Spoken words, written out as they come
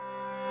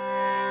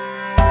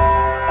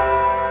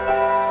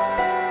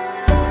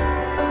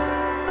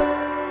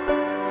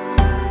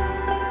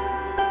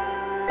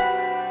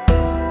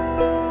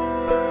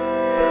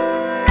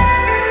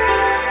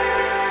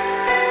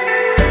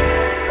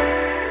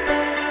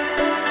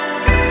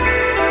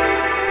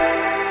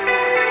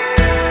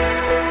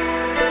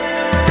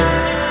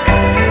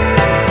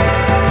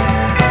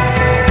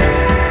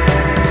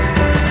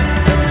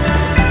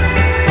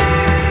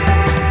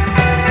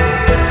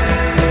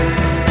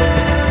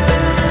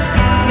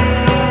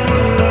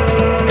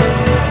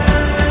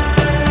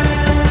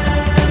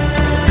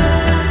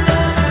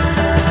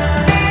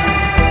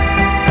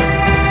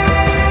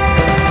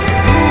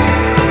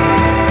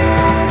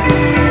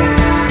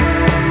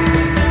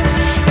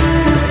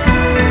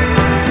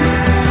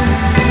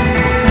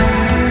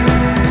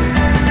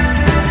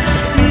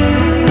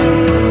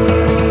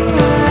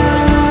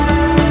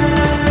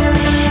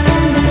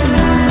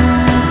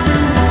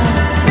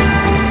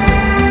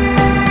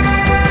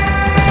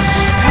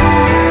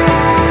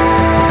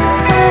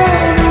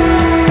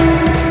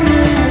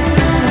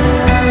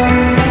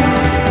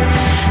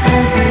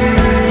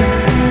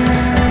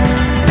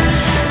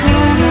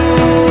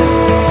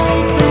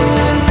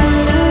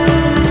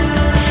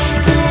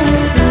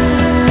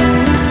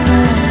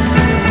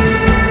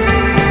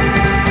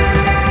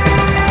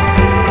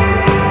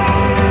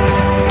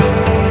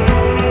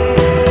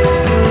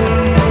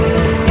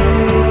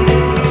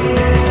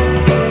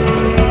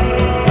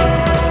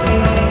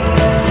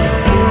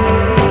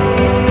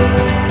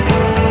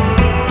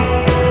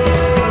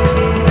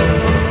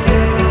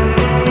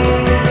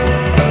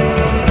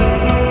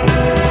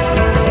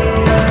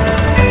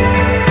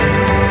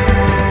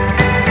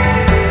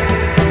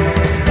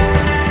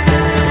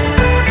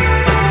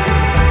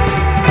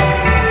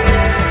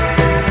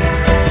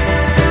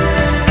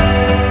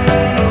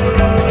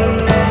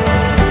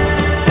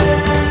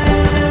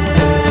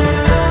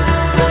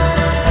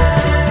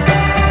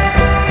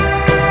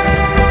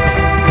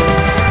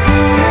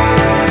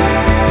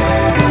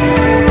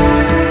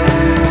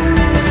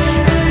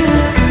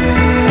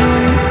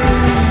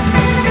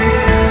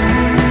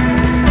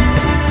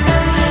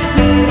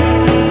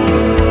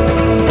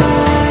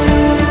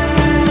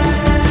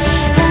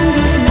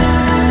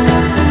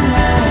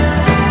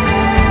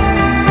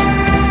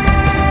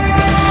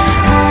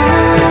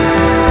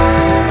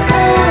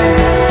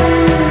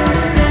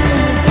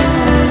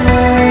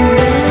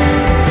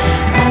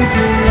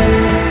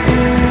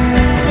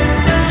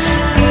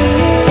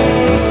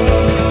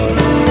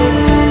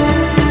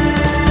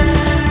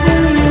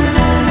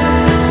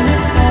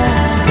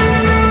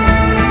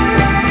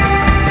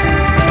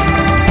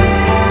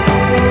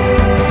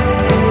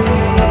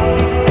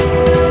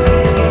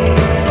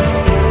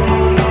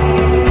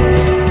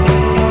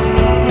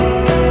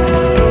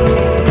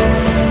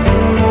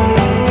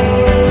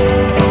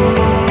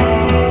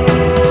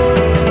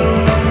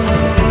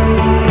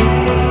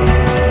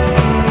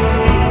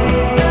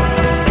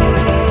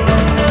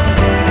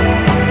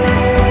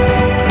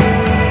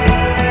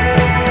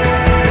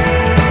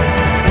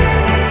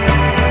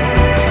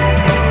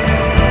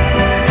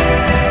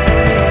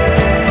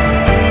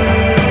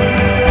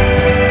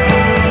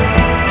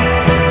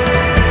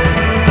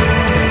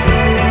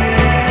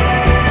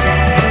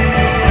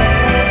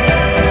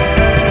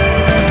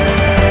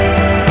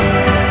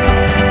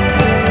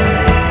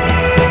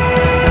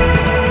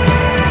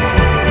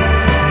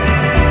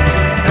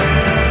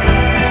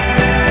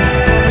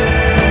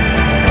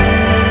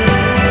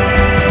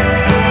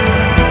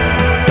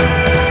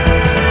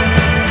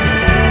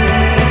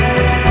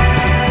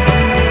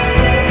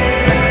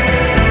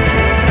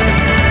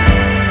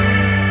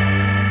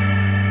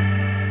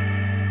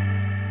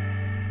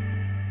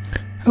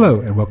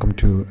Hello and welcome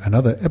to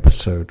another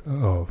episode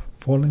of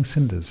Falling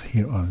Cinders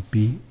here on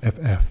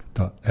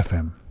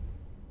BFF.FM.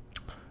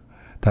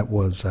 That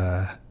was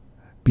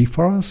B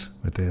Forest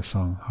with their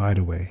song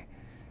Hideaway.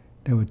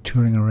 They were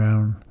touring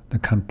around the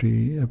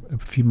country a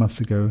few months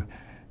ago,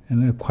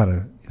 and they're quite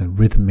a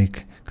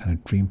rhythmic kind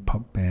of dream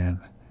pop band.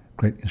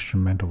 Great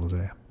instrumentals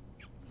there.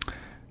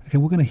 Okay,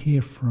 we're going to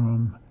hear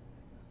from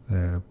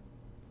the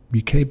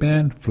UK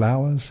band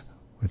Flowers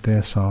with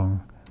their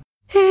song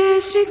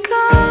Here She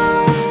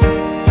Comes.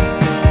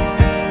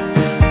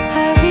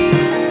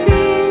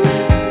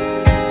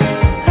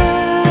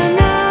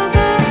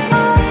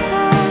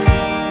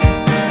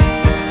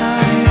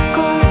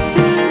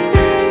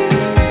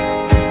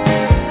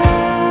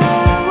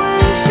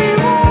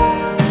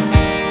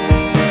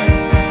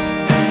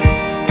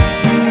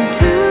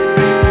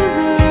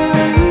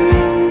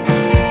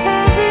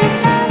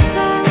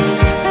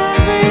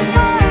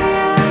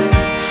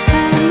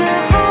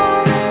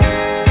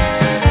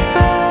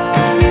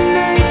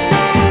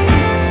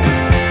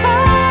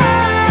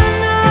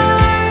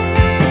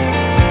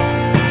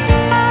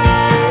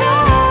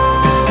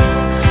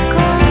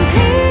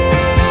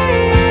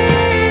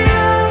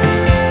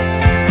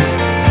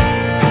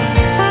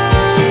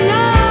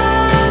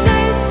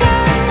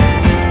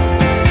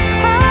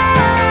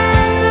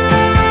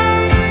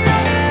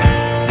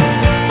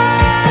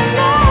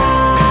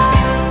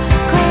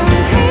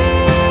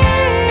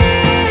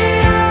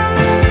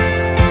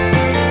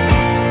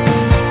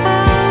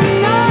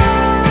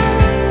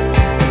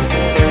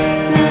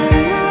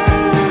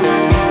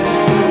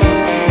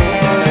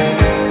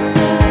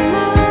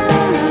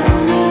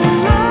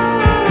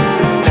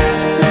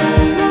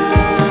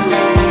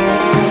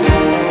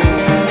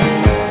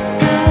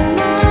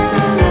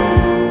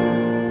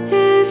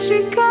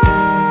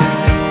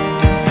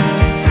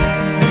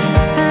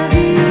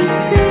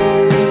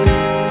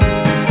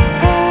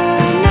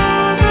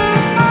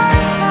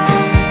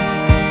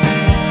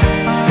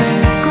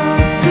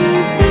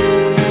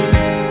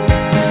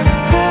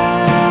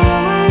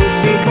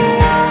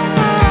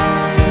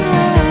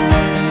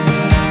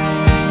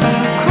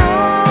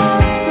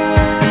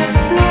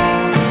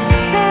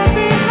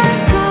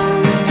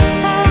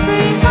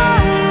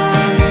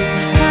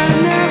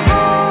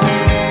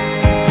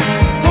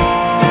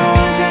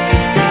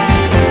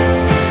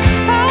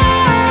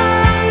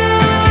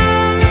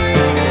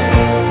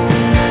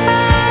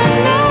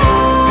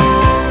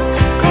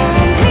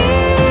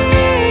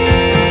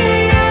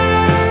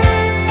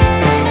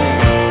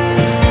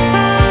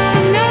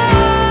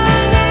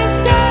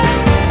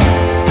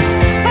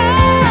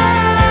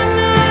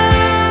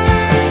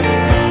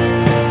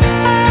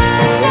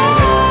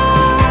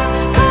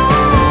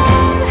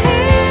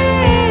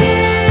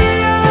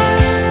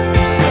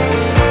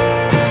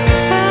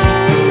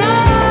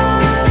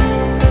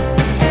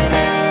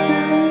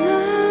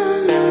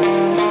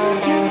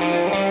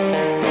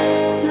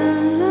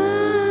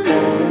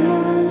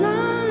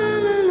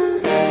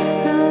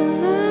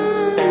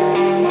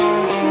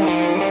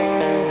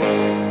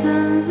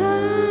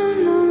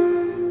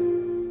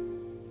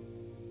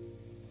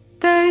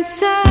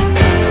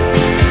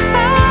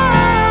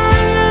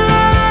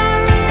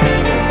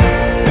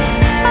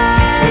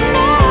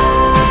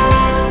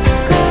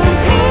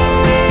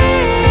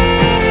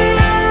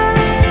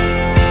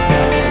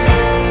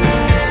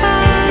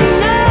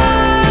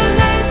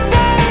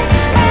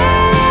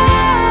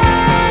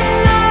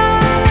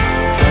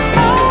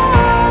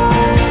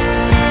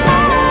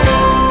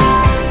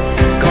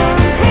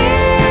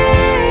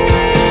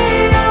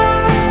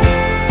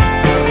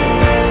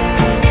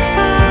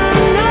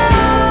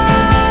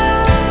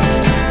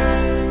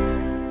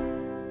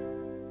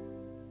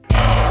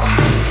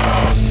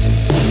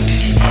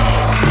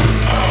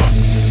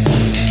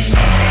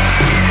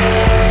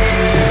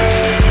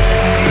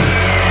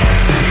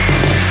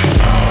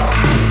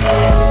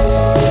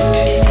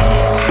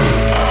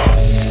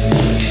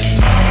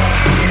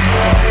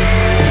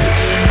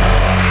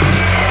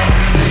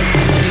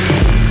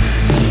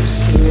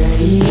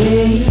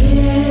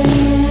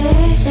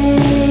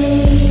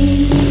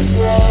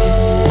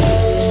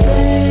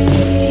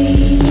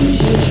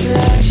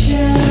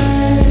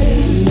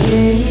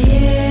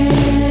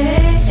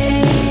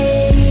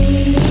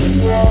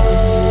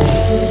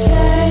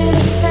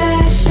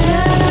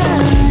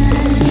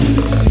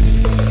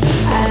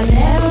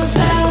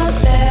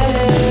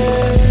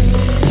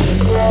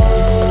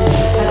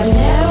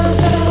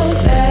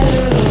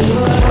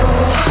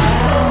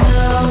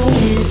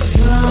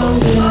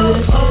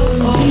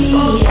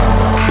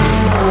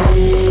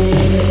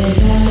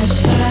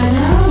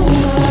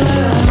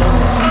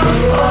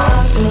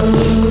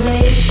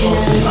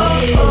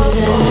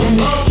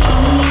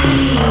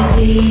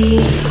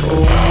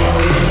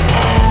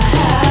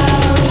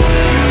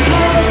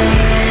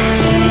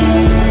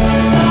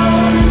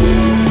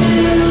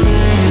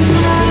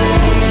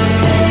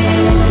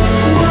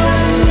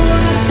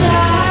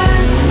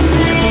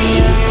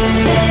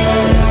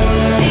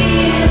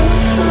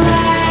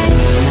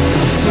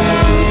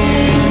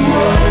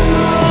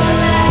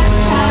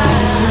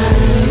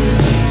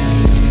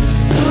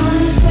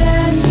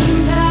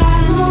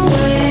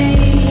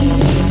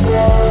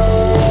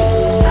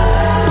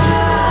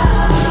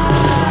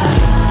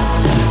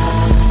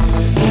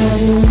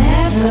 'cause you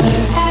never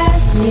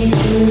asked me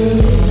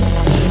to,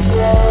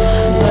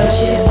 but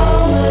you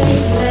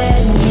always let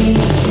me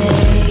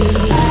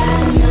stay.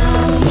 I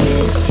know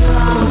it's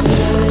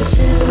stronger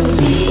to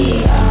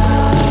be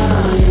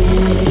honest,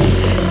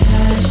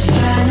 touched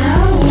by no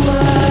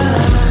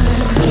one.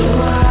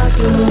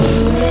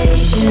 Cooperation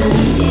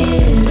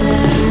is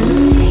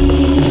an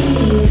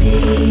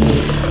easy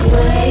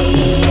way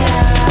out.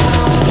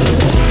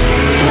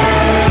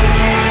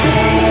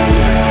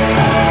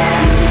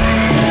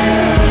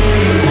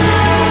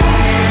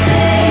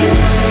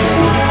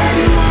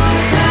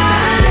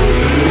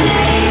 Time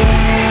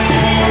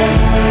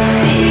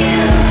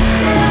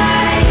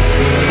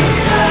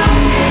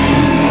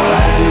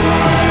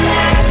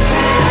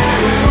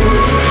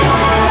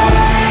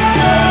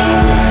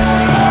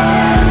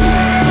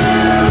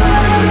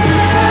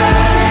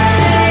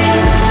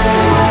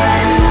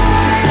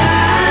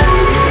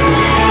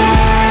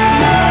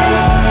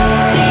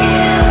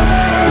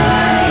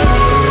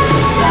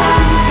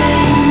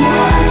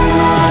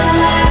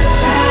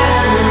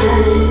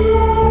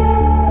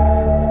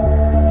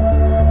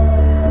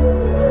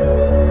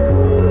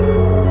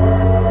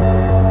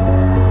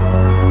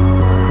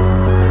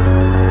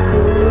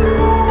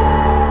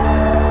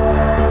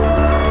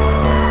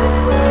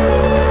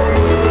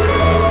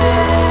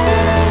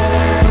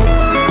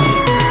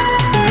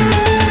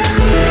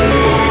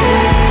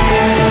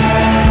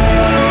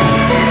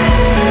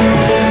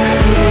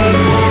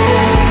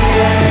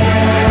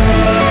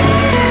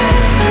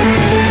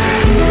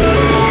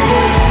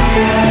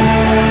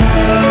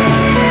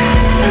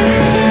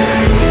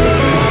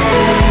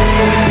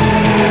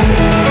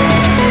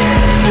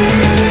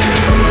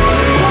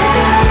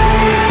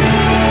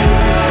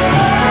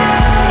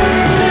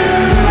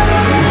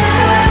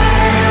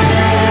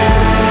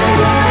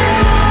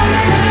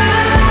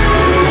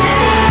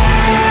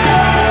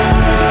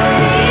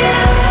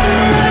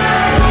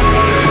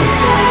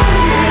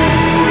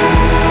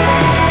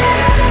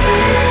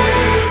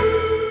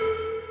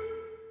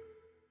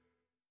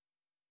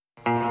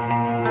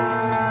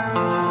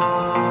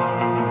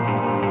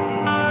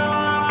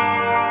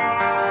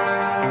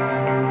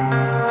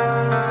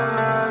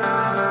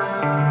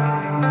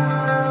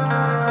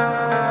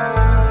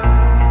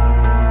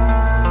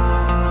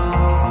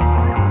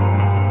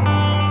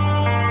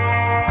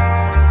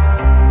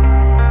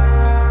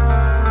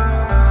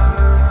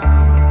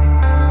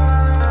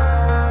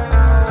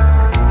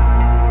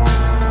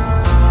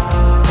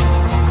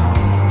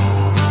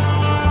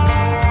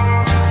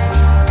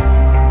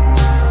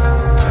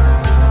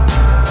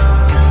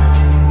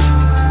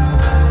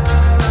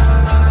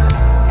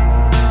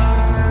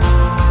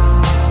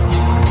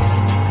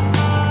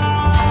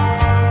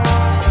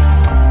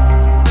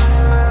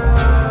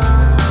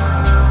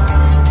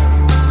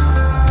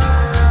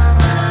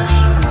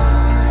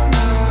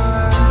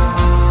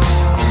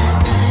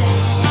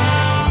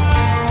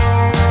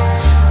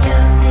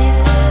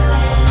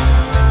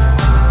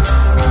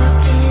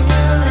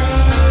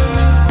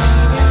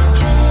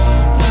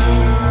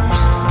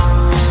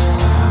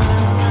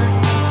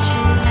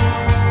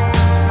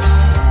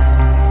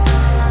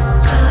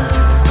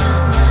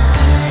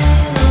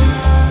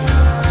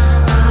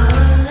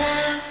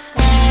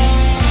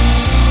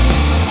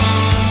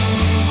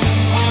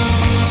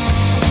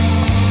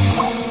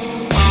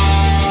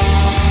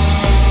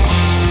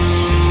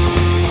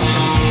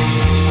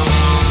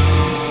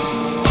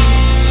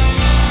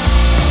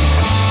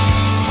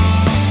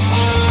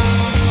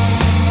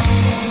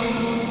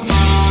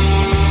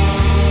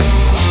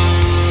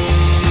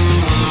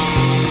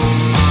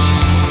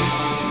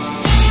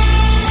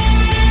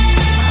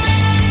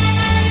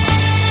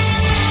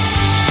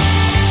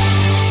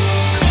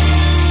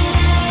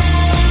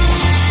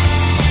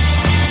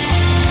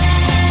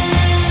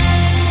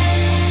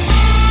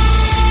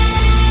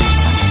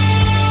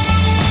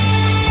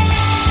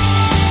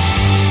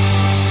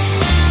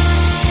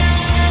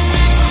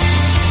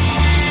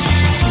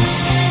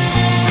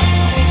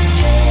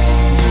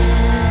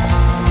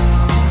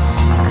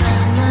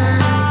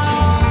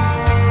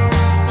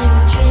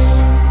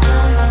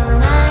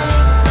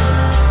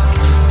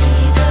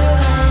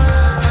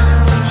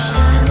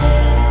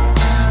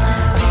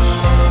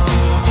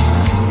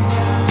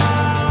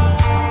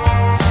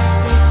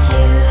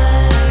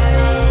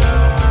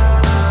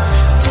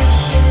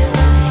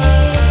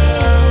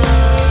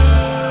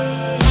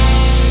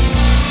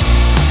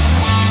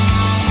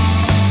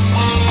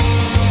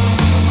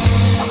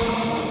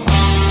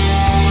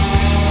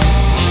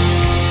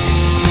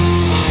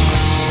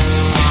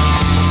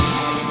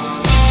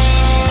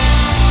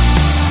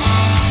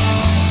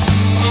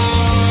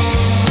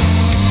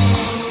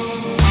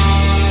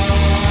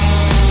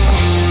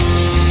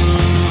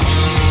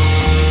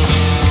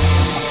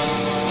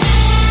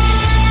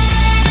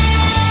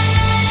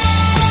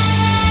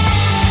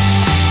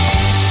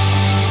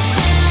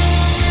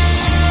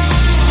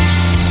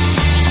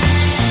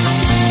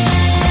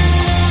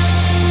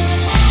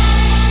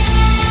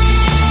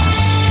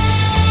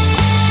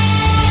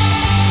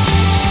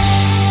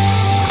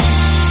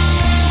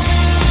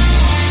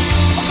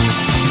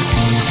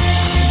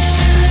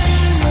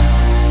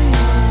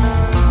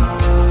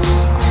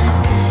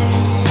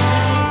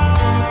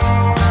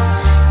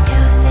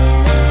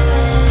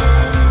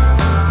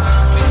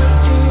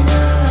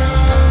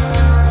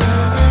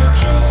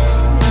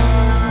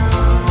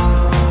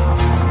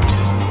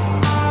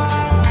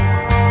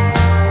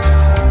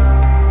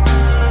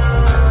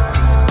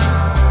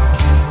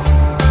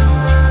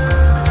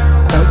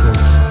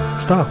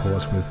Star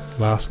Horse with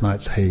Last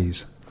Night's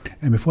Haze.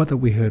 And before that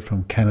we heard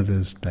from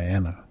Canada's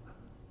Diana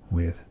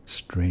with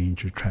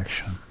Strange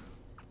Attraction.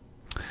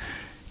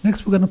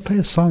 Next we're going to play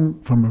a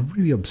song from a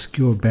really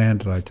obscure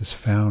band that I just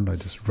found. I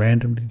just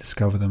randomly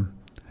discovered them.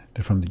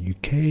 They're from the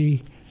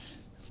UK,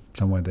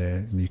 somewhere there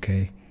in the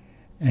UK.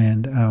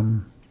 And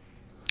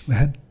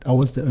I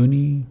was the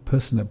only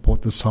person that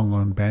bought the song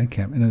on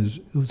Bandcamp, and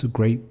it was a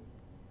great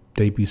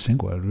debut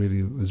single. I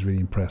was really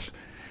impressed.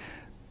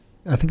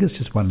 I think it's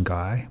just one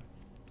guy.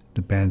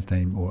 The band's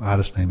name or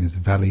artist name is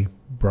Valley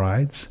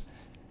Brides,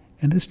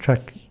 and this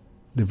track,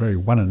 the very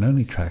one and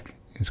only track,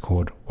 is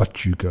called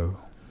What You Go.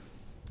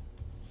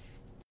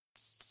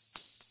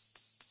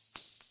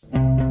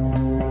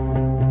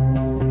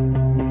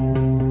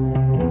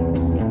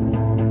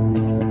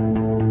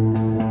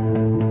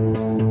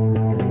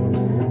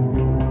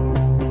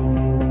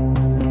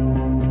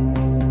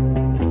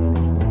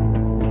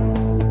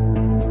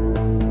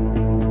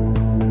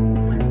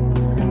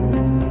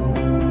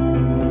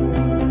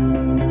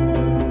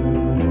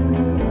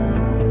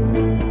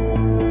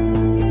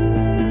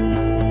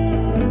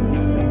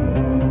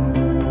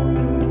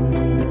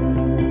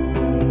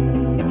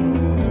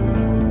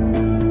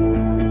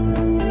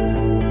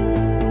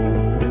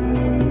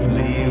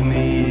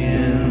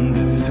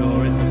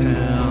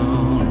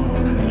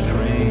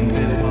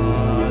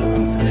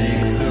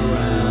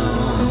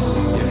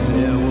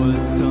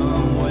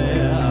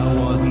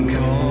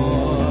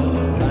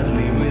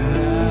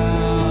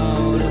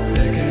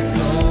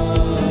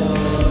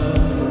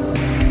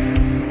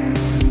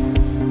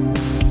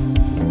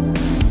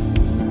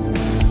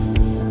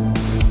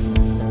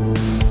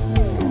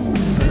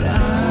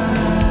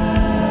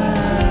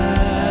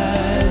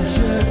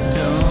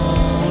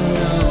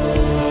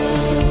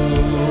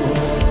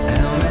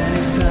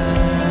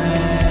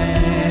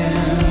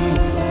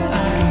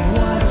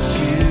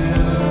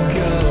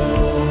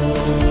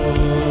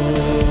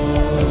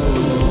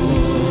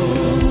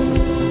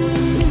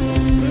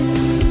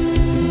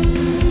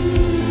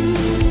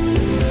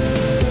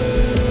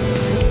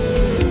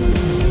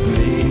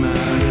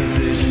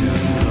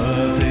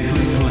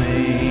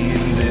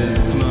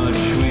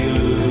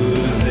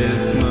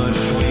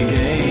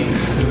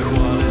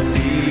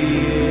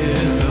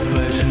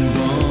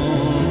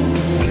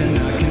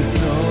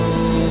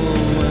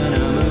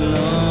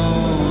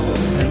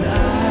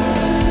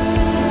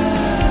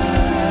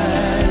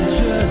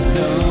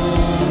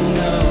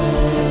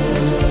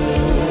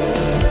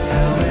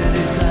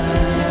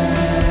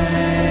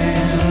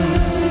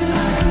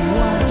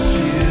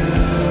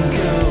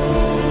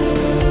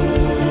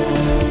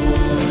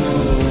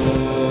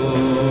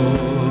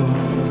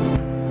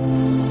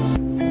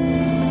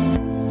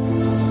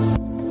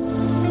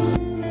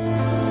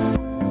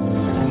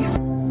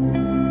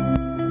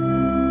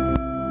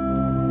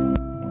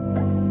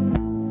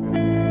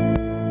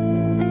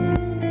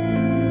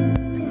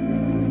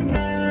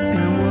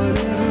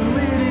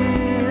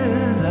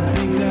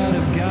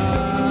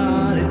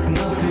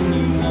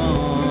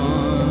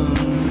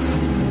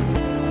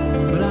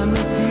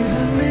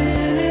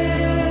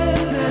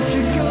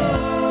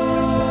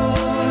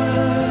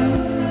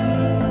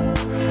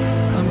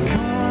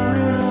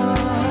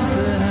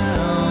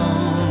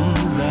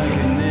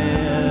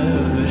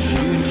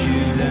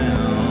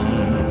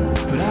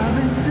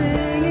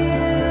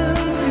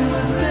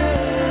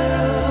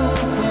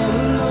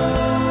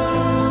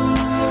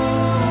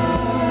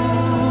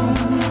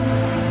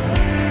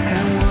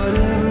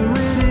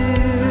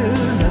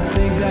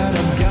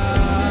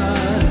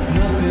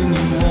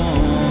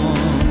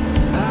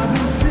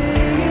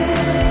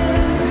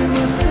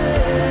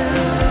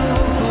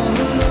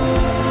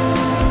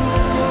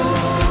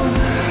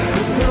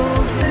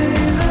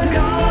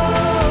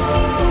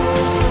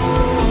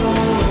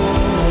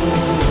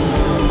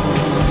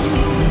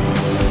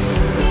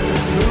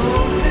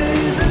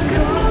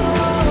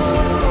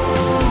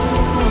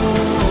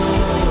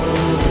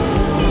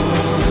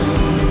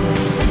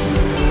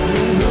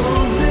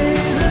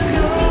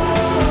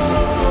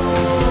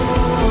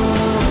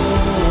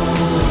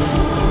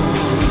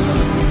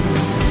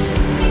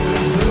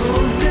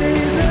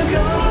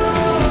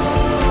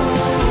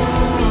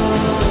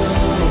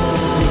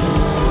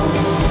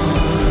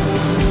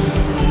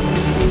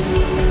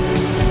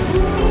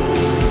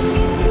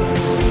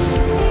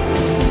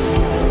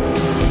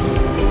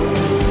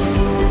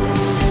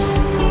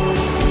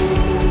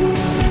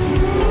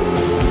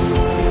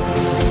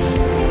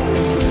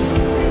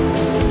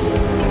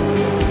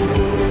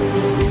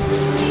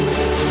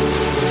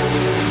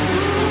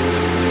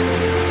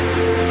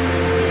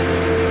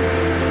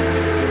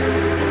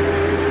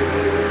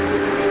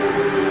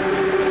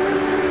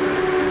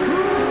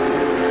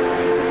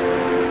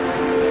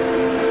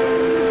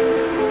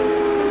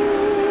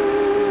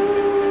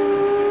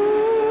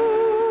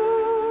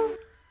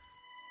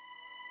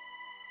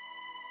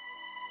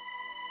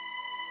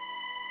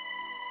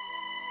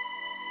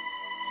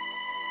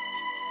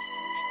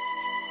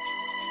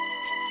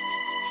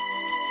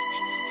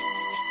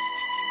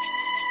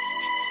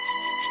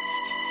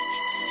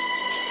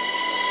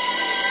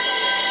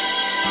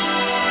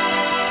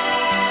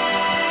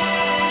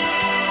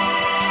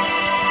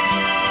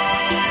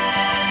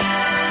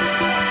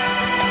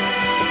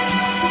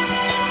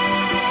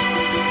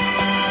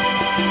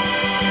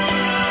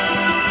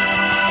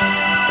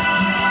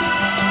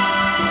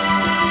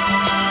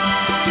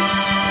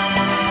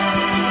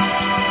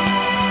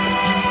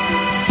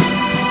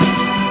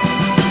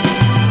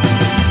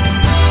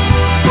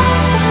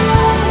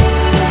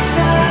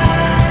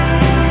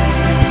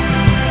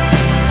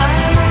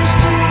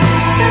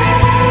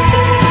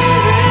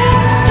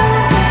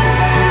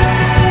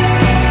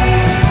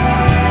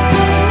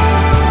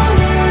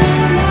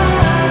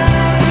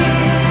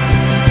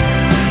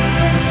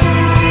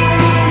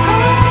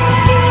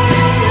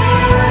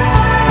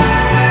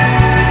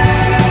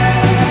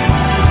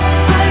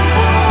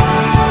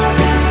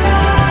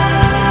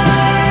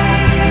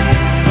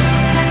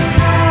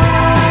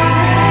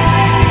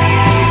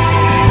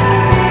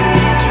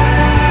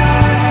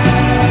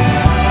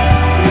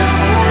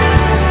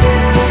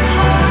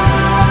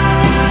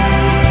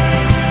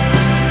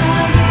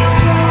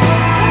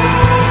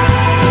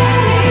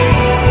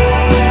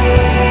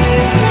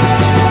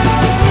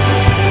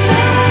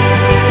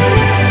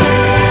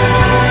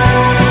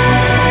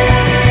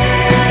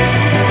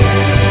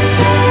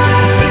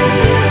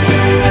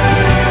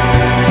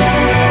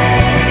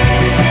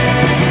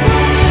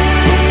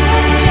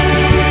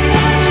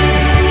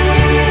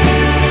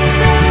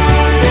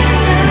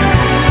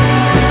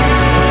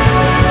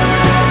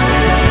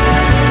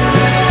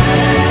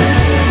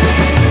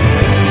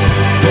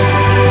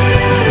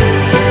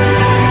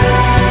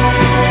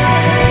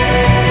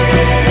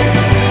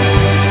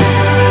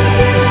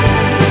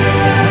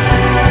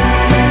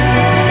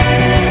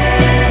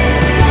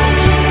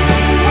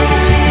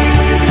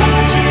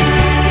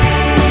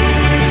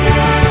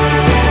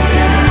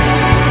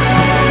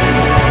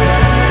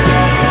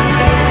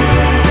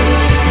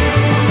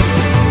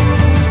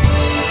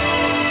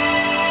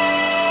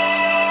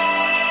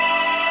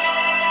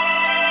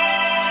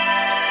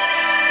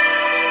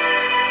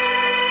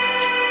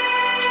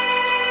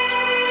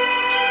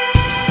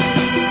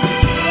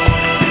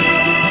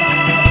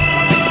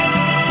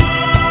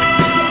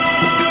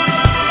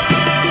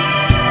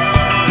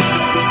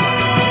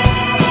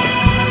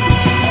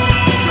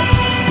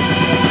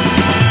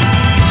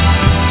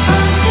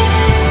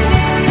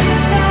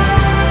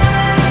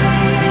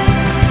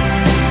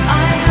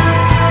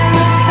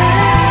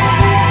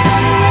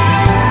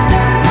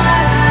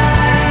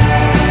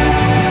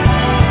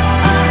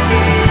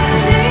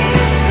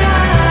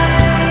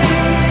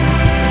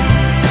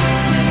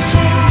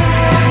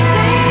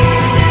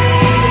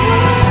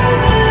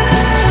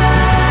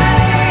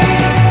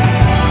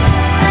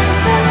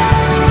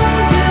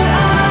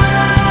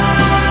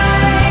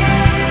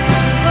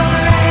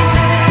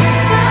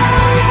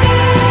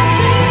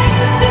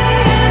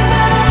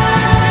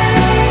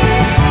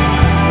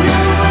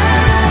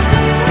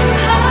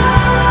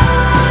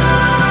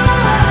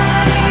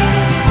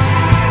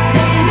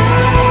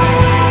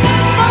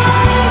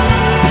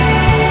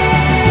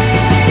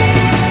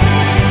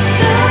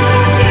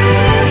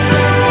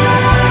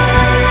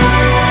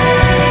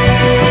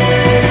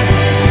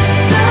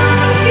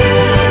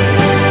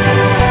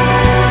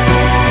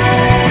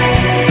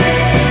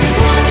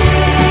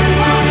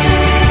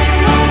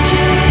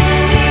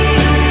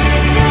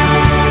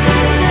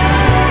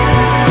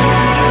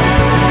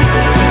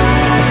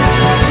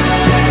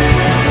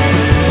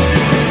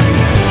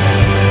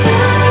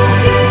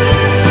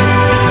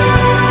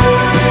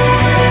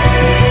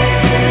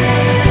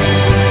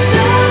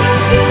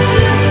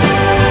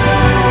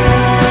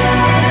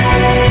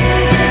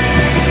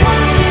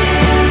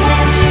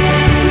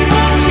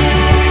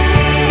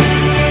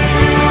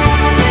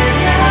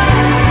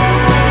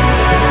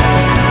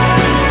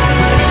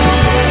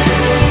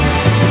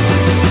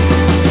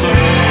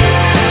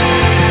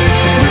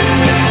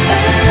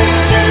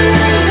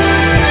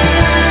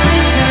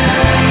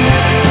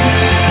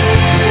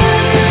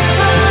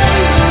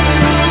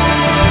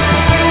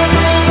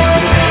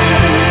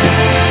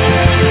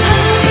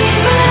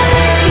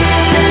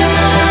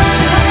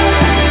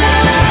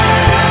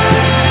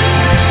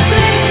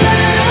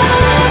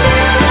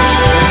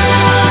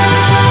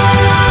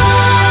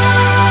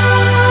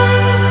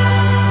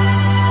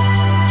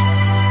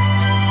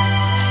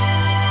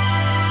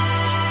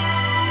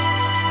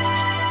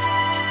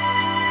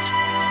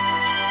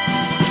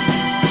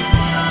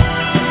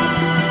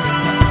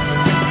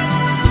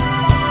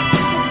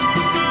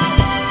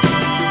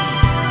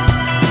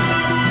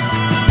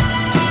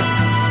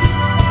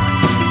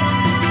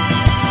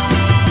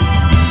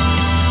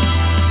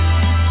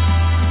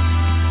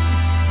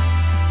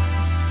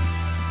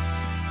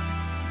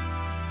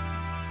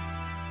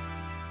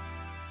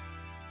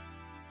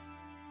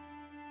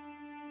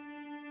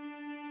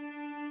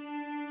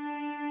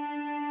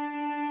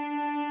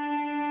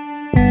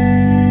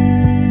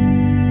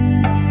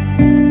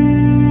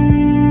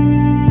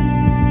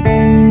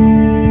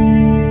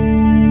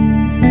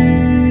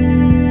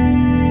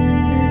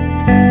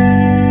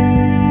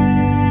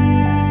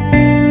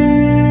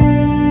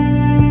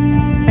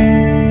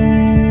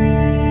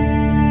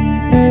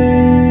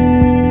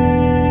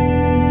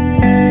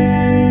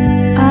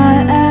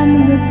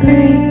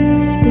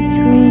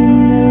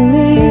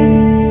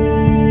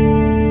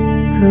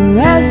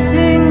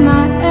 caressing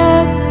my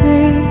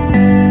every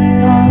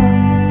thought.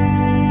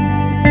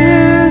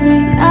 Through the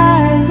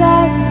eyes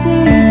I see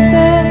it,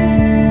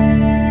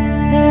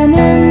 then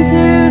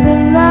into the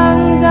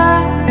lungs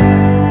I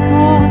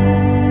pour.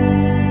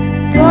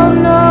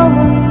 Don't know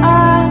what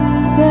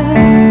I've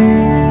been,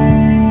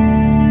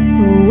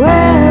 but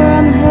where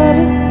I'm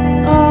headed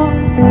off.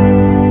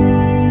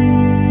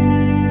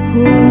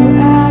 Who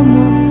am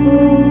I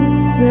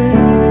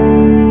fooling?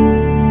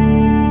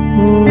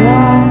 Well,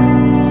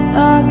 that's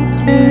up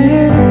to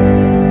you.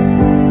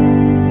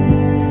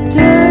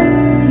 Do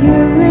you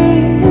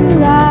realize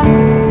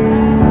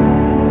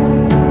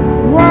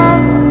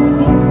what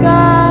you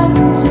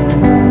gotta do?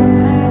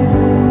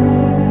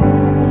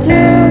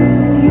 Do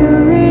you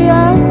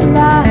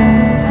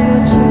realize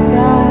what you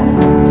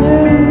gotta do?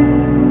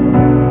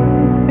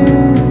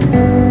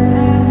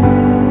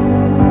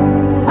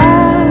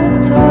 I've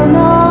torn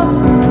off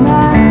a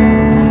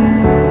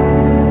mask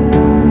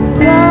and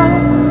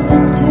thrown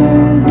it to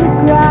the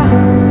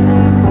ground.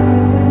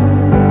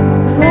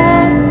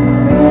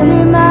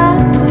 Clarity, my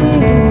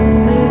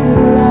dear, is a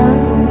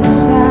lovely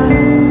sound.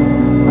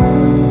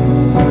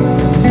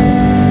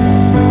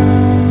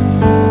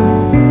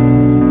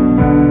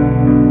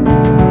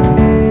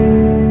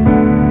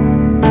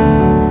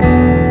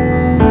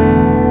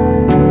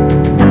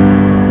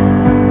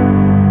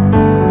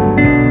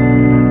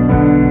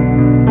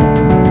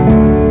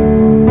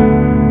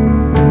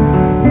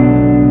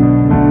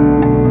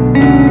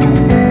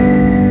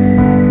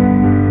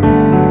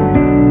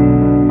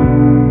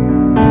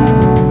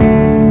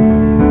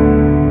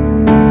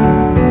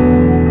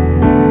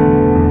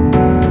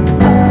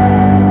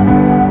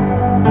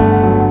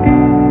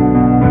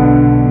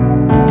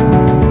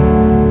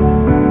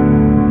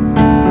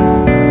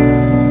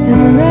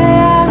 And they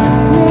ask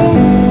me,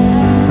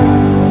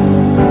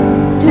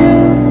 do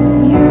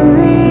you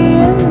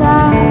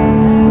realize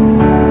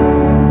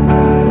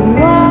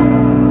what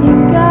you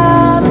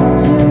gotta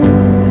do?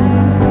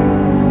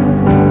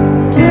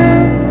 Do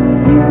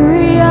you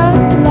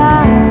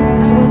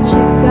realize what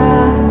you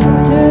gotta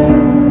do?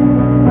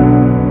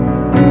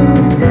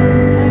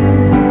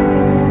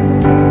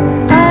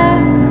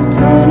 I've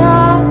torn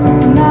off a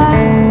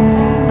mask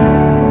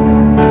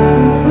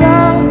and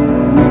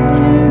thrown it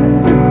to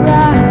the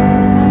ground.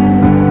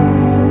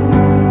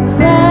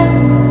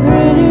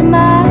 Clarity,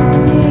 my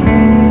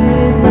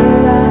dear, is a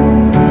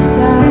lovely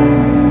sound.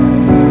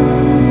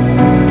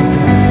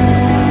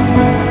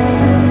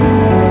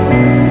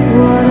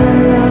 What a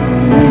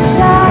lovely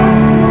sound,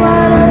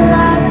 what a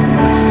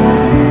lovely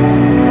sound,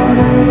 what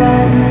a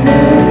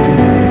lovely,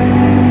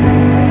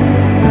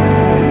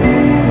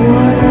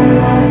 what a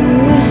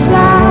lovely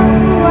sound,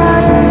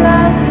 what a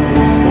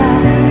lovely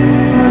sound,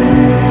 what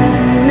a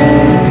lovely,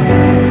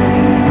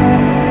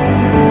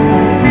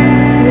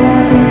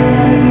 what a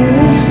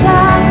lovely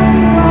sound,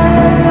 what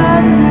a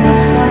lovely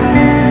sound,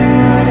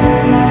 what a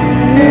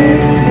lovely,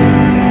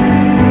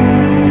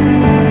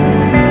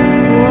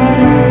 what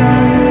a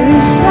lovely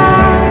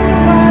sound,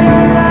 what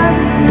a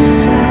lovely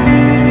sound,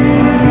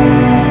 what a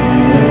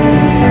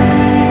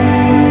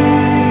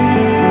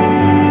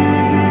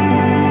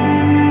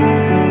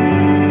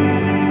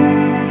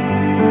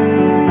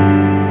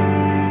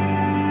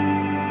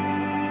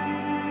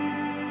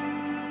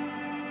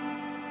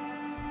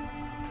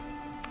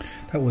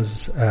That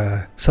was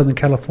Southern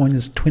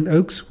California's Twin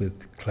Oaks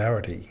with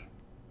Clarity.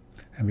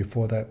 And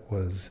before that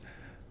was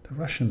the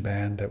Russian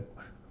band that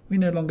we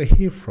no longer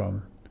hear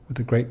from with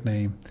the great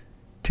name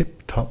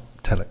Tip Top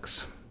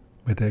Telex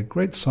with their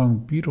great song,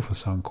 beautiful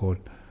song called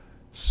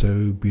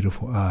So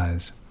Beautiful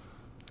Eyes.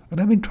 And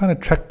I've been trying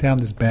to track down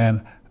this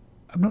band.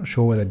 I'm not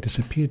sure where they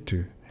disappeared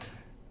to.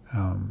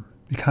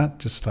 You can't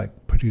just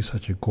like produce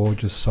such a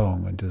gorgeous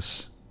song and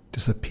just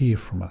disappear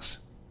from us.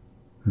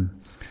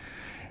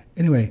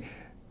 Anyway,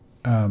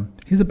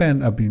 here's a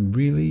band I've been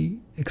really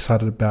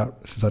excited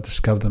about since I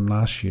discovered them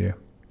last year.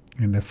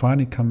 And they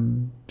finally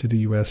come to the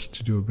US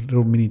to do a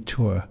little mini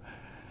tour.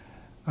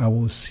 I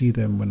will see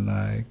them when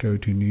I go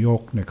to New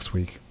York next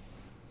week.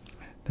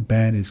 The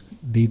band is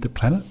Leave the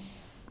Planet,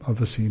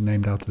 obviously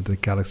named after the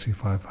Galaxy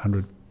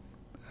 500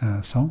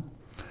 song.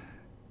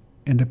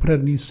 And they put out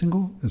a new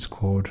single. It's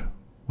called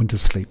Winter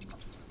Sleep.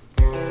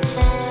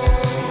 lovely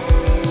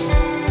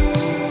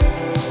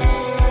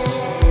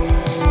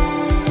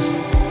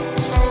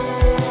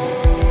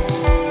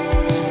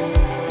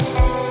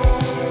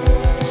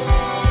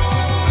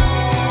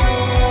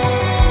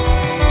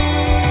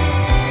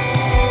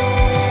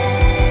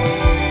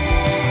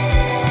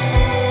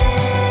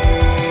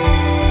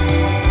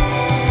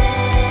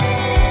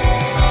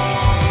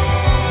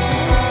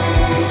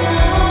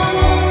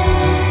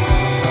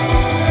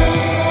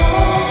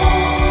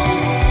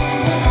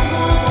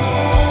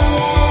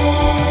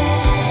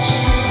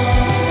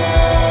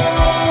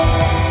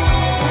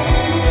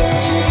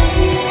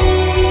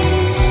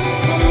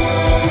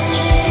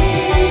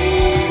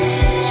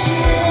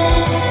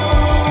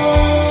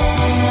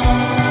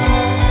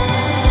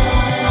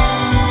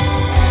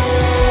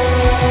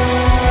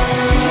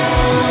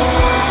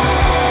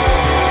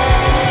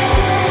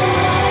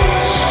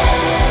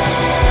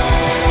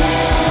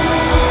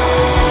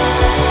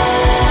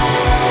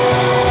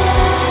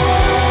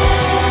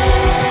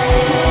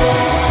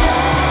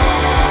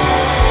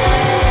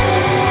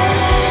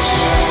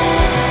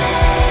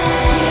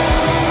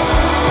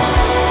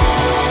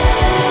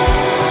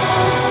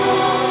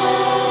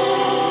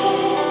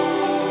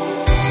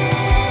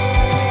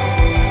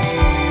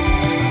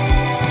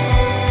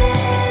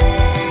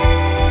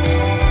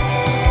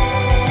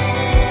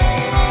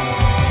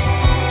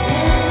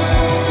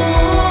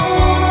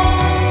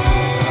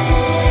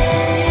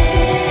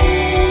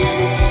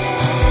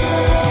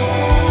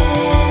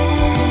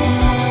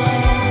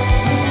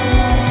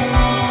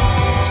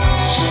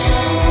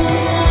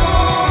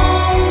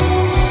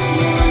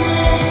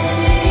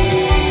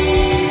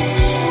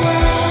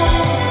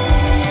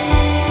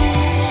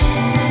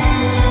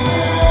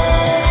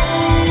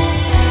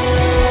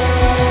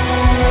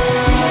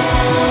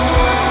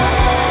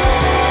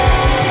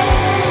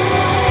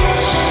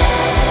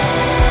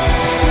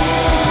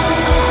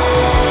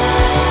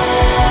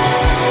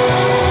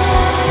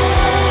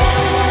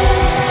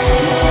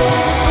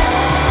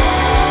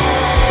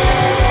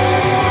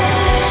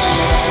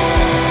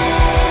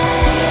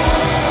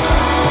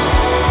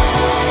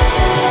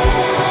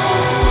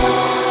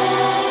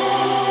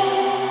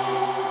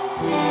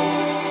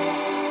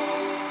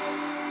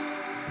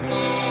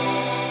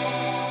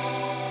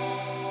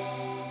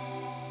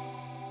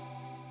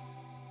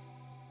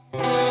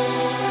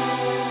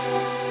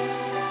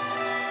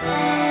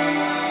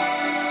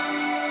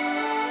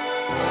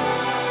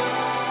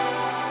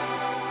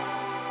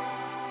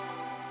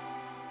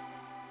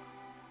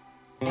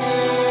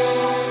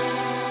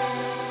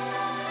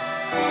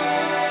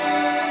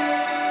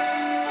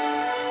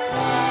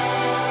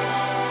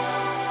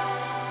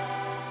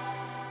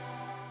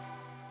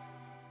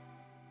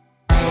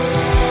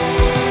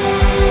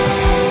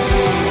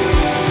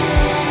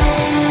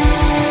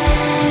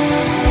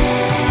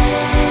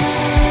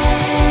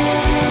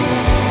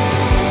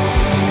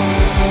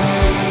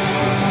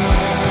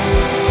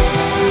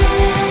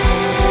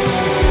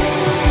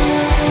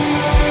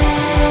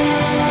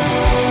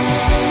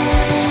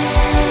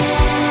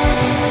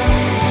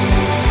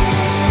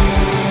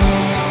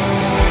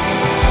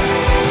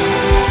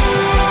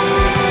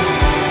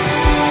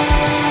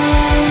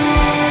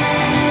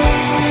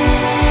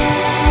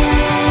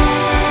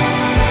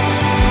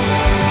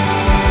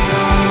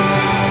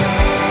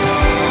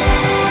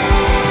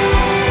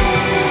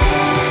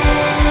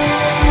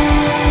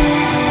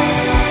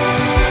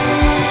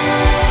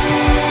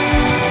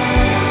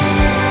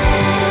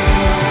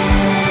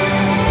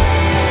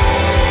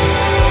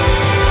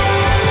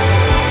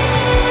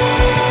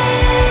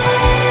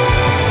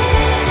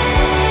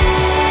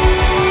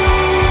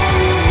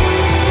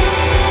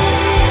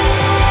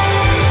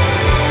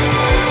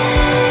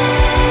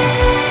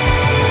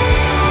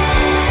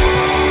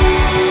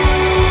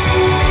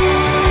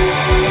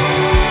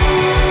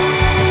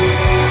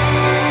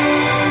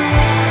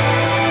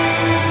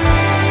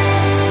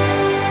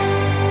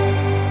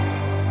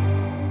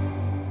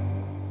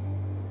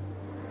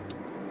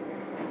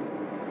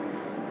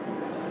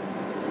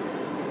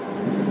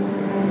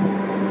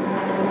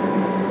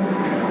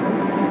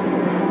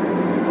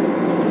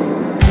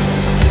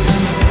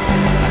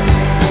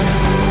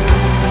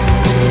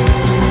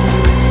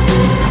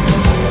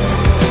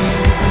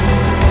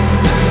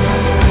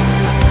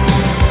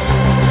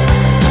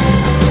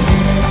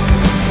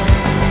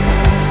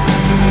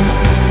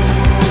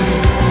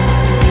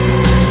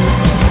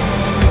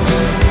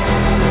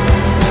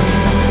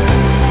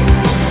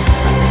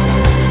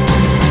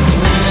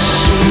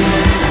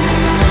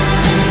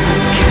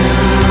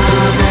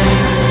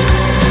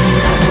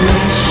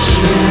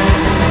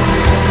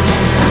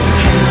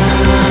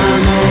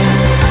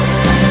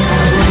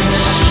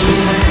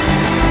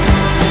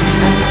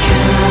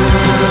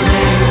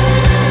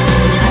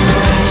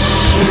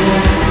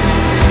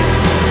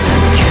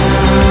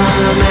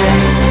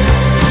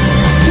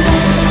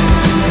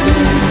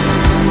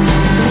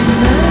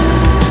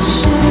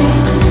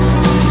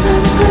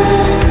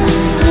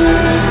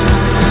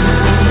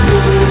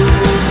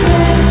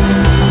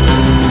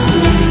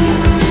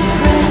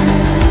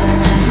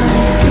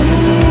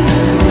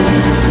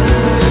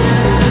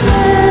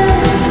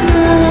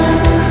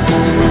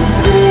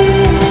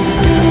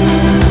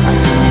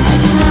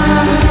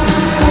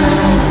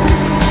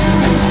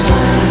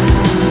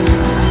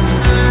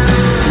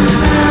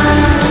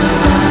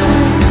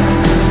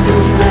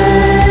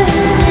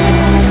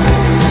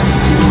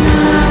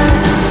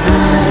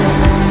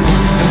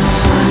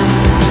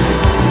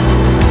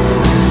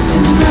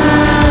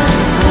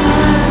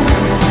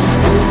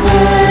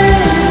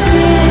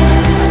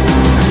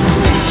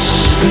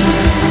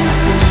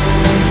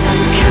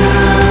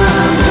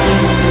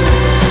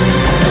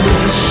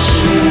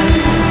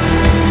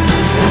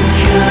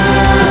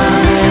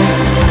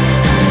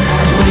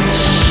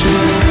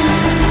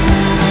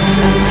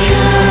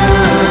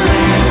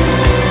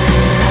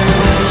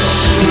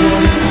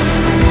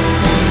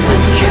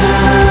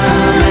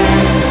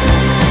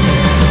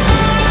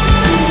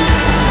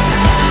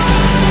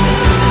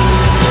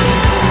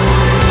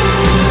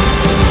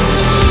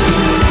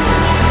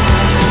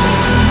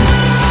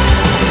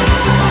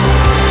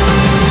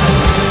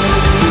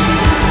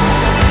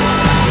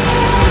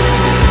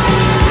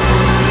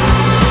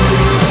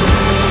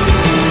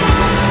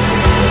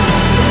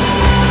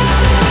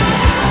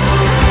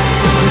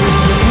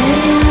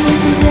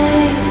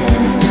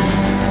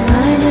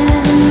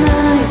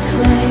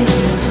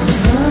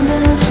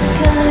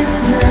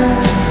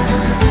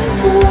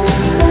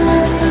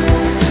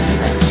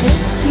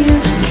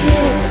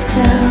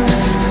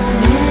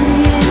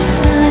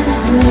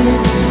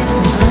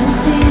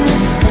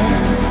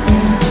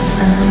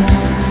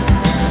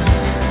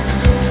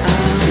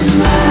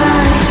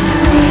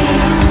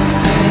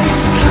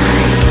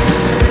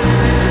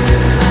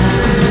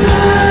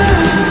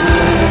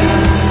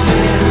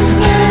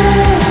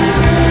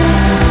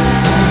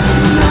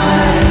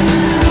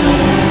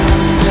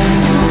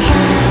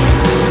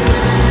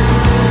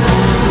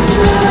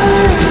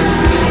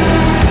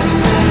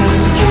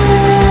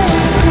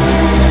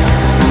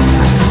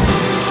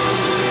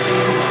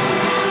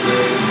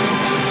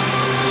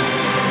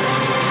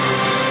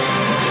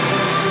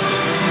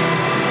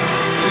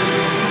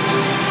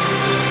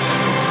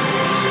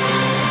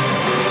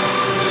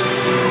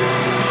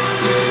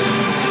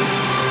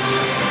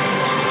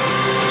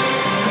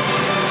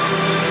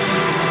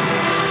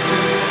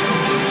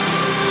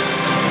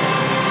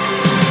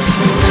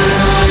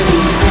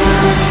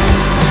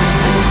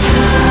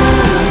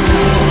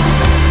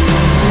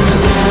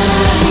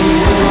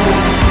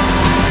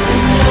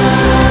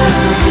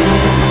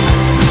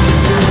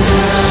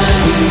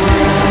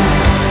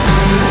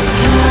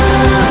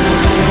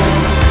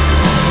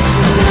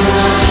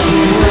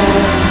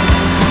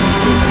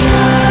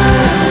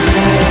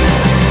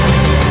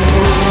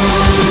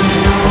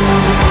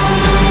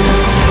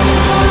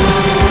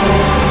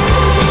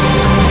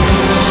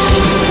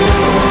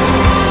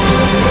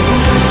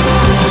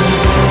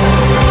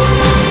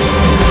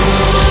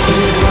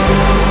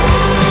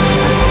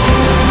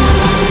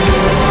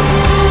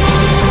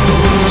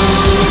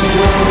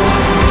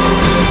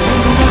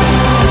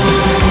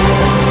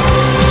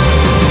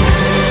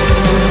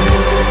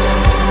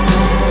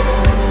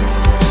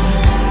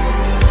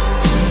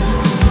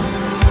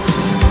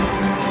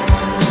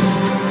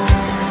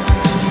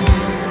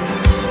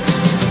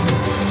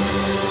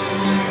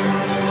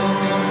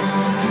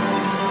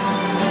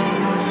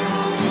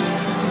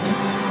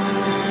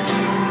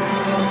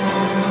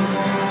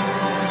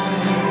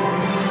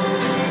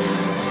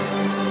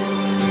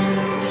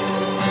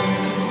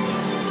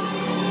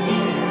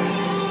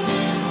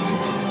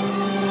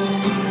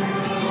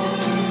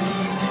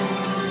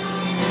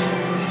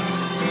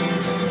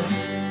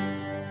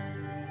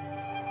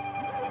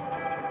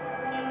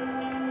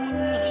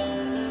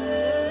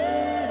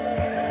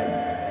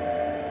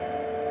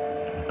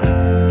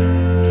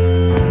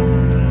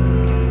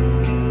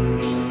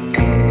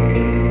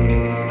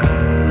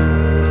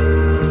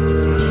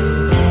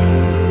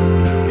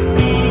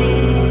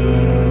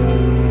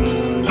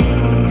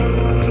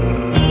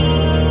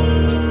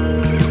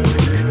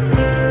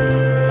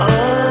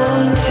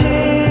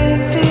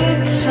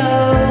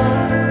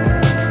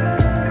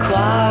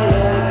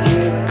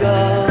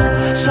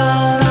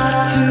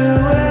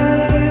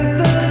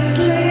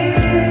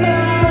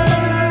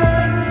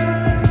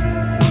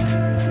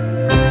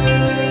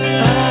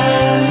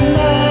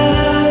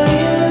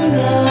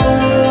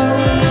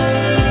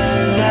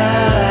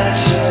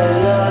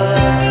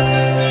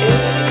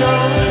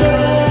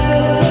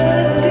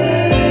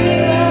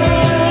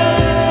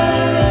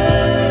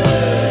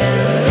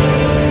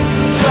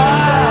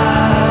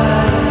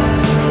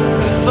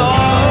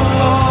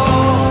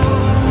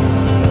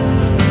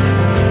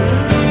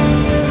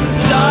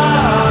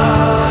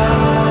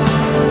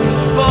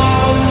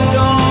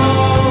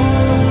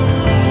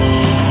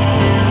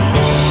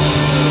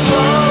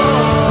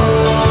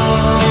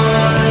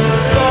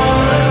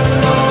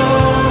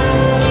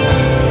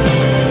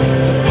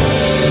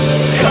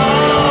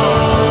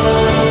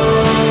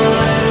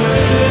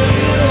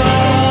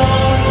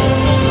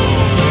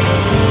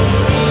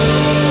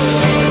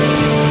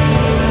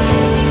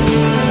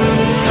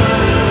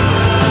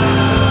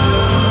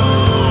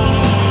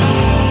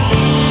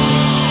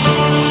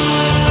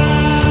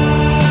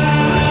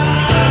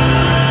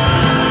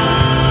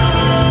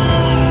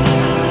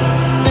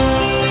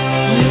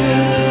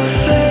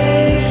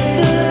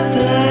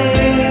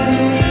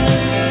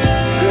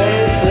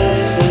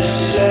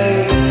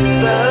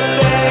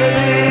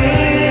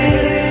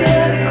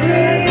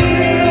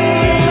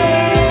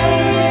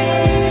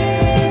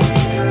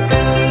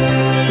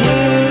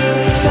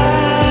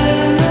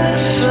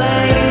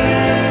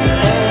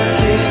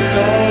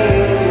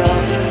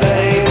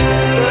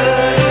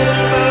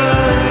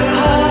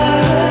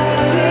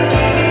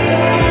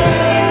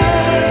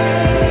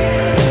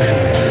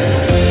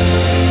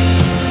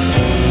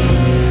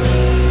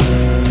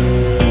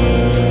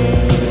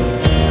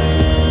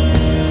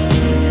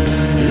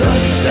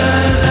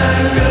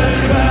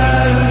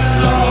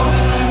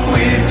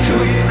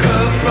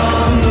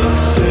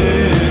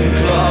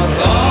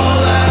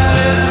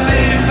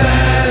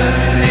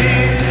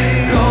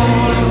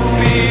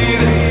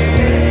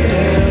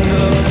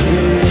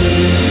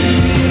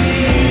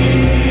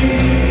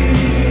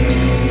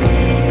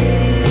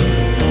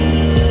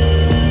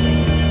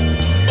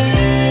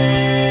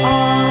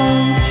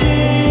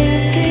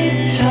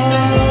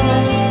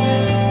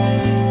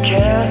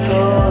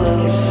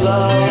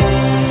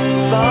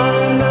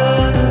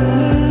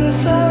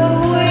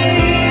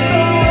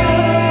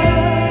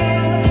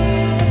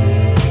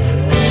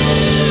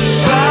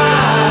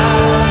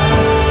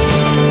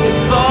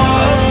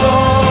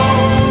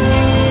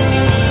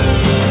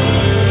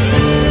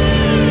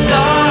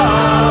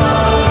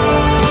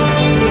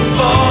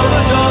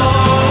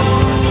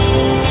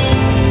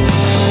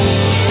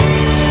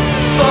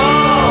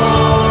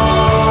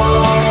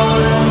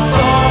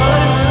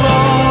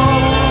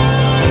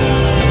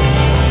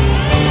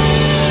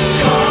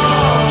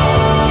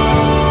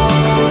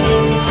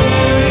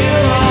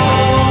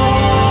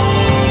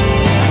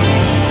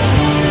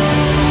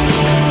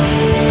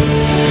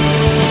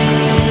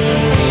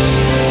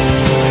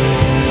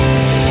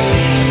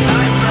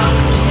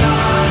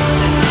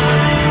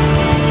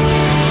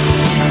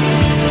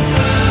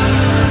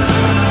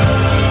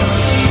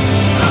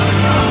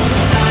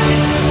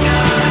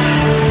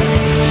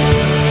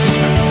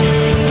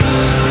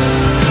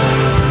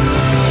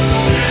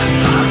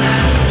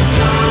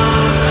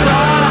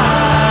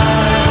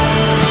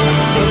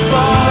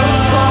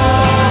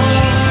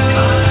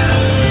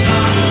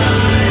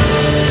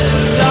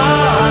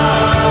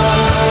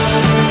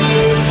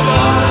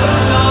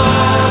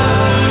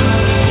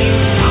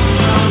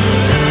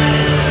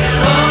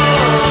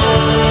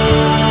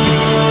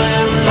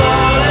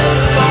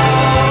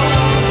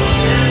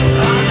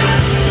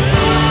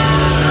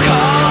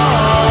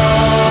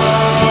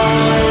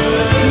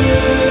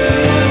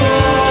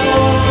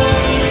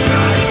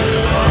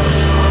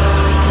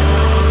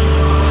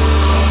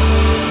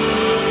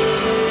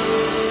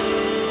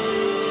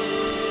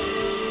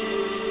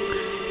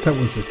That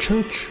was The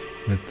Church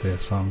with their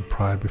song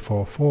Pride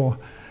Before Fall,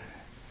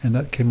 and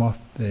that came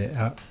off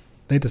their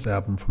latest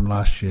album from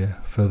last year,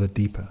 Further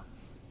Deeper.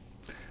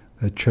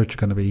 The Church are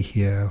going to be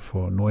here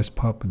for Noise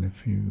Pop,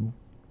 and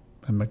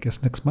I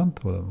guess next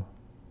month or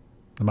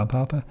the month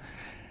after.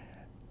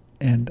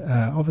 And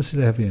obviously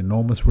they have an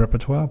enormous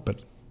repertoire,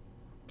 but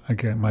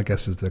again, my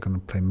guess is they're going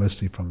to play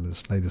mostly from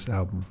this latest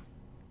album,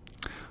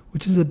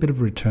 which is a bit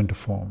of a return to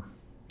form.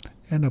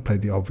 And they'll play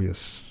the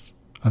obvious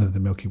Under the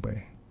Milky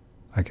Way,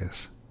 I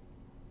guess.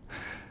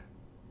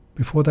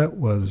 Before that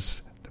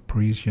was the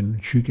Parisian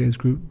shoegaze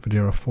group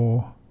Videra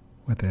 4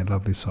 with their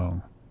lovely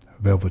song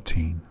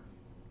Velveteen.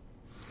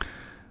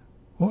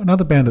 Well,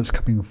 another band that's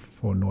coming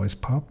for Noise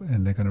Pop,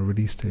 and they're going to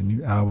release their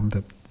new album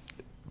that,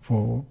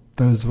 for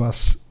those of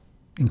us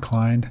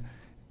inclined,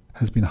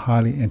 has been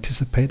highly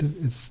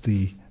anticipated. It's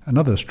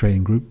another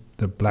Australian group,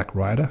 the Black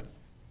Rider,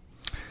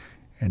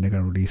 and they're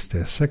going to release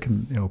their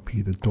second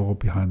LP, The Door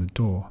Behind the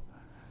Door.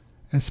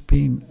 It's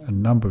been a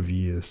number of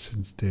years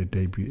since their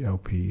debut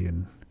LP,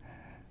 and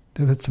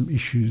they've had some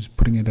issues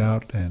putting it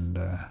out,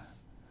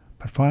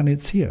 but finally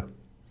it's here.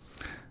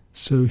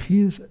 So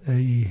here's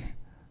a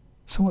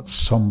somewhat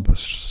somber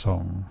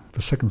song,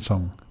 the second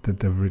song that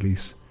they've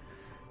released.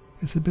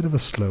 It's a bit of a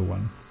slow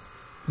one.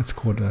 It's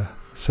called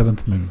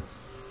Seventh Moon.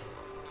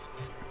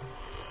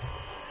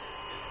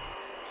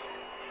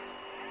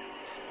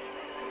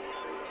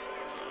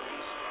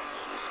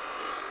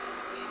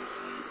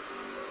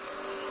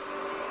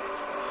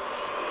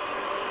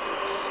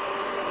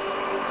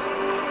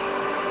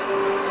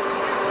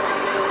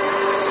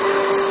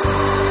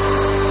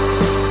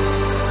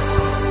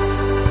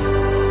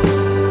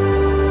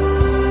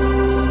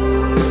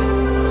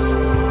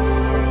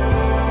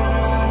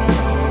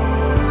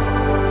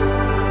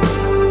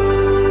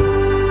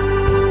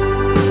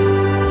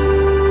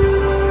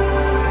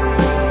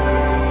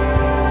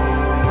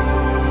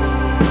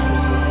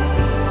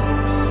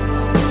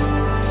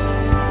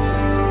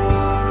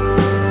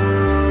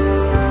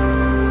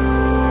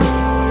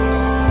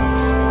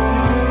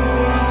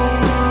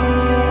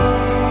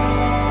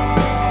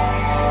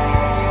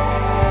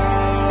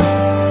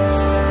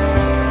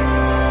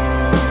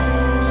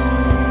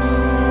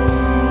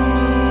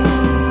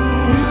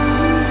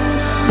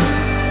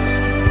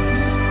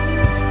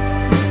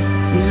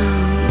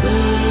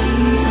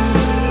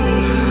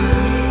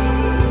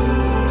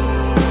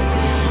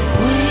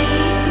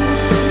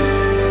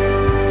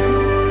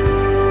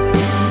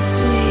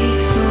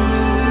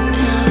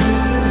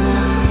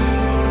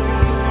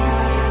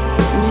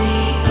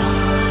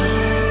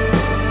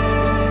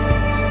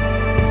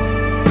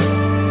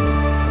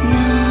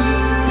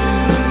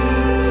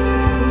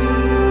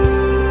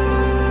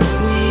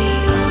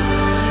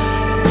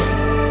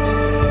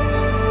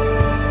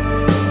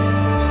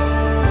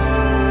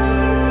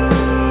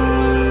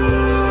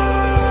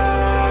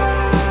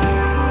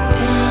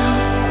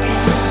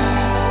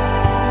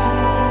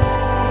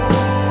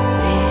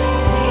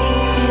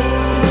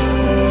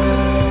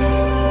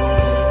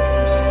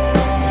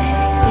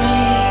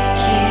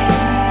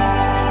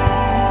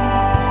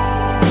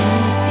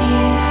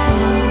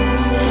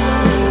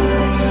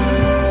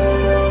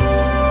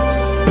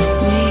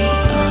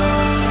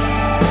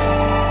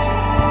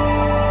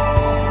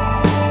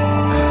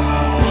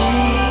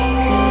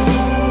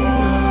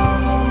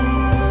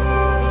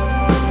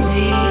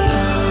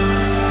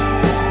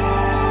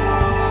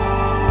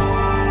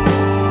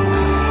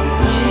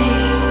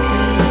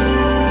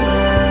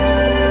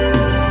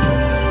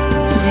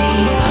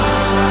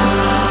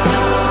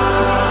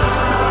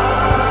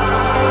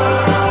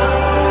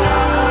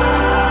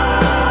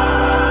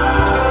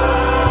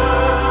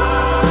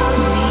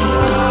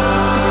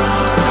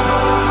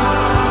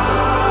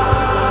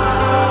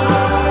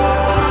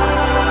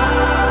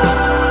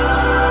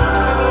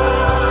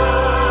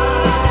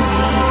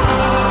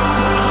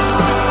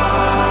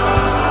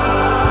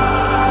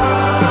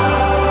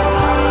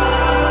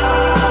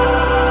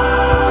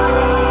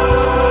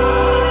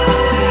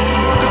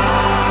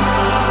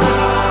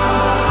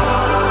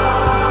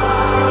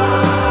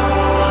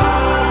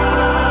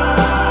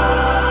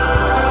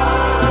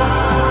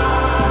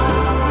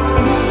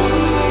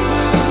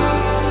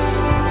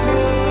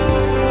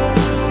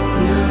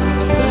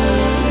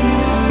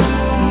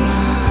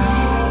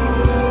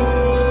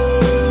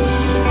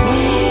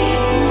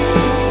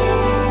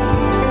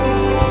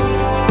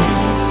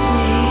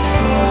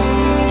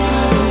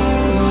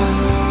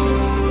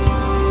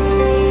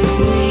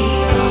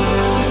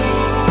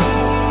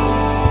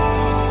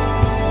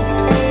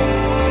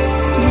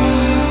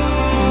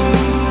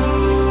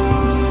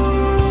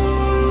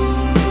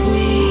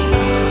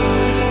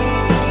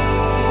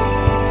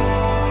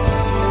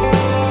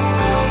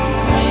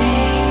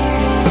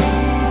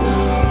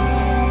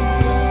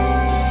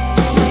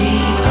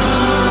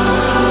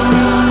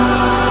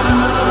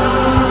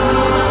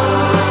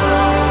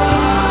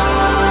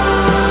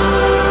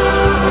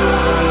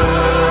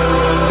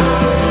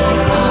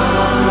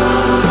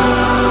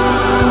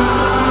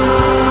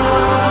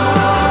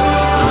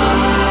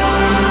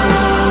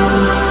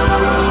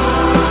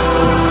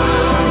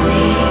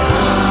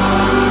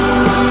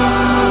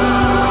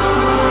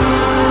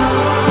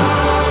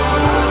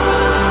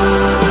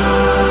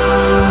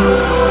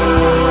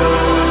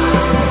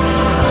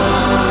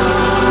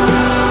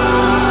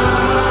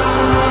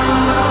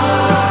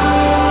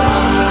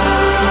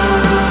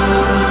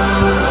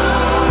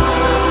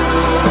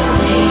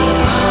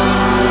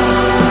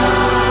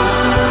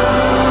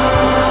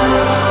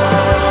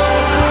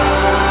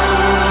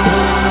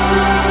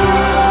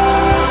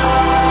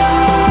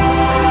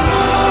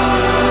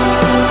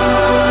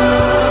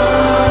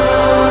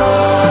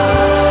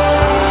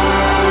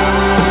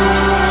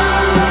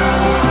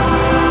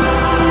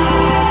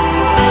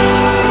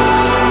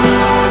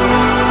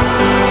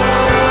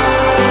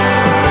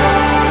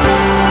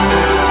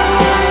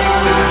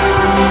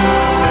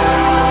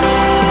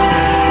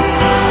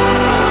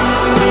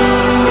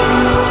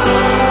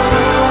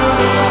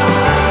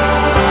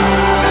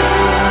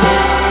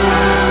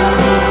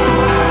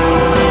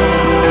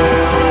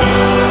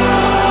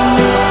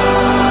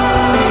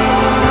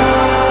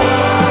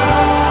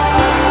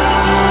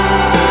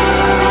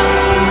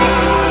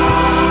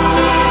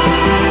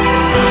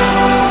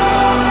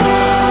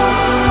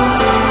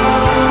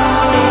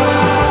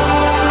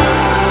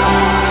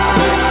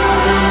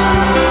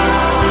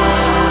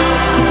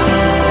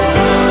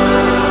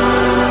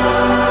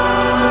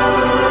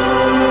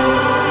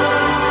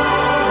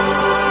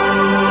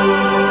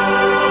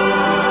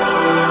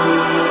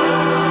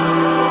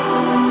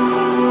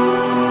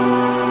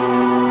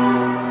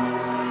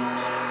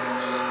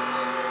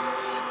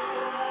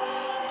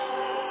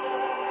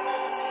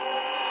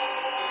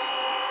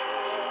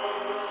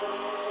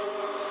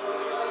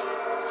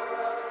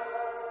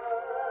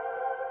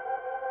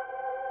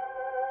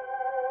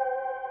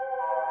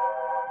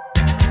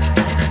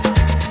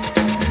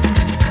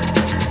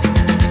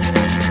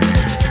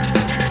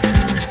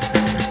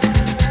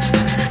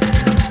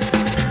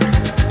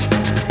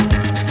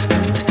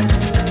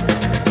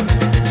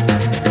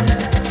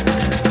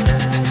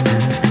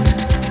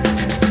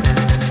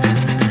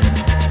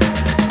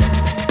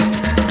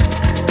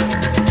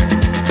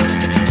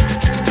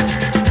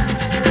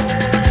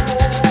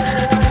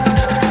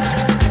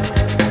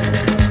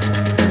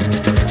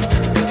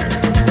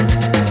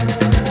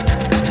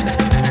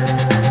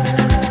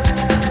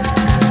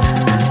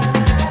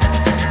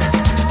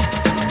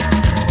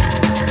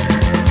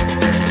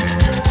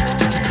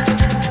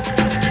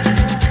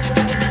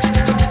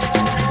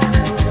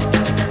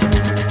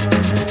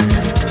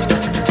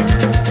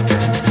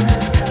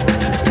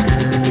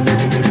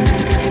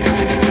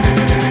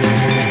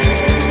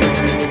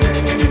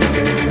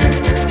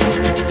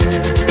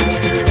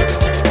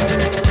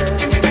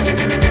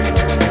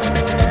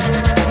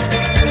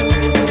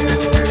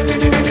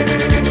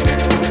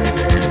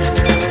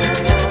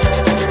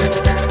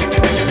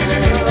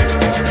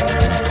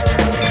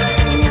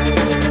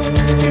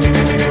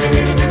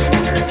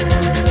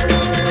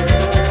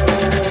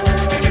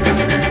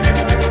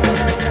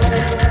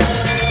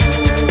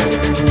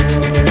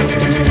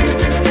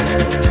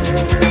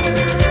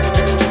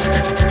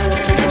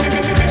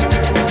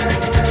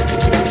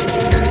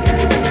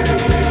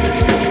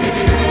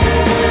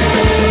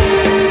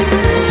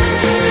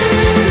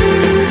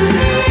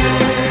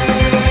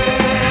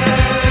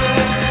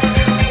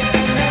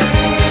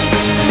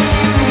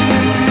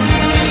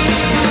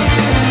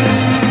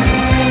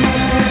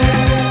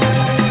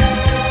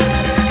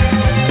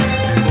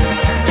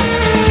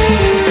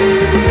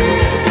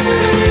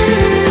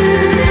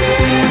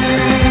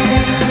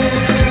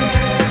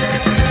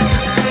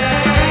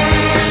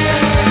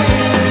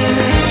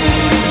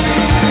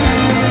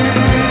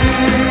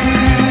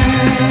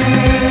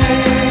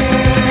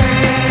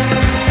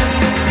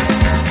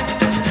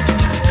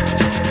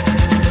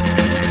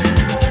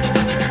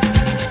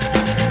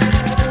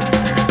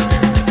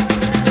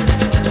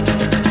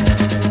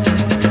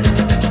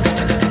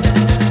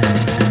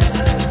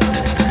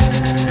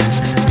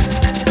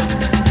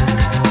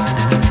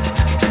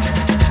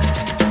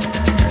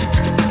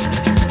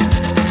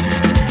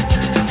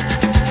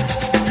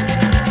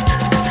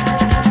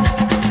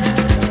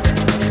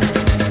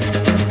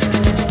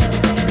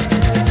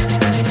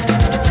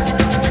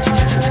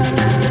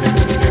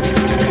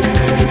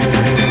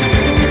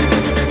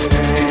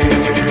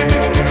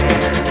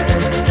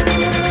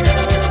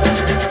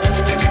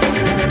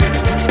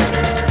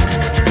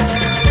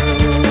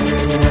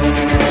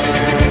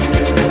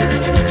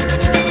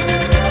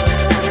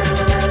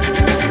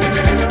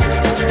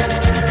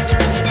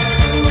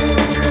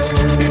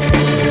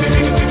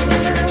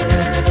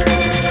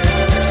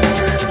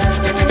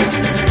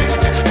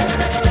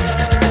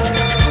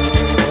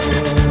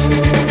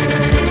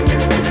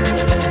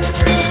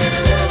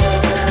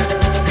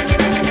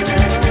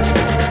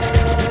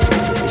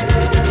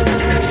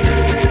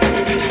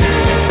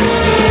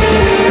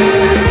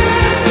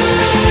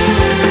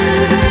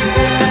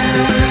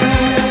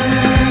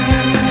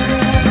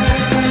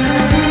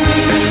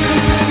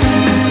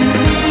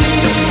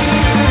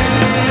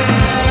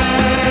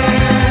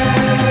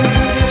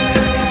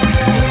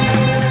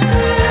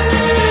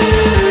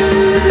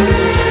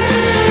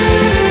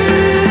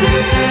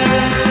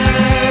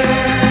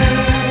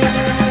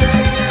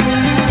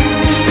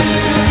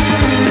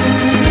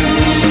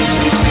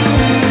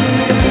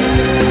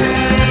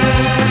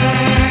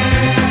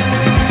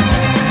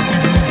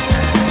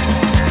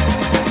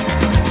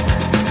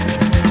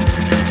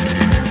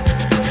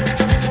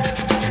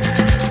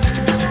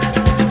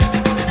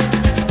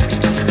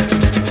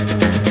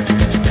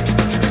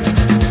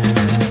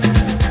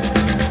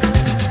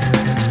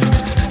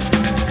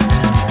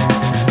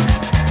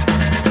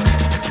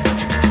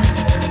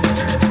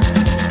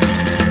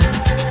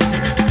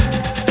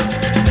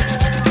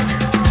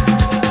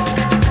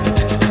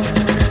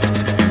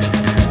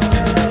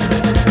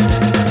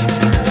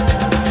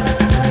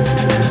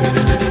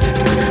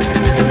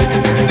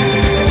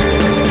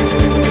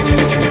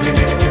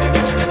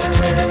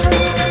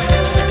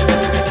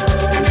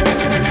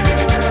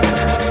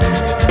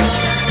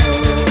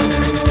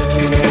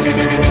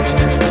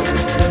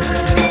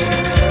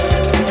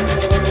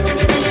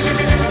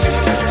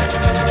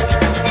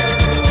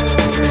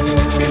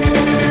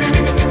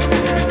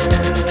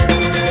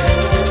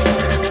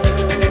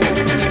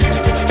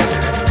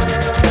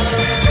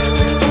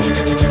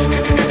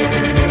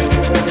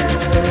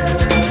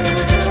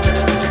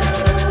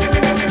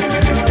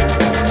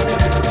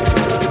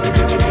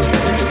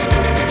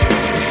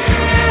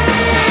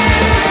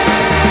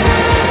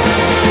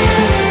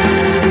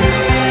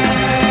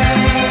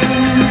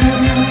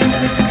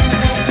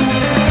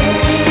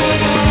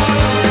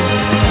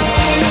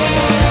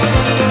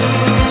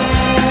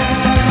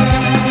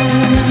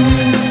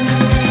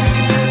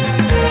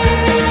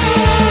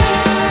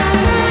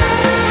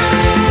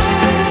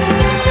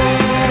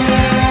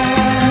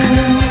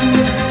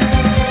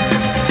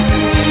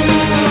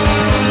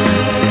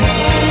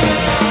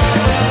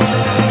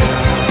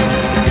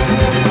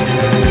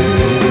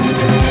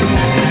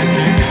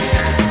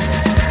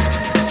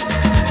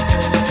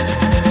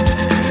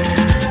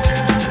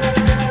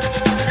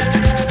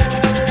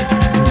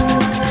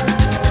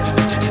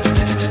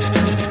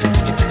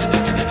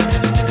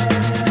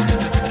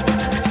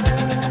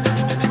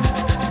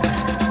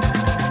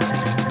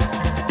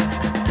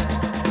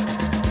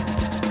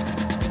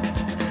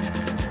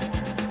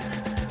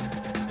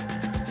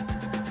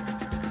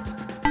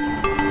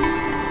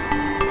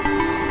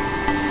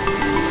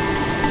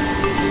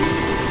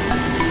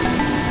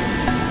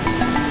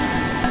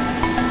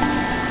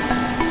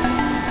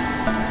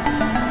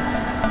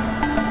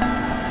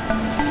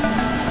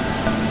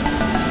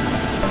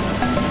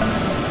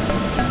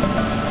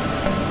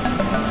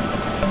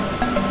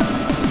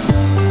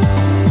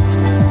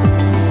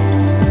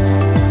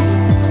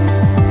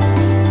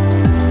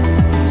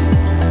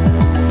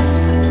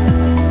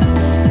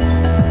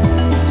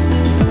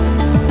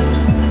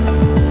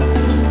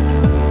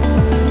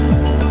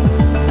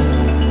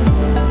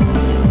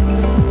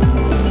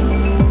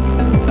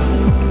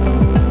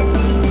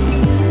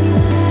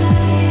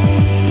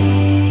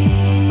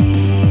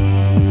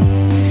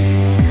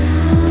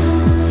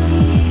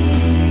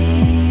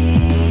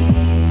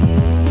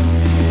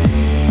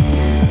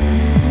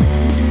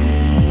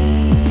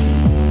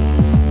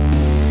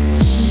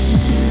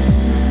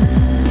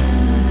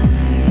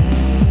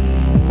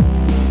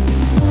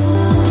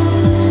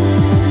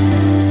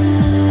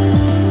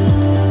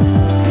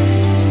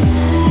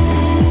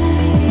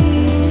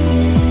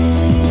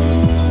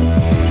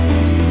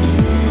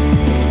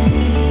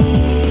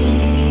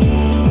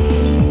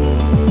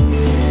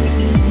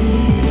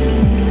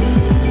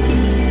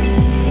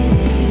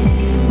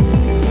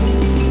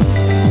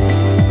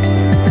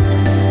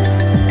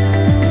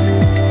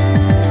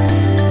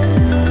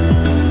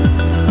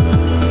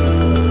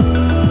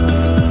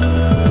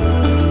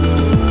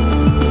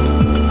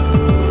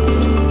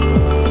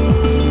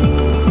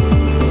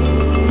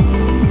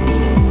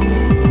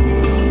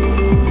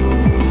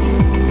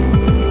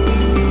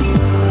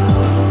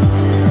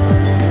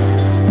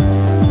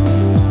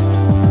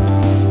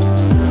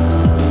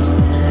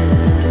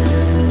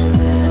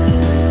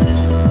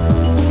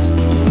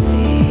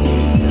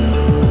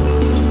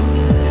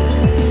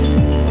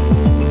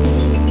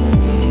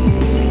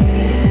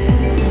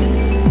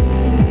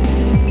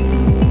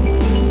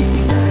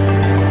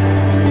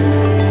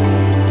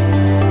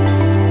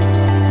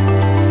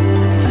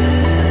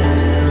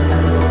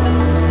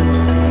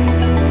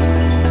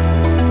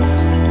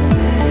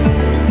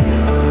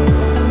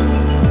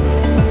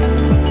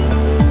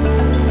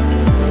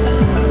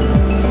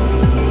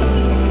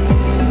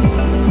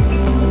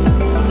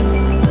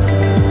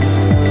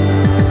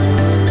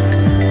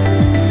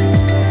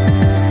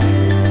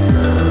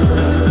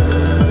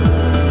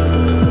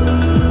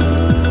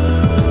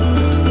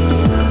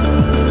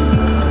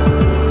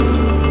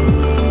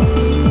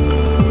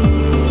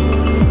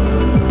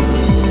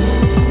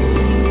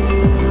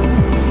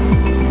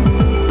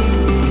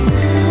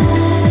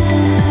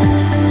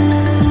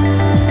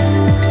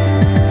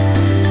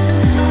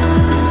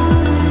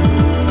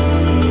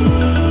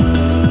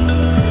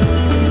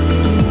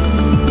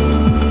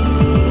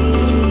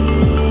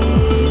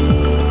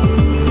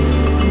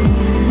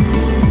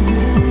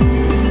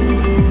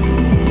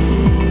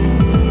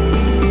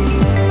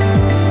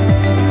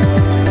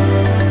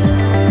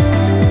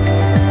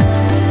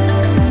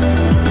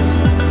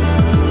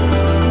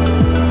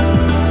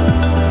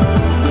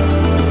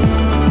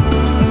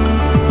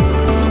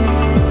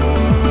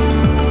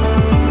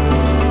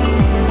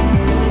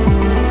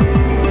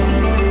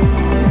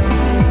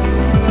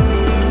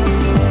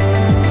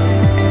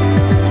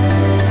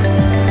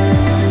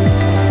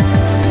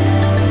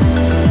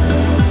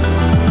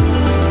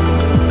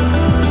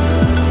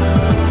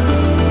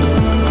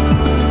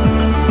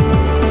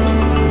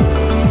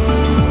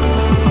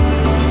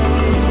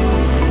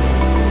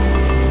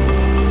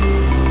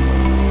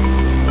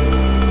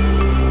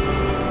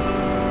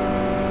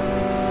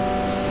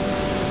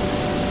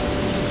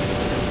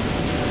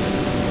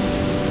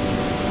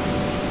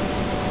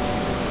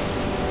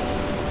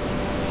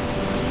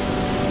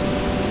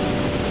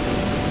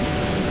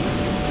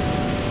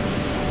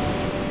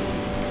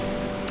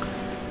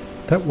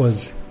 That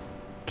was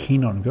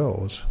Keen on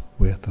Girls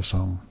with the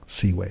song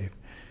Sea Wave.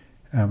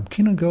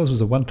 Keen on Girls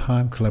was a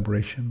one-time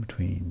collaboration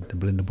between the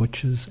Belinda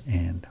Butchers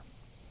and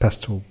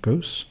Pastel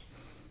Ghosts,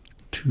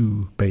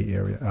 two Bay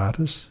Area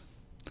artists,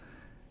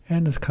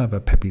 and it's kind of a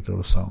peppy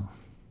little song.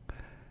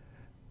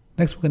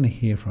 Next we're going to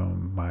hear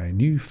from my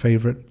new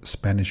favorite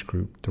Spanish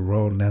group, the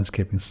Royal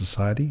Landscaping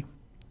Society,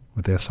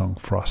 with their song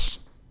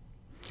Frost.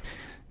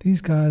 These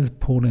guys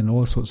pulled in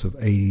all sorts of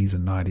 80s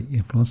and 90s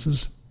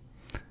influences.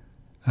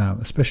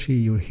 Especially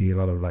you'll hear a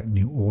lot of like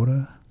New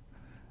Order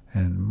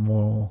and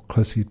more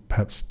closely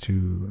perhaps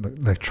to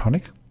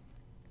electronic,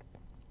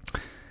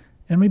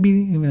 and maybe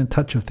even a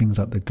touch of things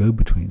like the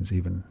Go-Betweens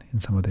even in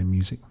some of their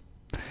music.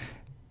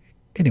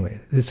 Anyway,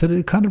 so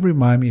they kind of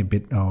remind me a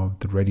bit of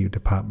the Radio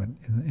Department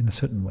in a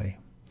certain way,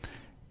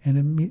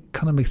 and it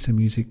kind of makes the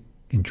music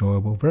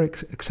enjoyable, very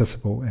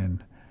accessible,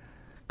 and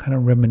kind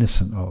of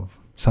reminiscent of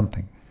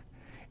something.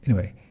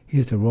 Anyway,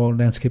 here's the Royal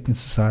Landscaping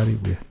Society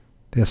with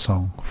their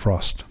song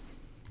Frost.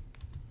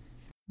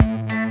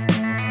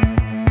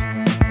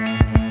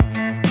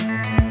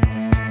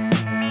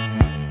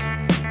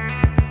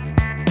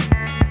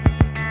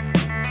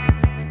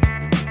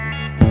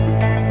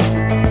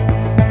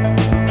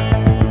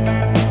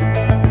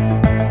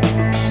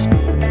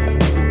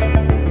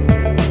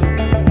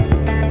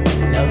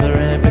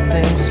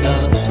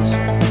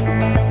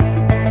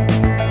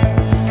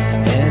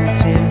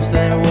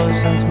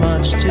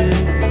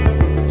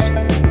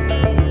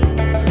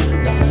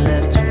 Nothing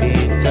left to be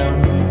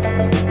done.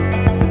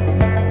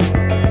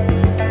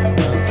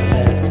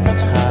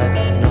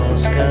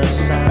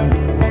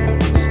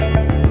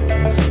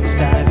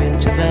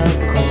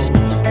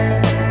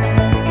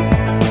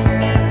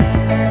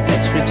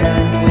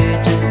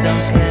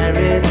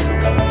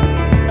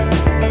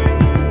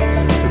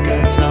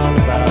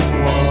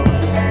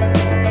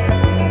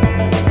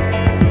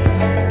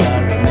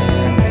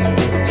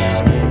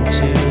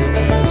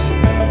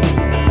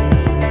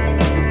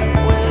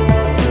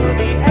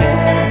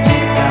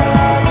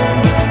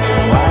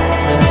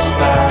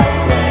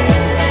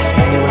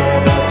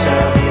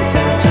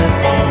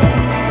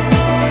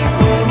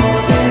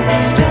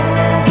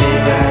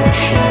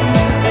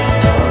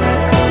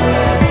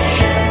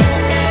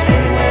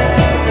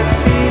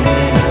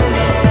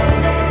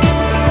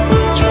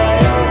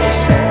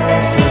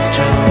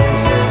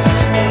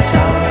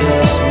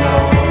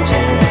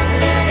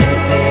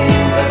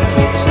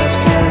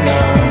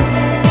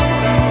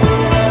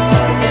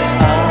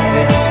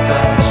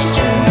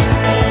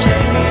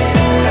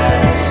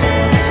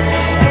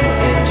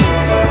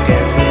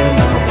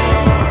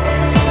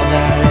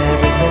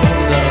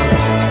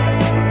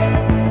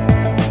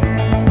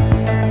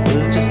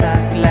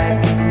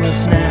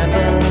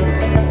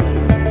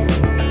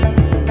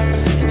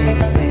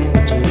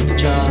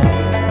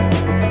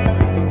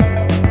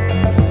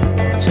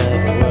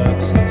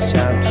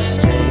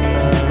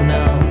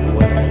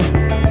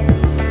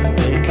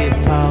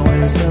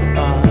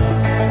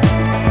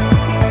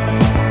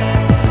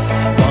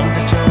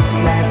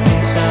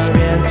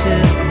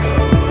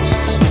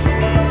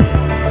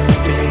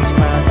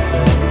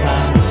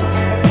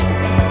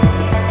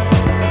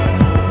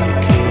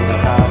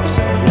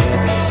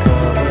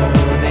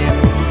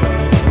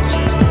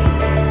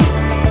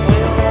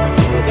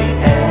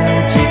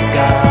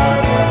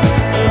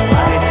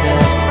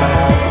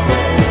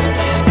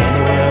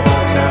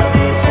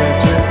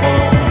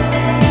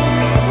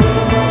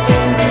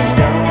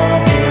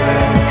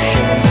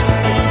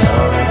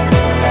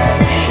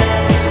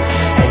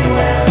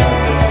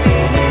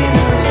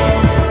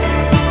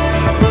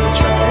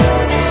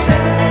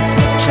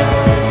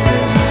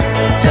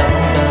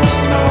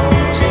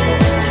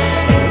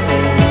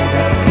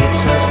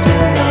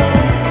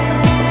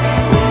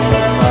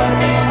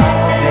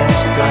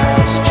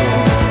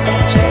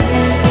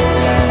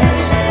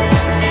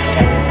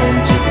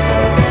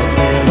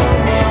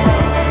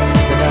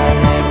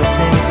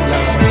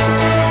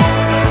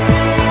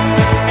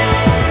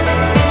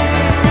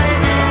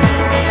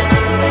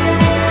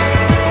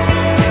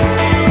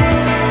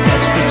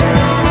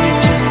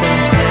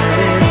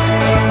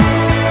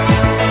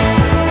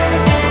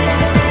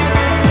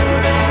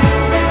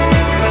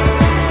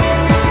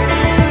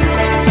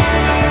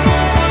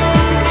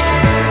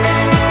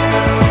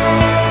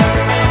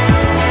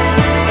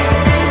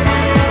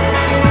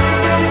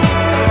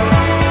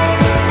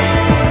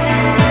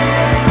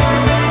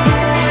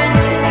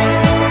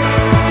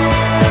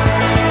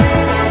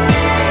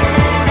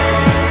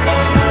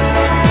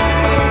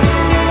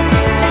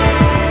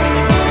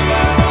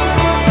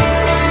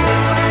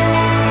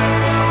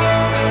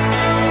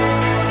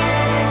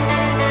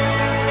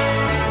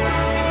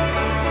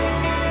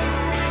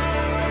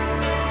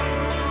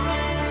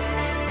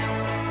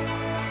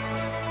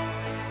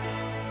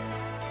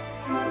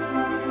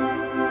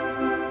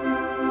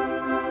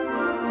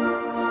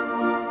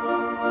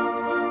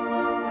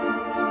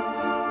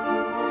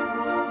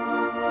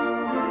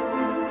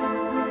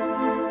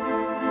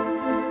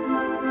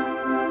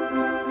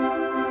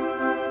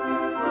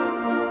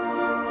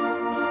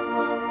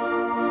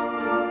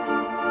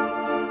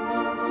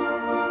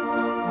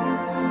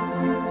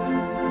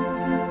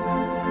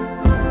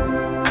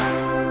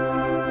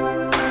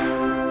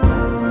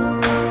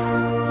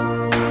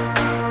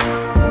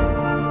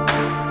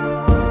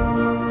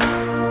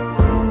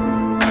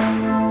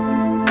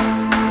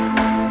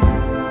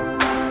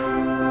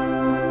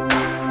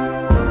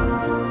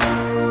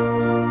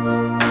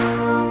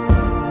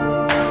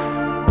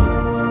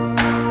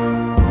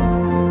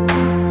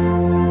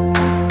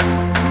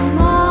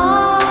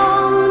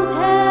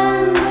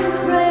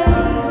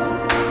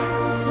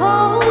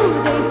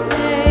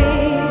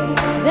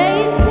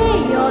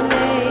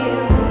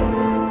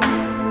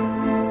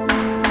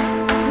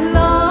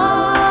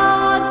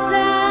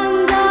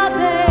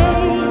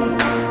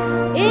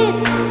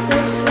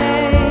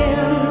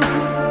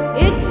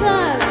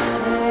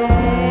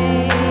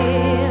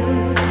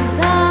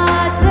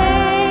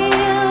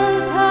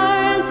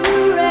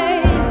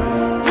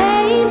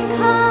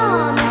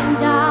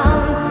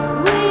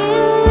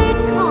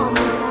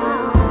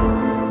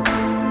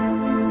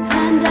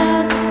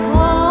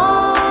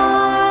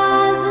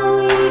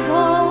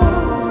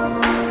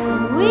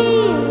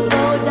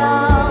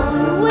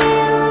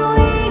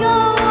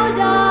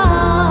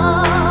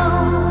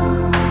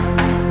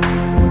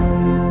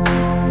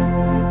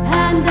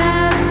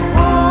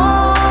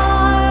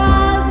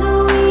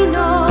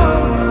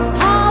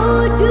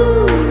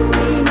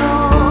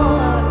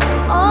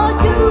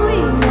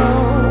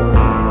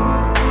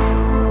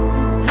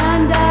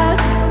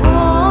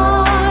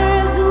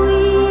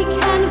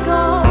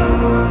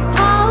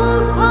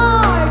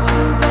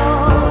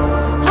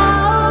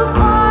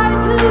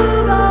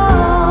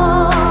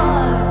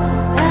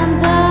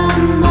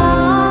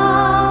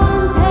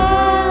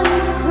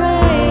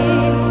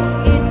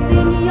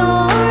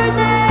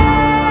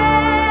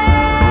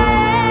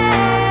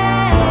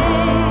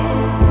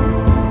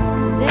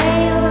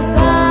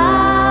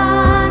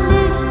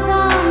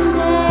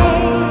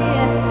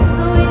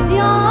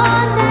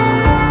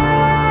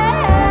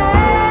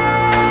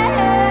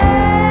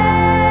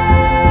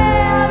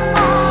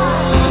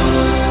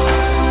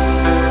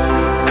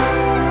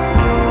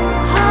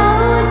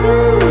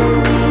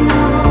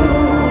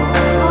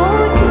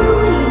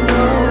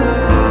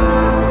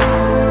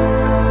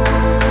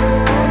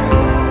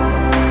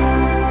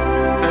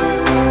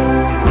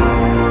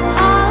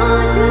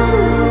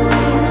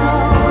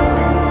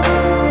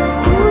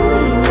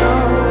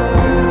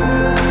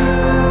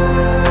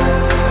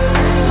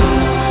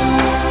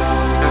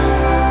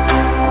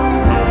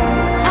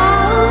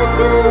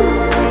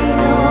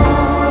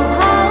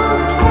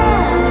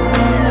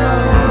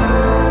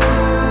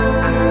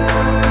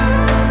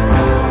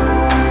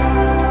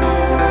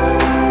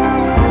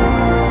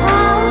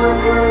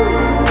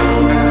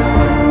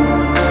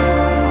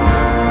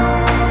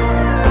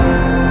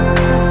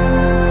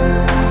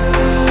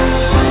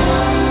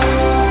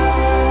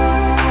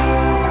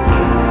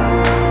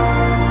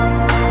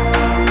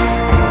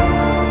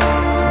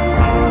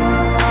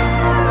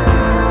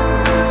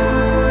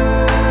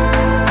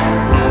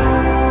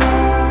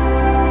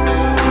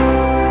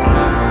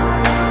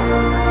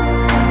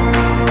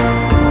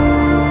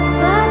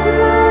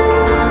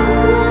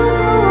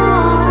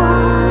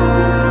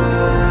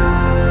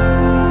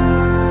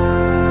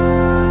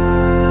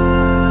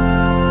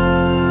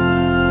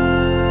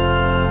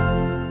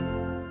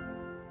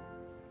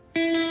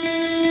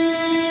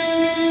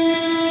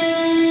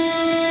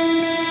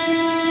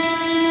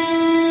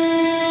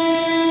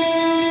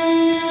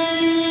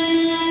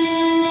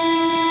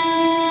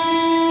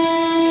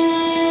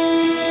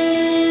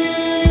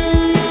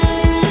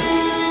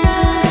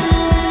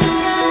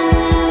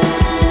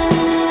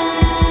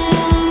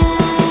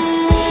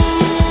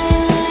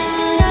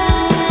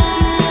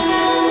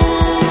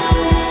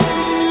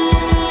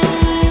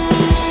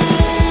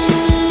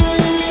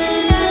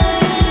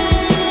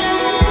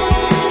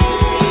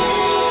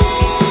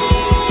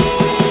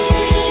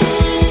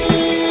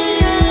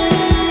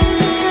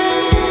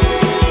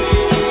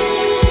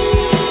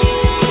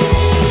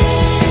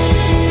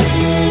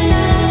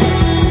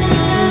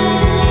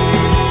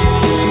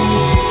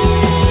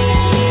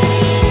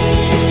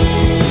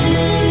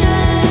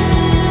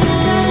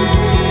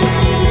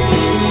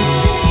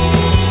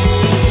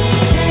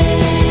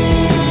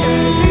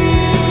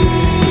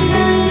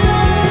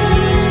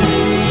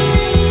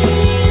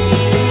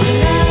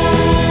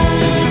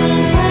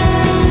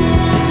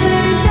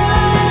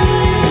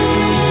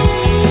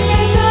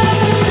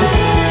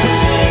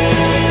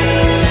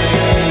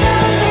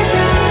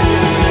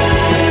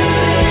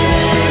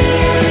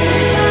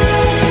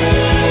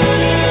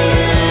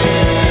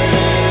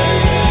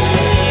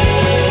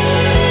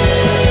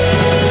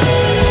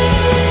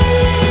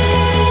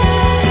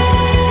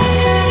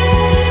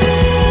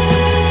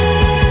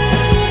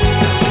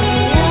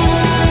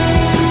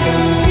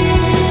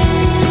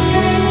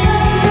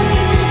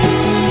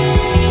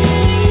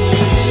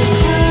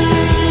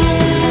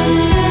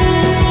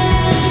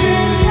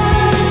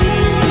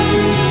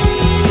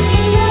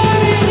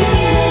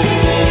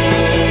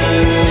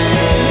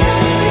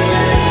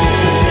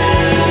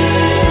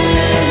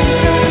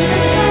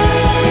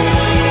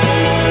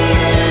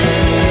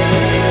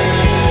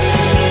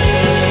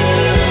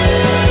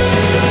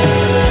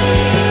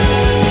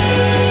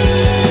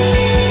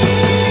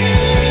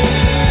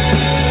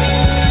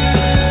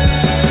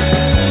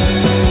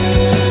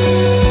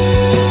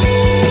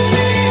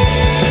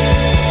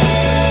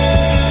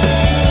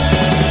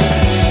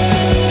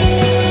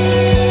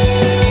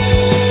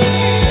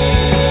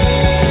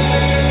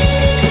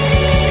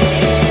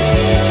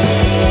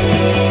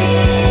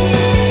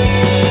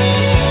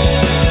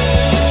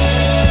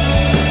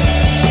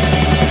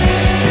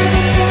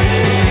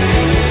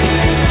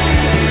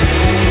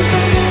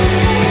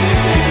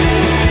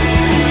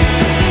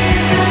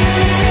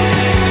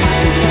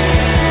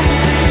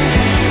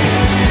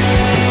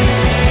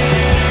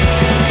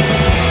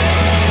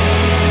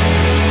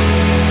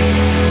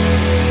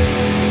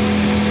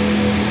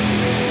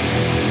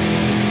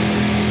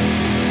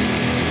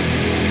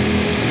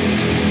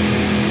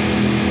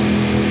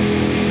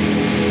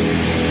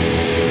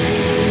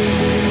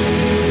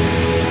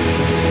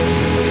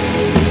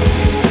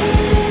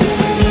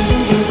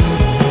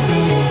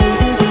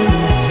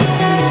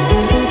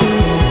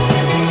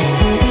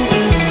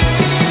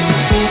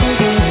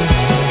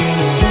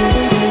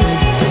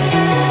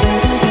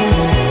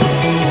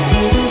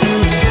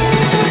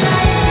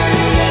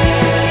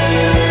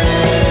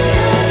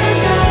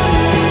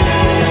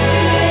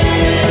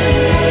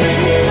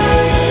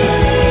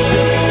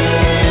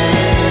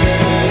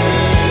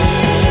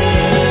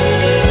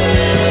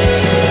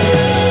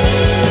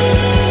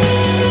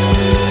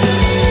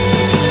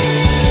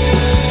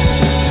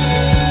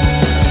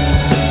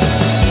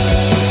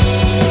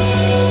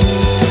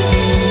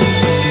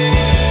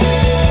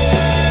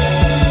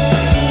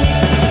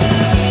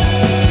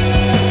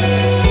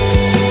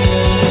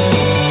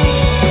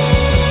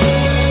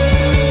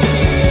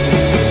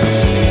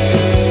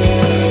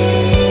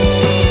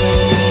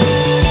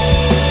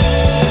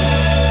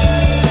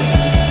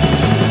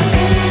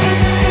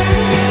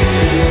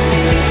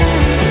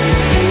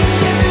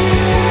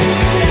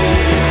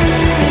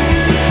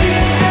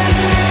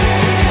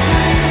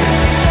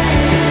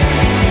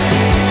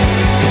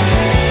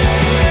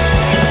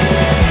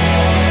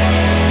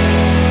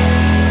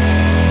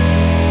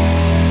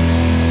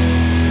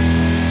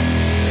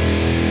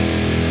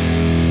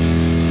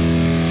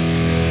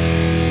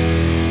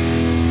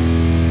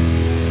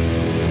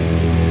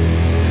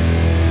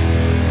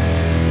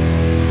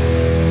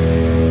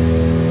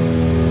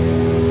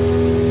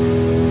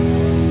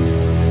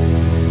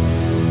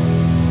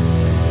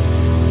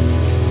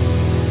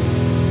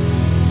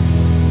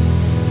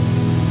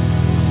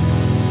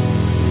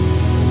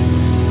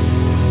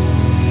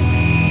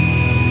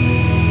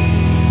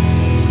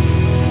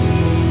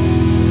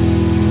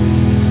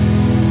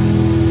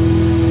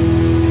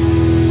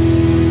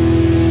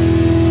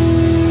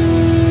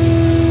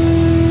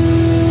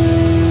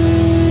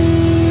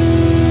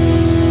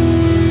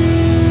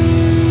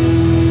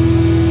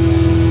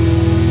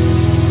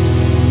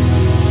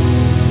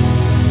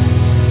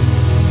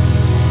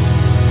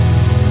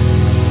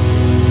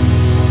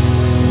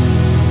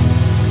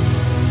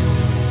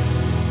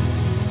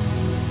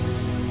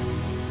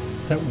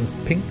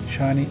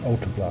 Tiny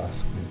Ultra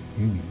Blast with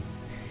Yumi.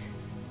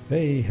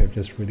 They have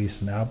just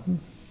released an album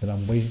that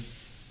I'm waiting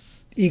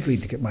eagerly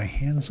to get my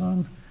hands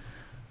on.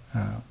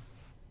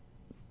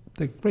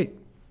 They're great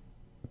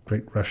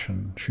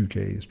Russian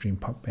shoegaze dream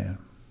pop band.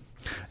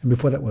 And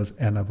before that was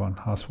Anna von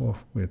Hauswolf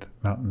with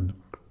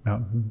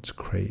Mountains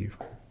Crave.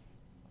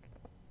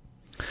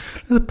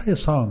 Let's play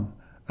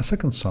a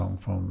second song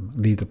from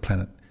Leave the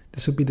Planet.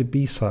 This will be the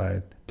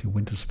B-side to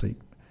Winter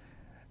Sleep,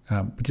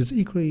 which is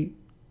equally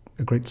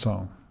a great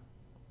song.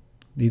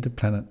 Leave the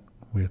Planet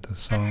with the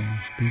song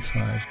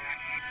B-side,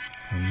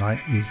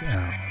 Night Is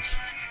Ours.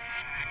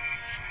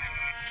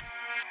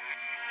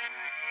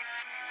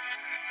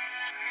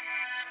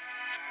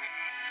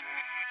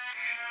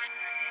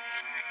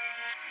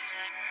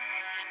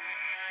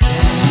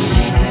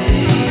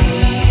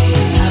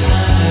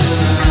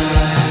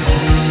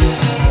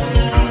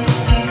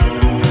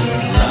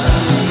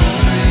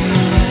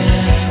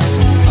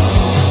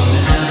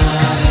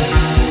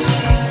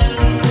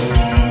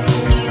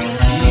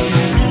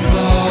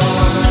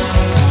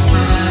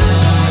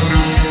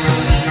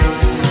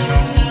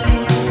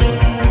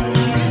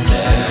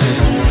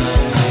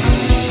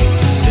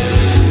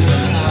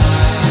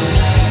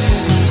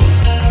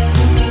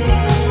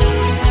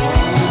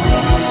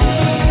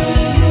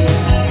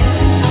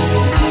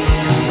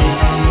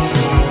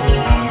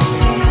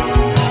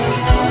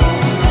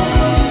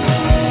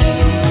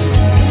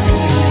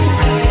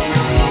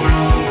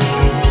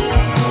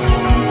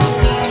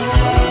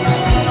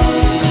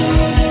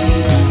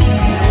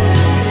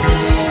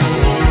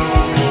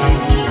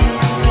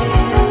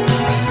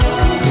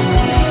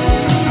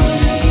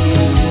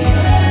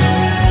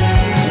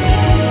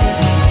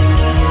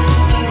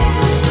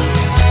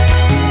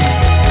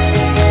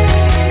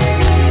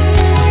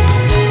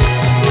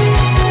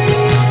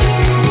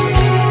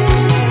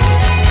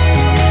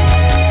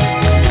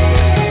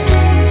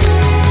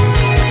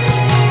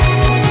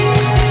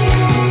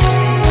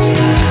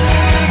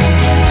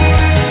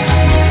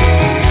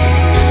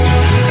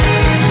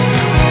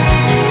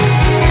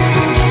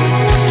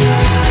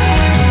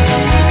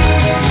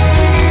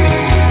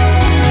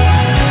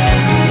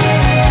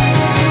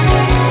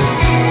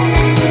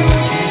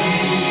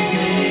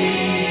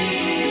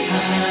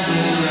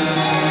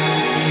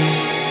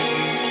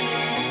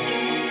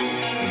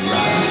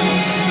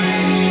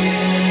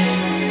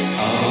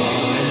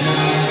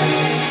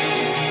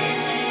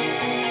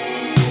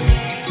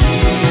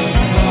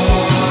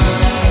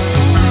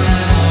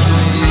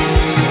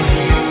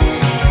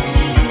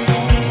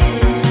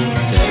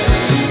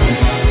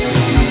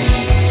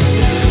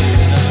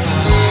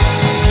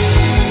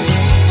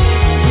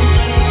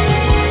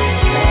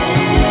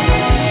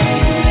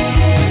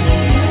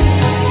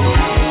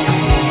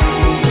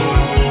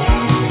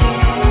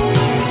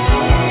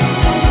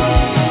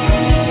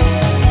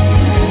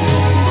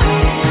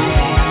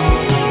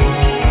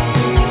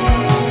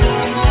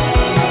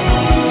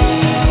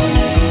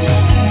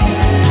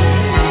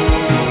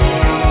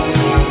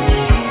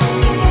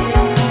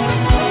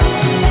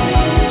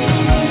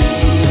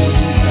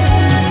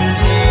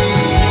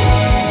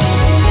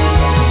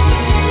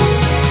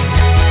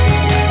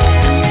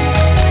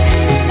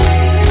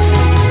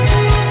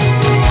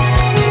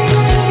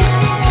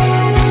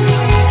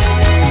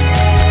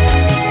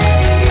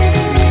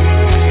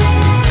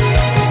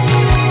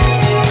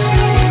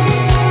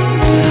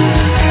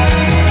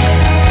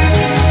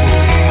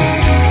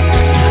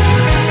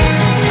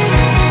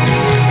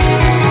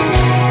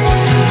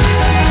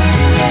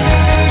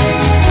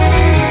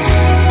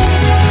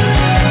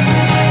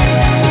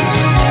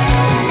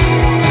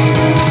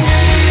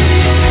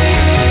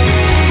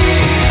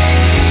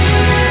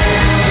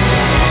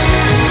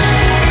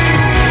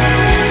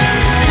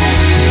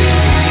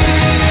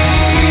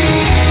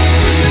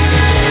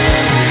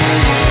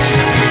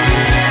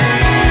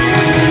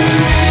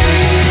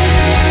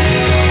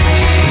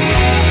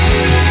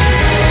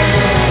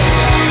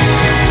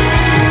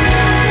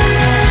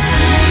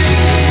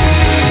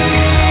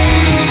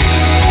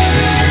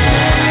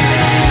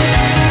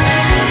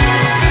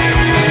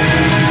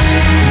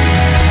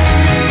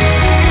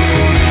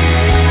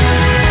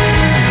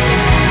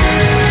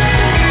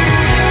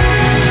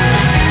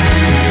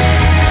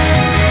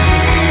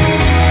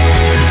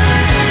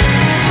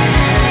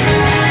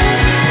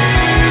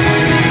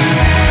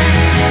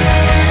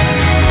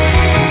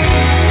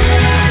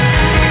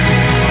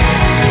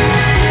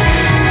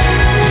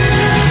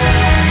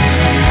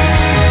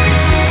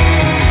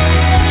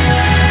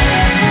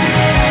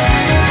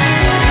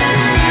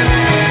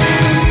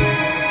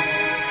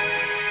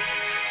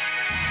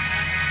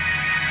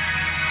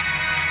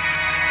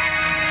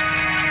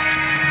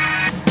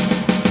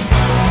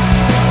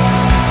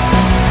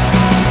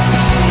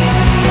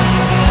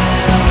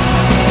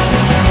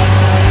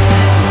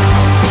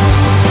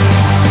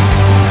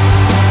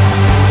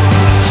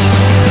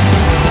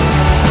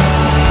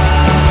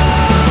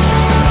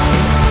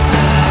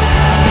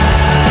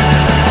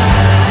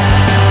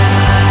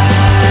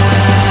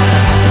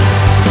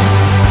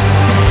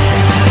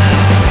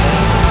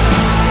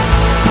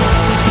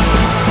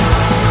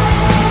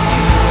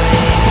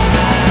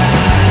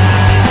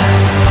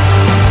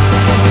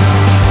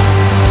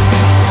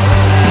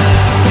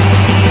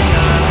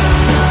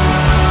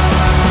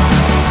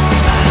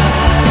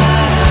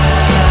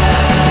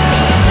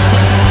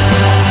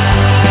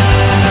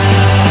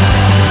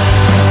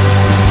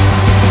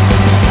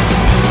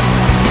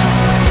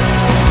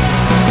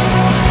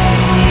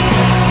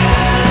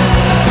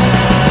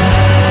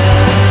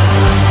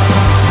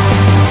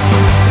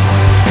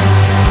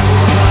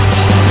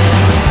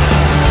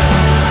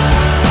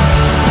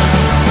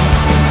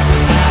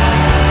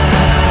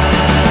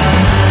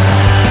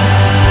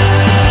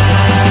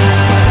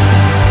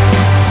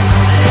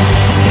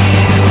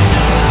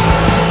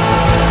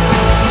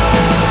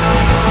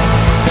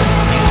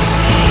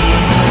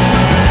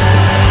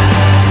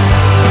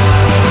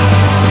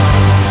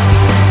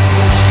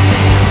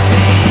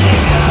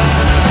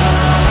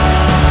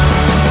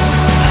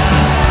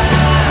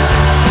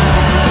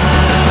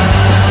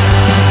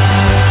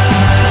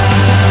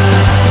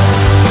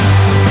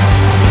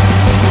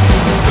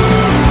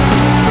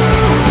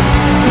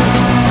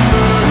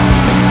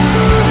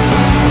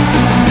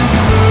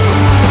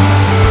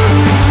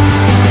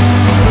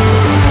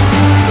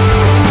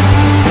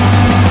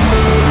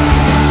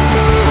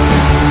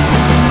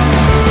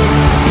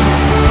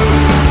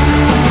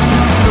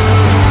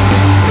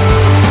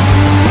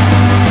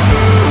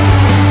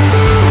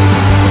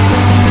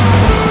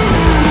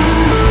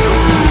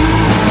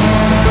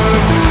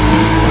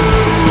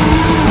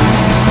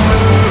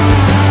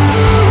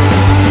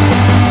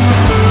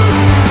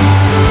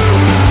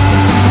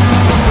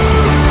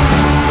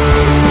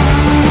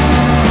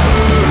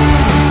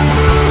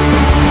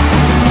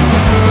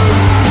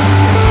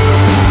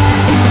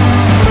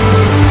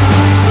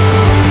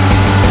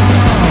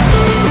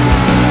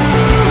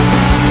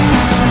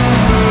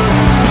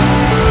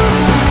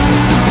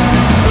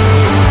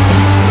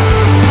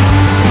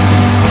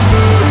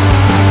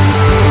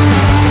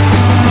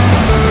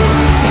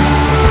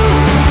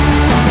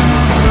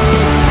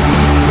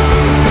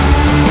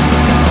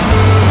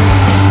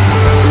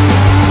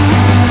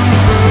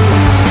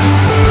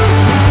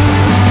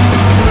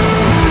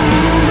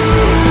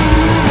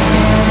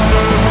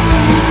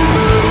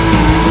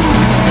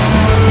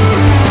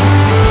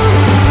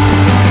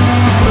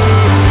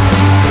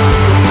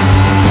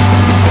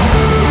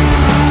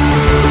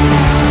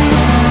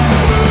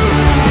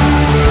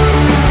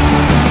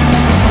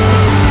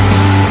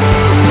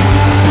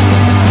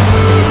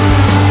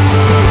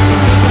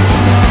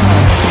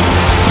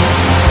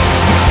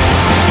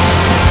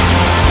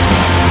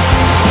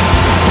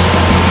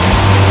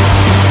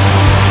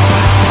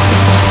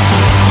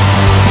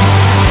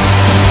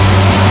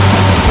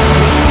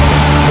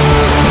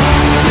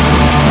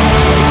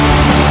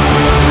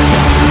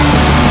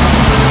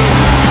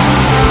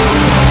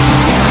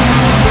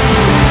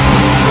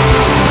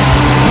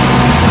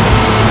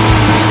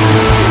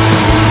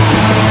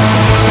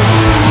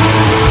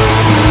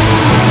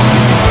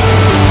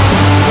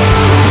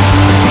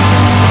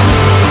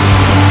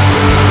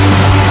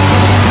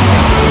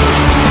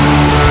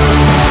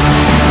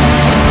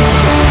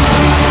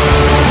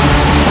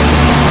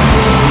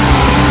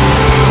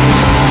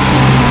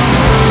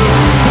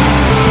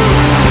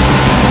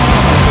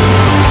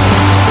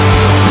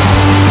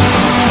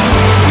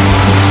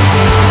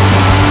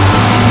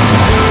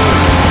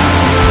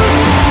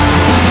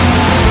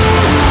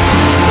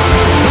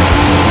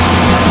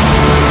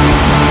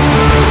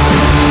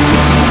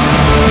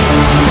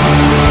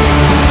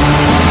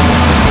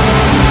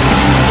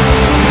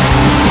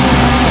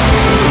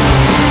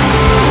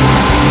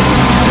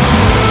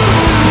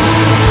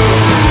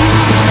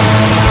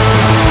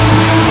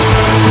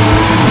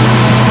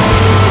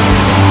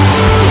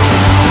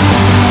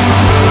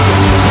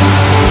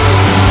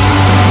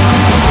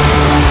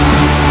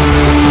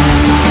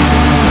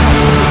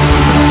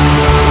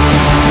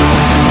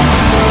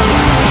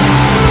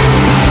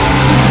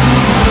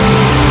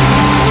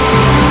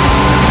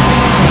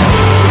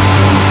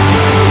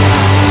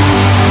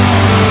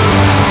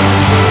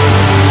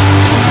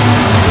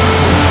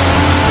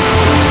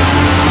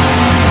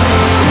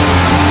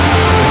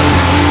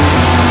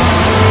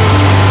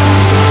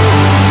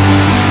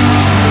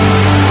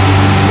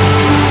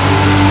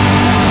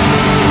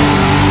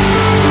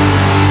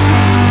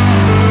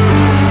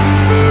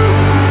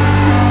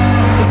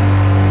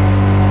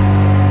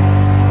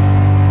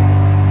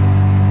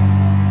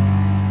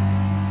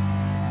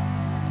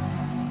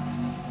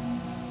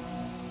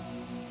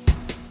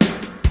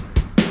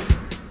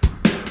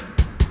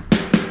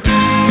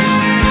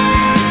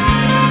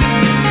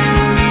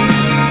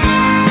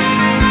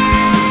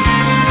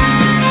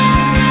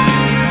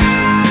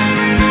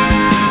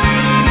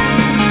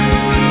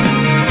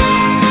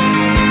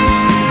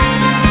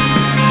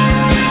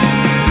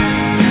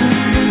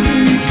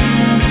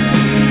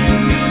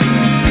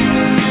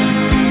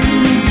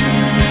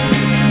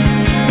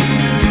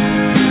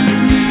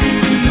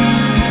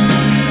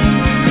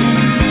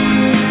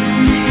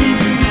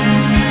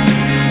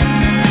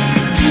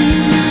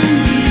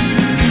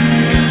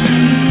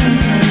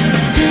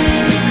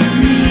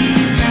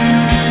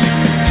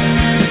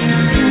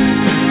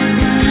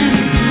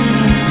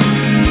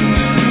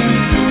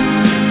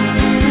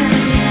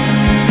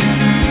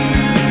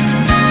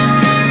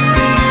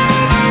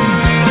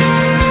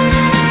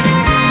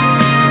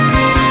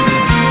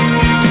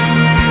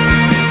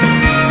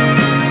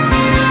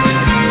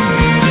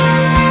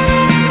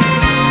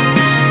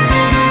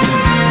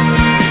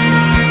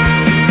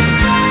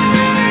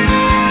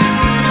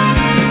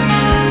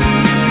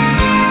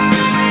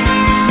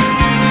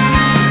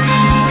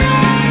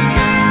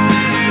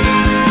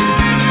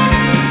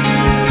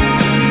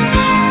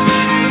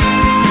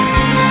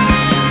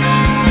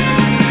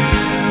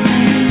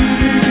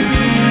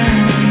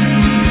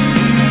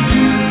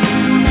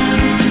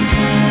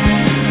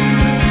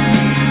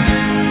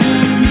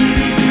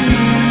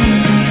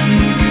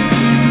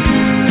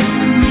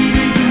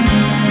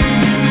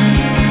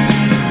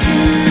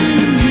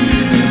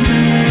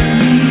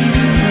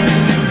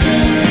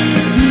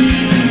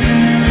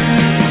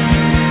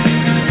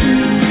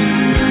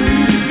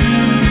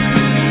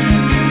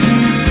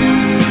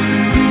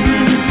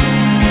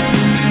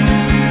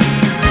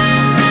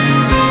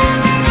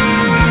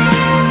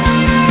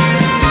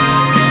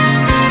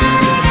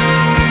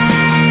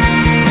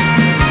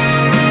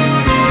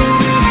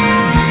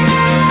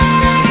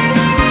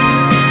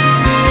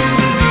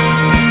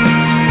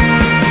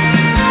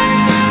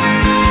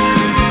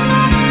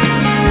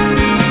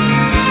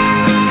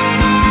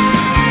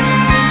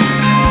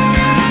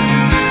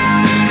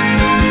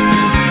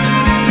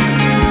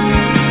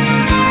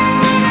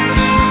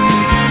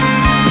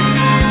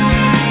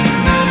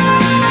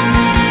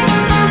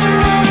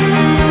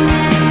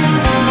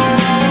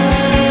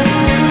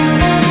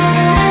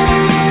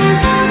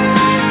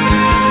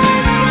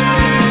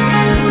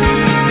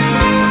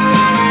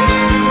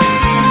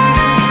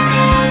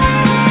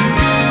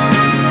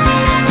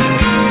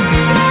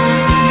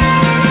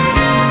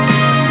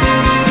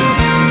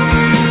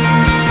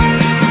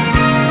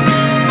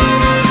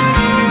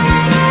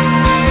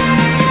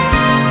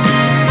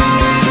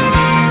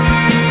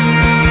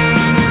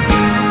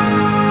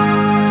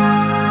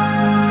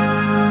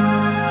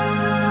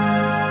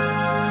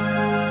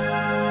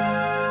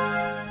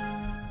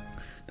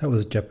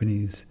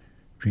 Japanese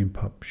dream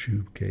pop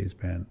shoegaze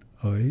band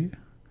Oi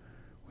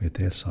with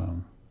their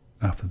song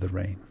After the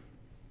Rain.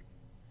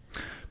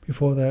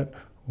 Before that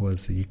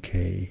was the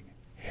UK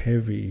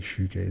heavy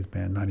shoegaze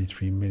band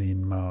 93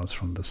 Million Miles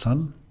from the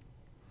Sun,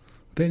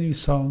 their new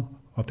song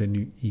of their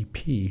new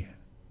EP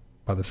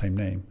by the same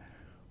name,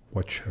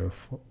 Watch Her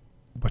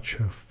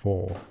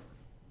Fall.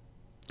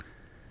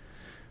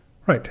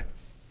 Right,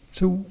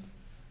 so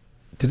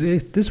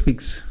this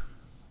week's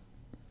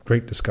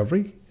great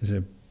discovery is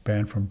a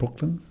band from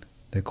Brooklyn.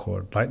 They're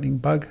called Lightning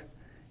Bug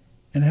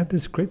and have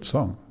this great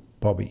song,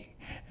 Bobby.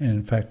 And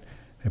in fact,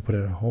 they put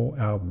a whole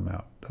album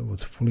out that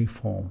was fully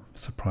formed,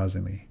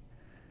 surprisingly.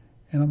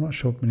 And I'm not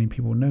sure many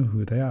people know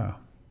who they are.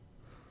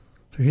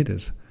 So here it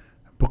is,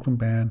 a Brooklyn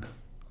band,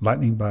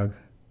 Lightning Bug,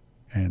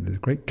 and a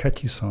great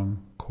catchy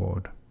song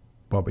called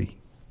Bobby.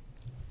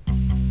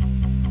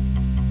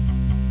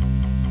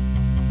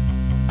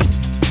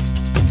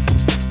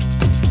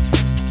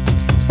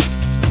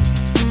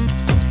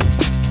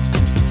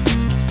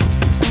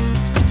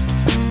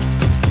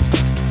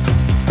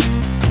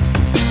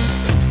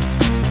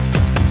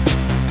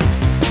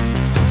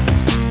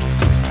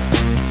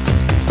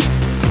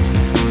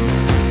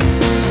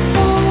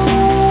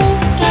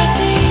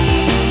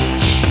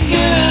 Your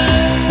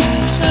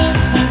eyes are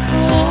like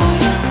oil.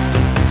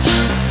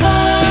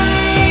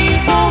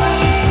 I've always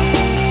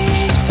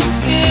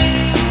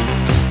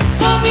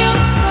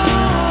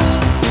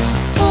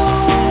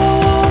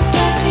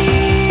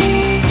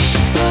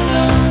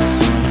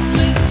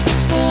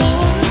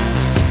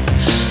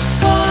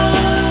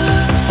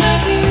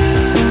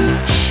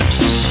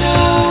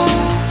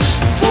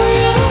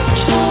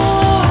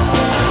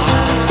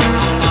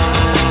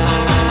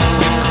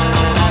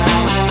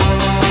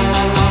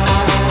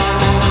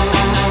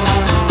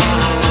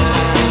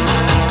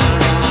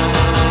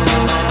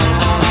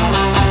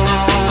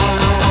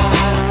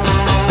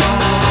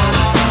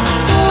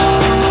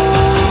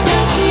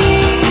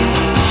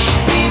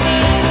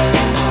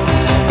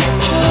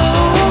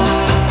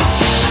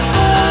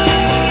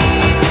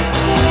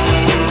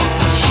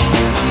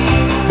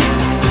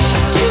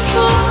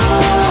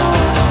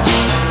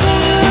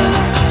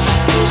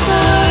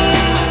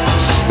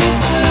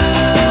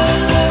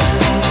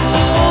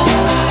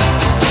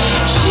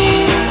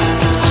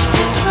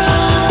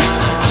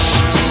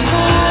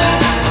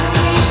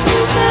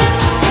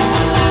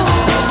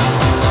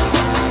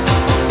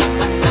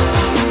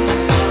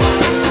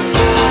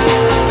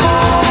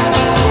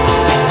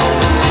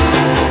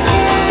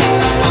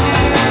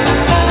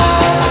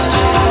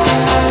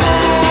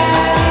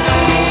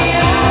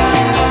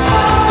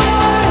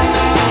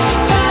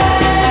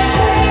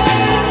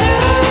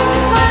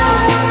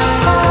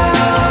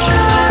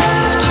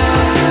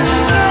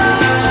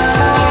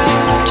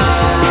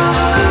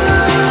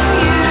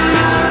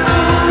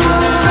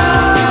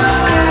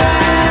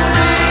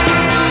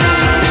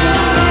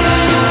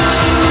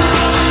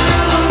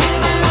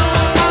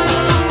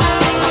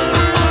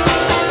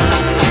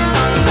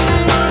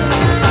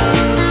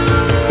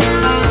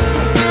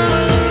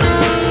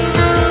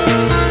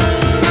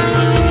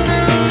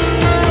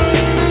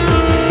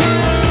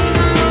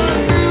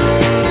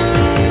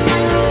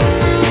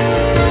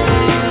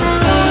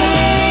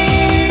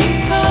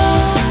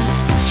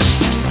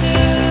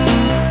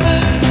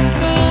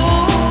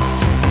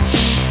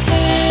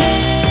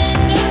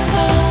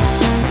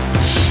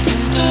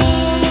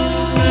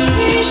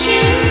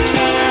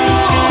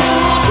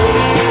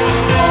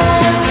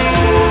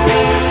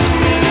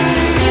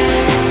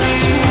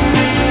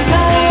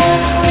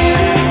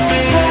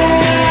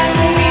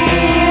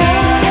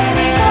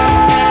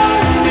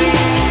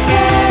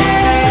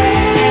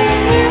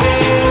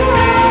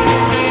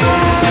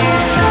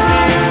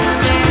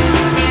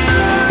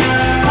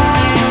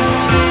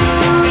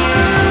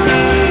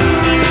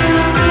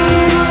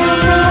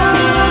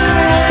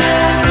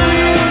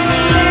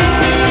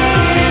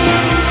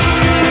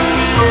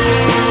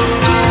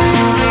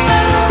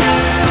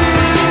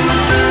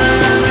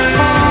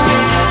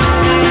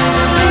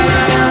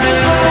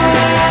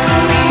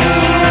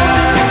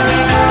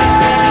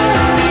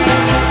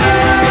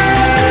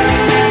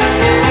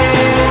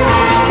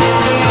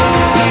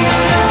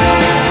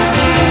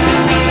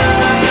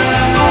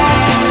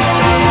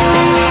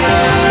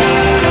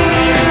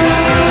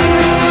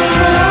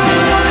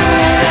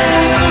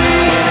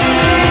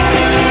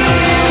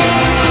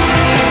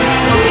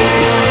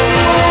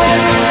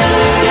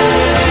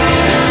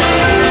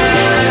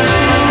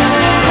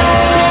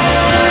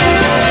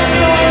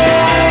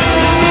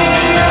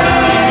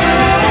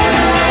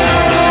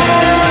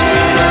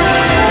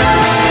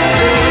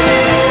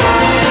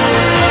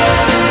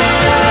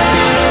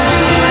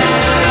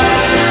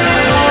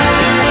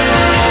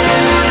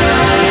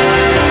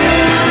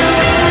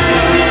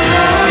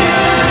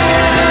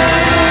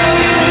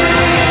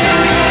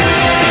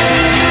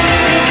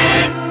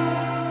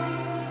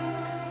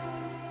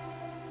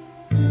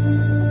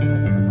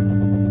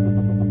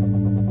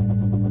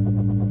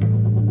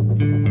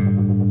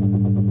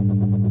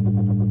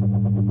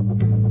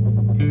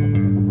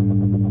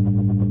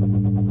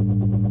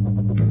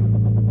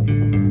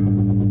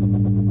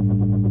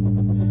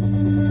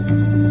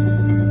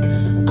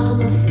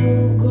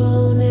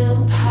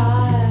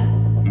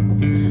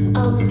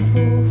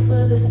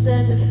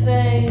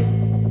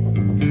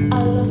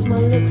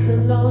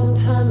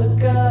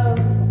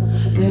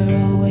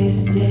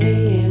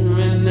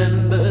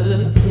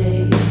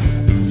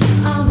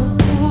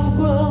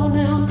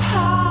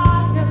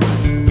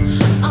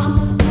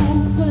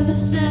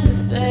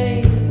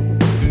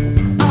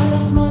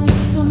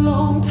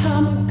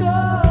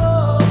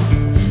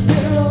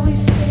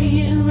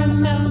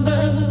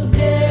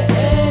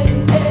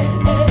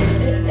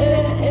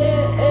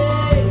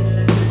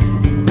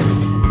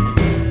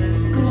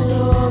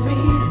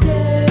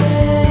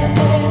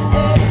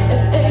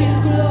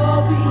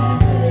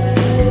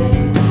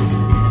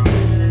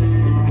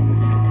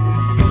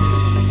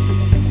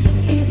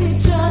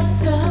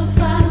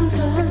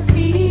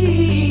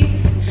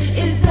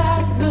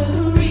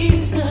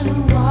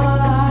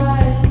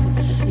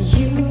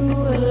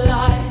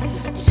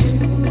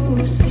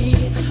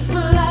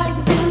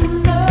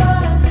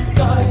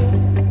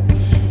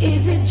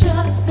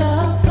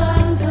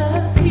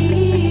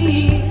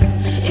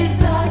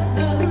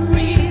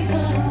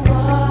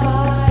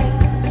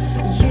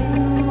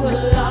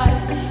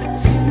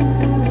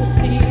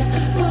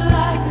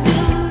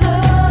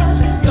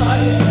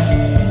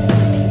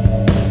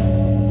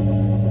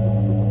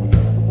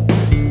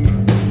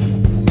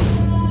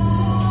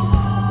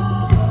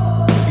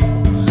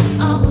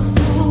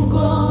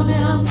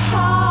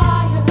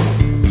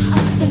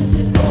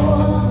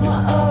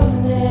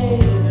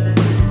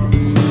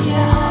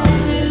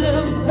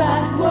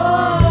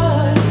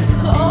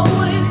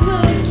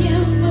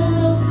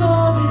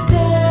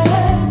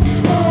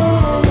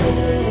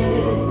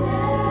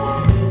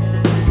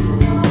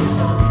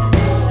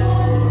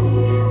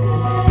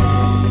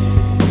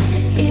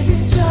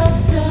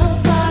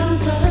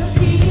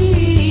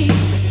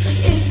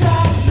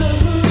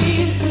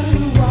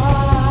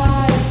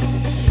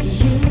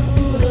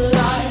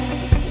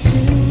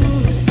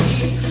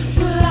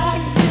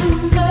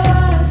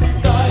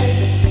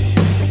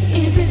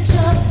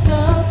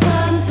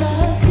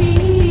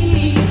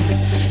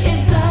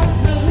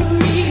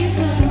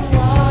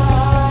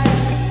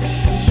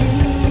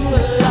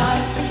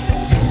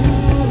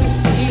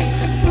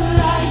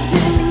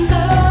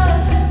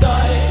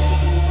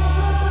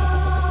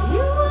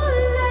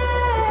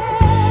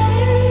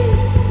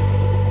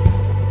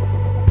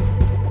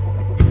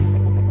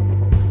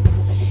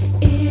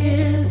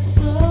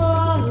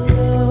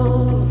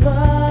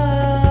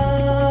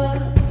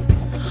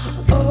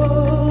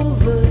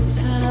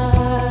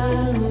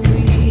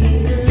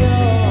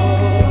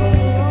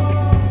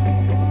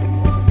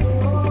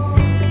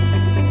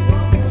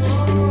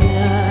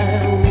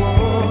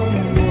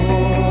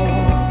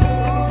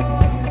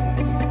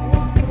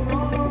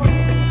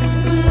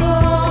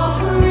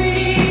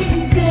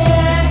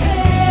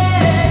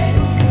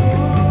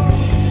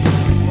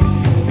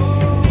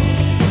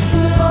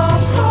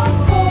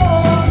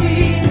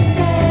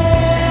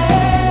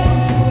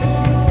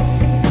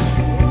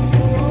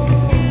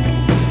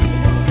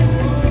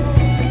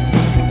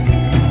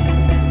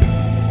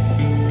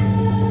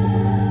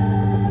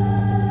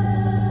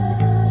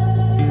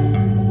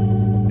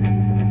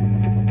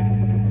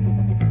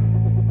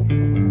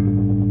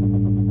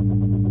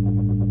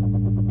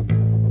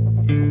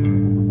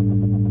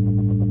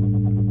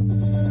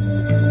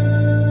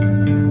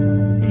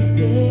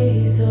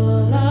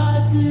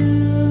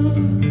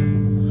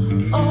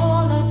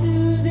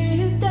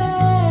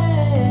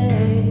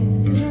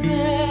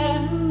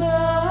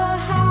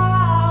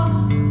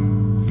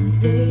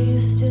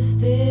used to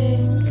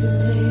think of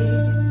me.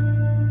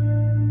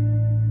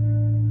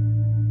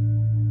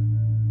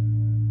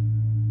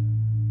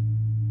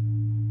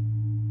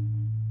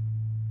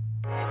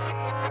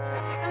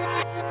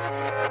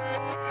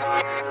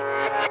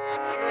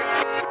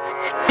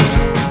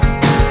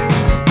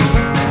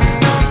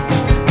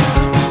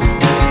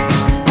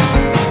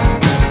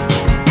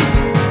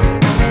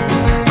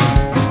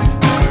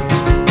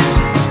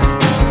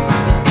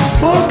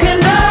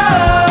 Walking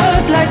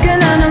up like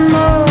an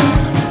animal,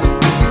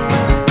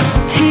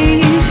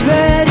 teeth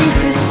ready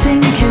for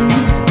sinking.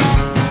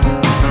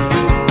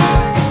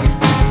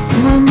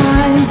 My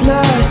mind's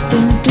lost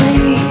in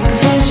bleak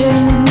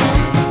visions.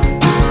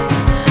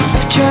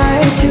 I've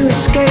tried to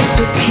escape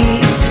but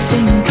keep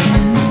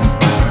thinking.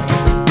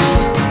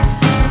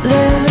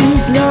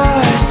 Limbs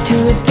lost to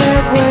a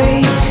dead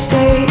weight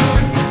state.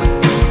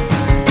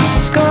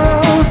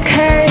 Skull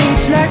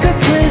caged like a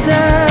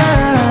prison.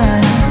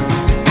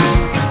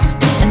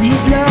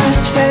 He's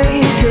lost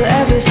faith he'll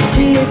ever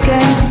see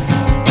again.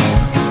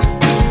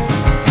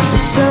 The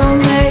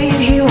soulmate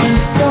he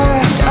once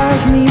thought of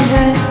me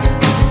then.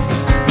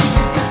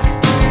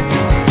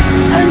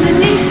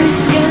 Underneath his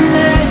skin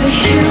there's a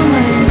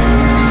human.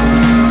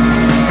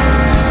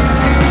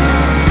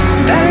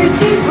 Buried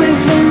deep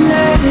within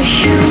there's a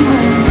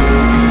human.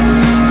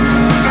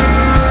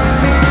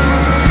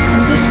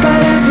 And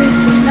despite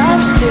everything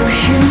I'm still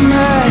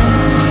human.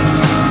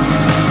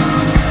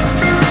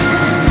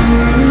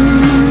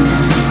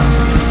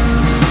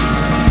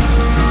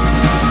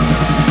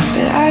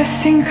 I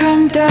think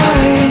I'm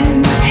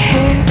dying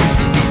here.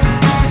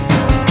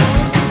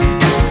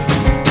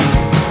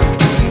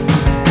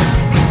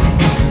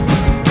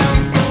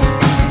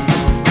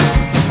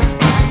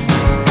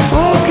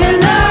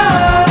 Walking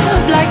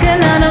up like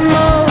an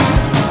animal.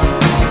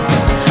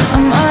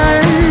 I'm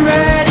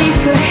unready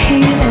for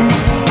healing.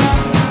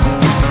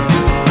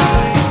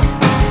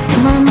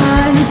 My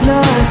mind's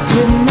lost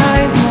with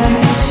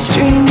nightmares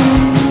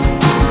streaming.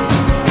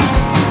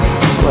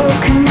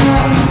 Woken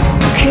up,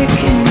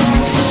 kicking.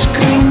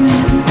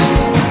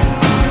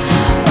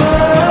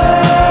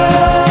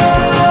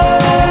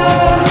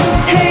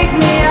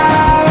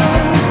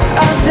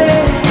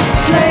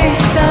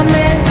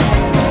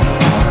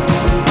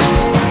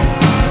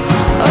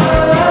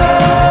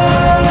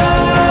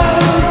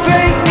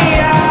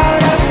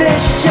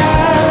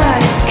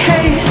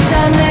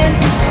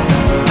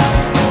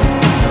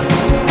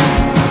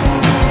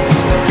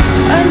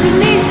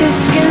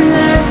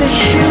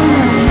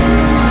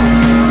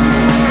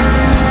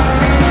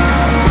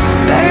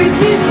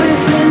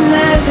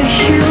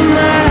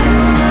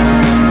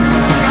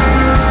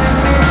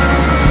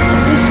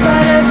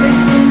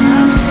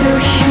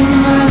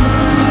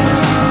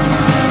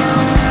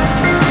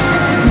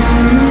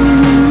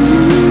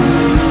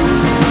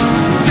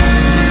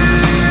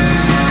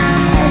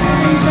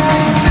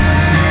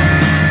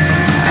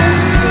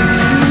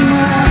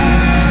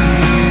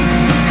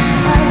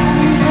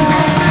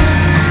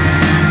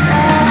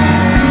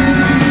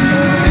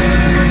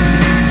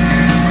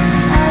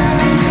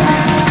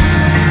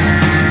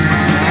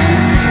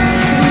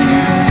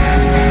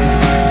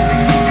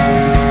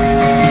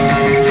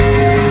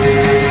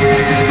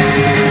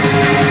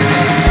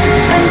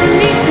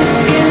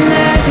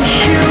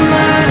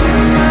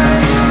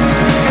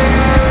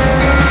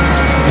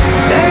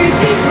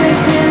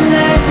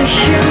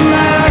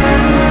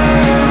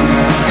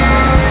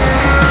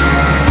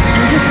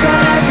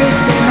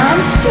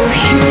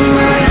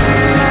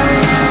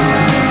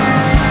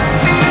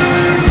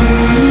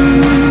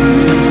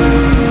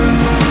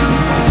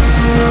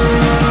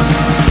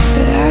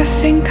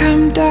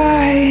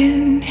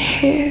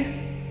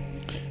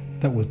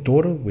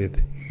 Daughter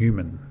with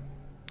Human.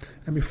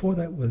 And before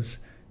that was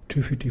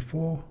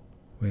 254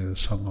 with a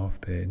song off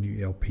their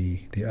new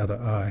LP, The Other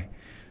Eye.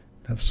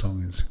 That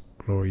song is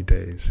Glory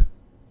Days.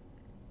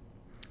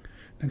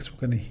 Next we're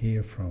going to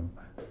hear from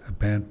a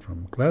band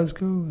from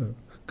Glasgow,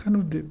 kind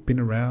of been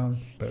around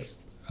but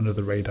under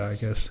the radar I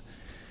guess,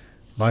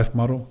 Life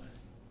Model,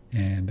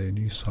 and their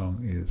new song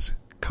is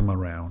Come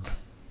Around.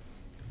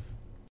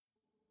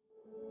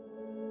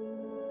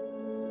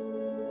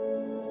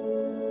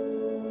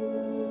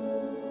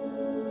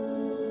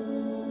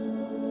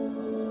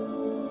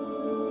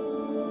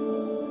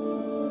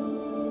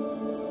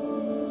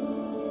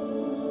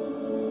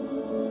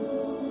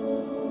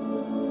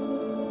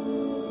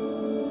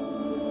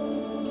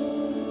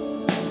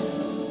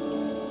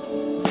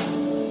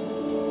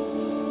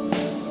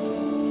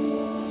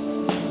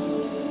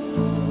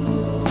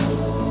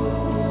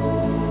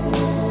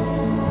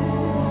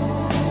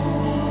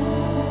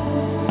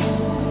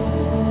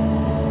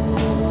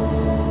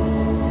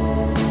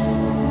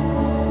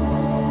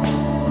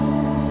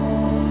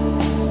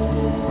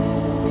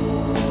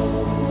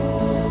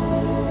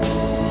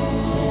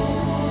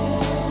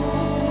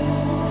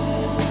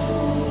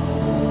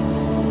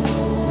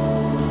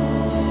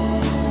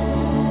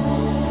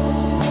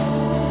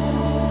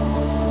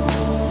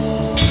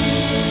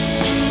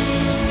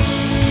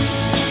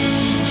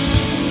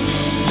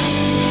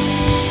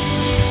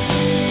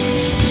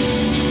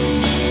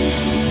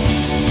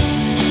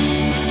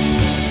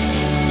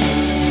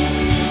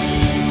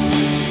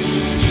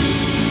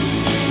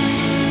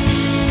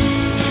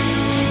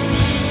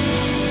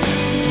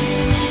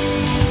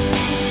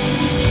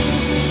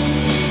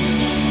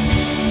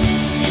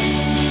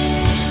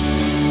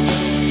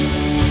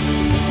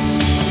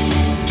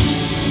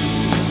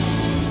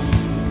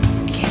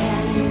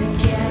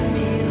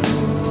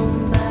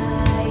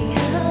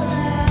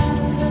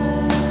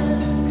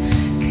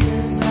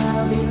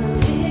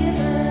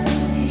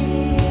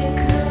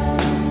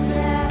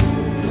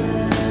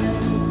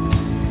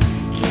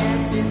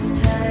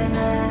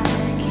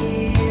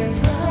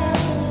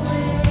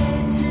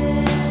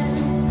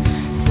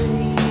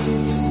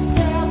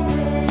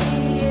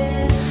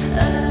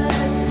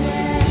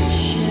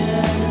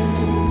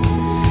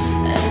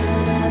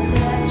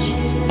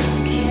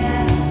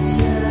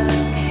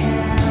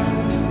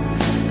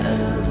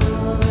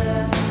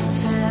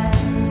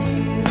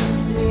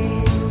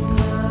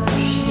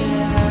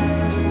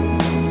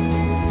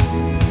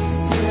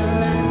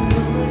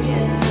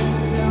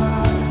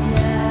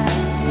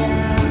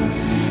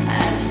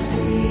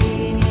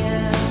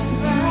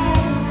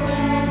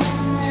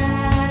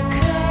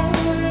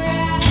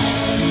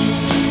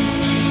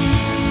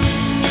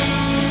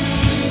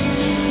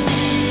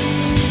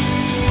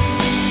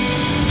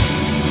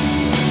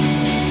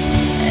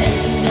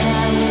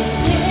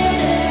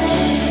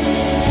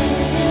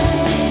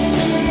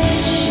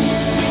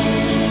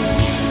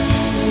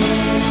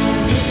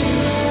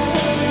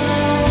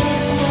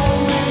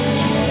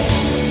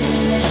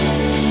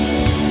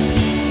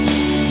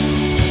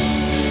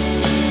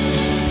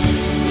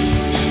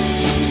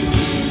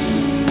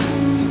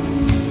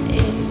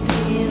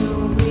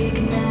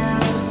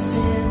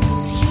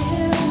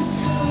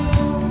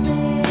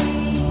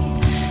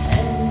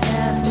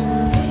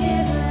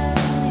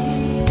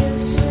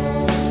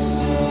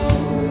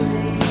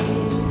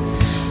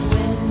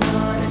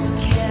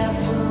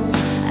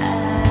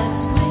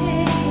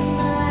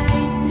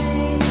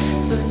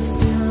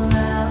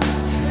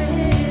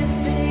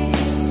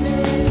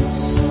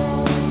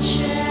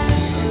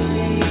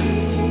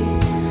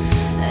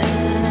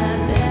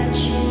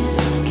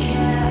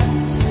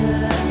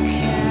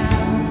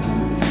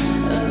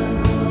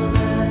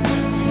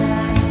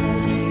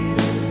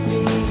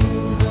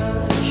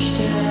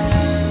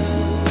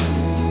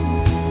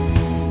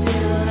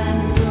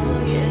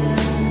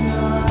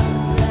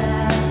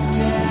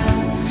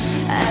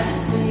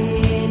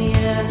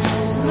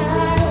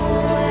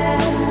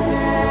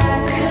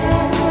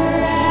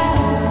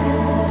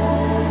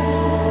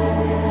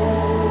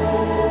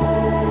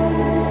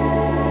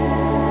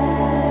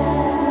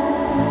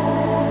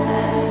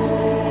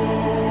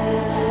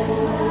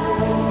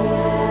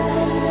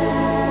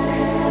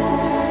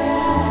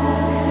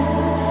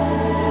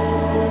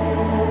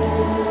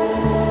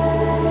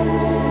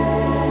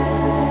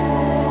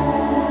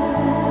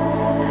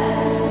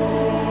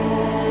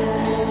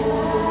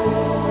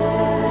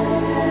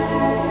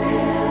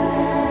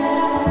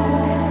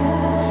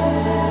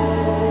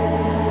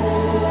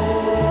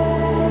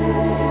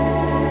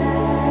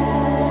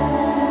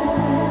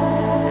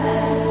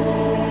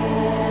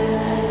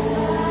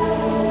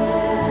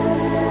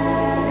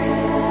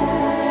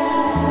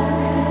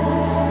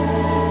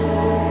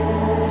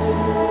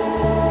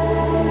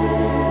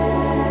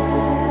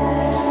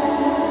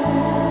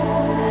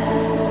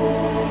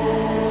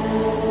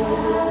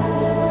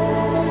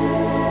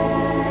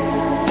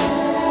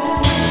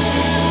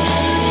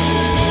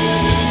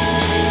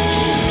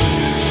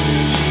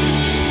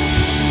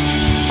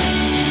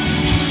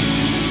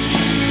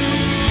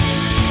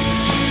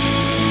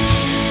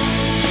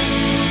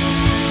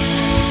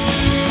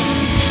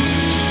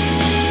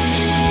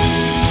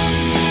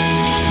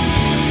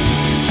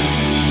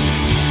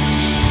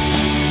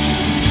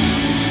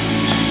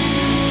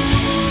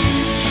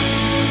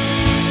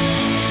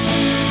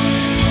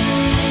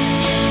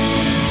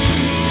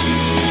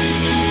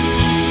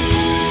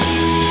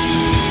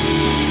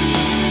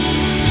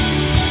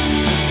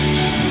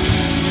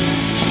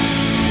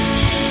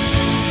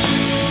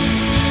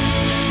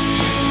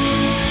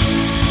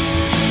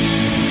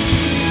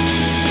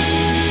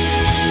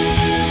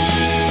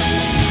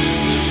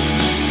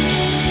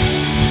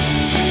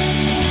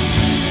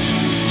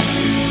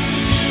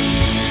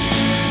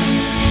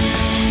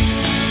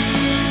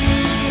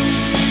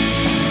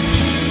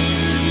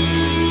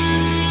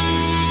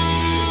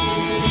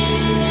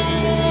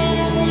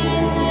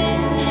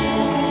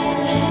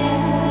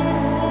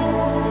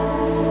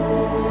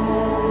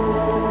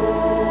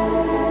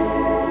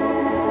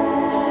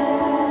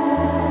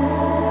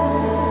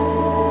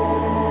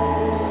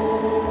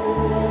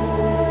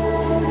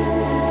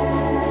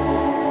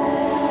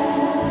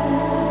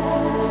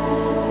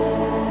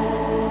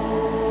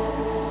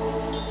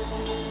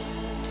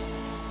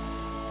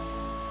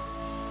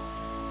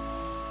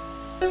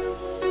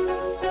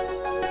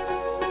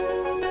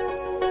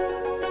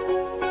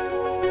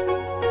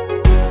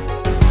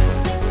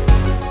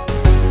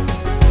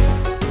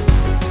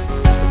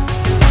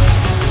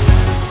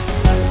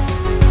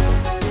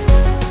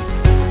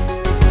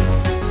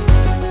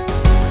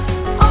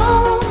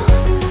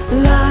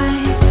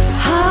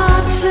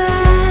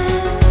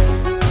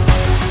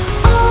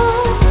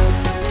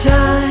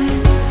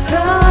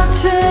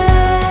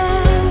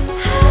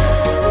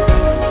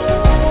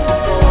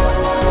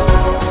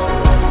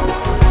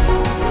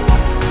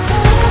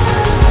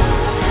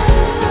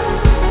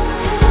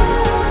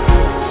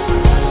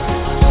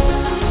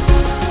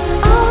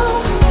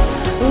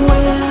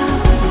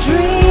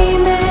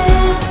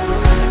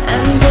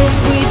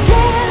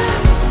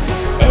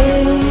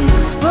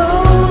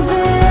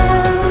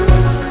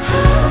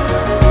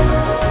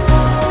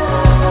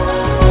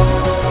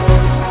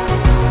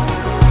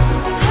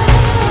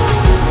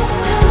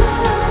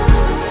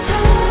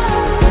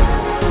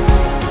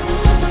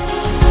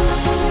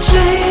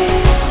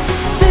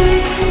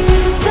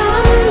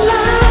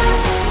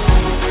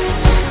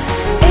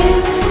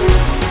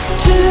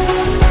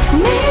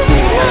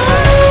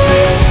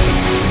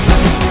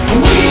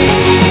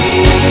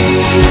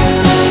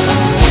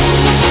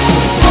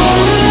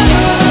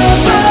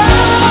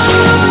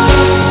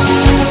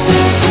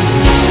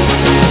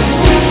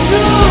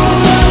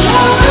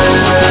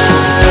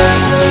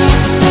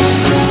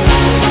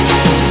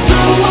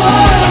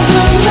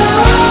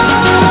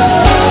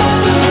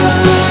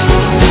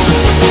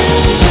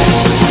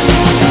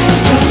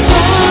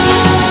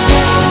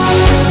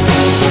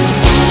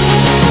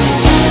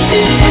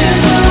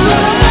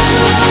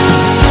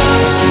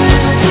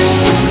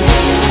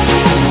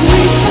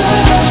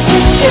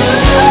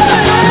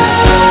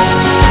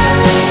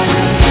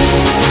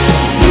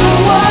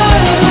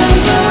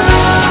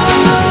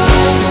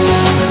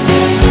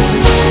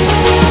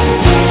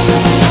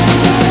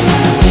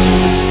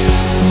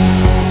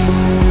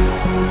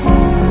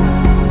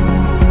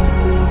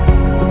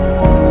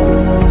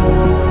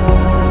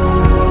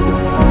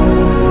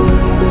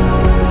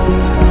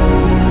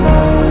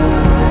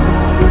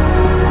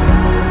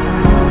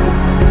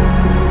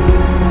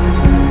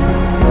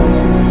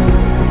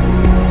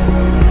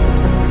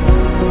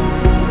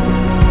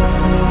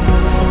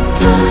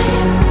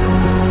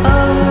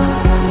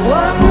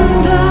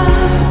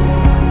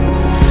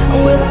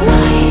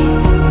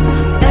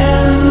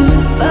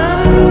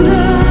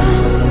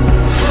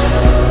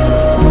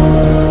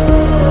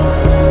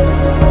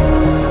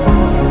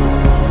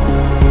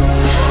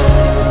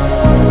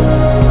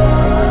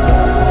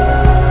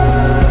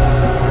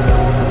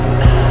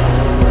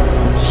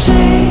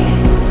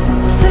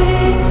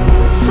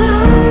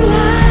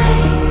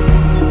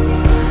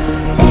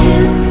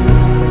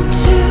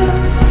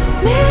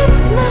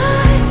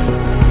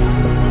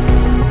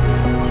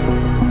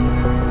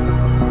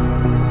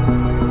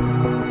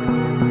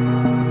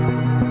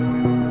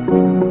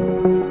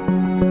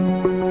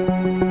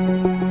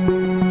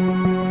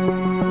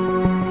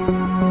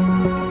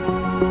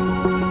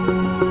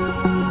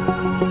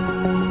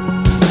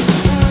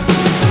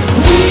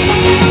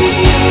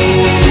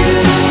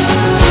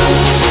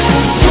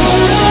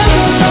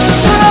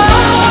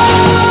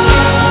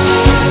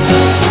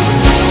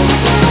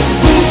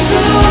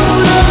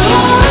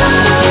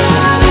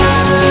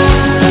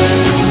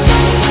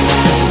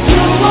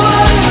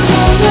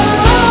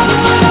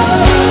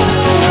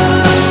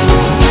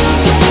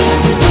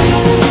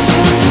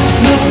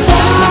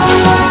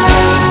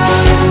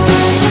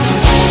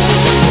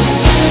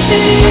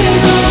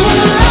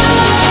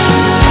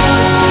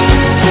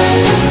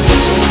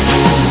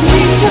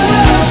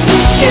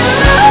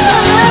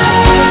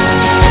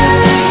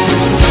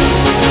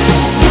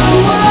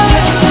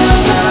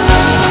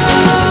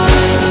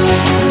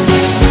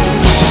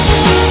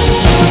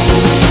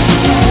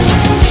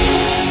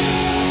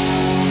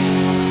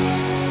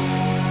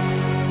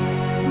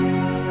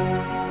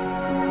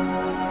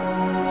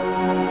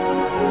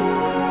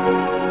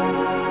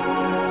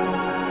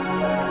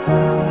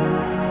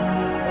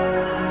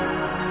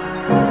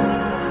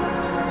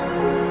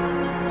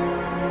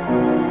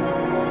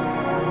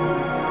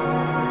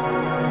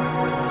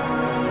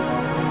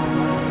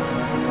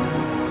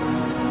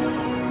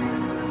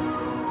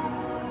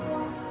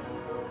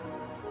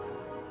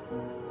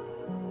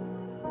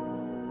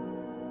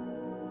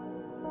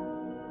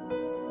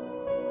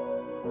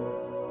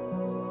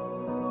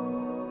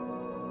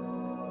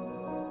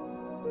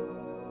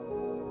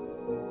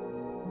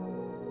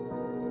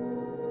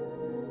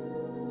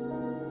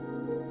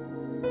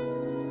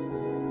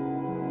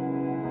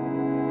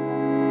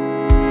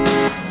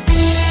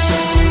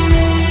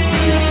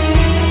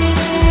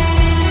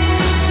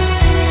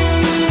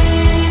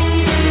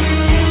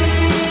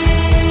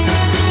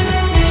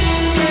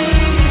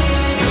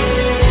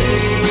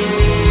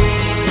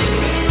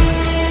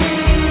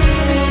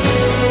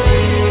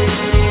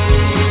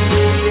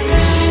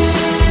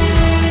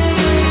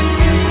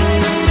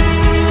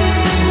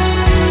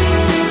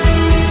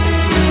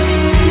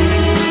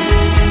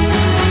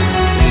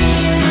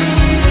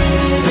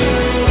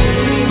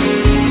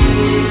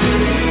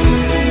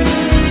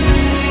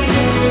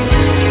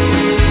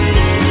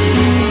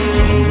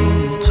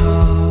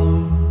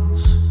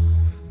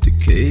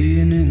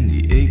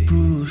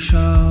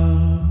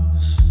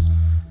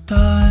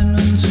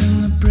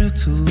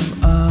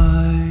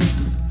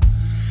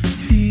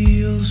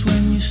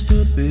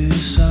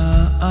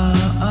 beside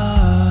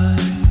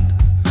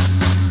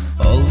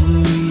all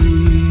the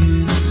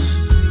years,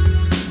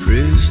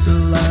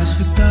 crystallized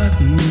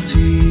forgotten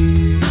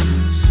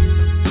tears,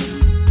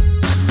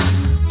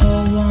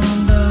 all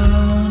wound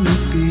down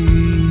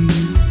again,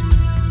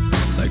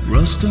 like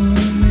rust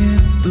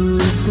amid the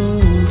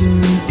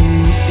golden age.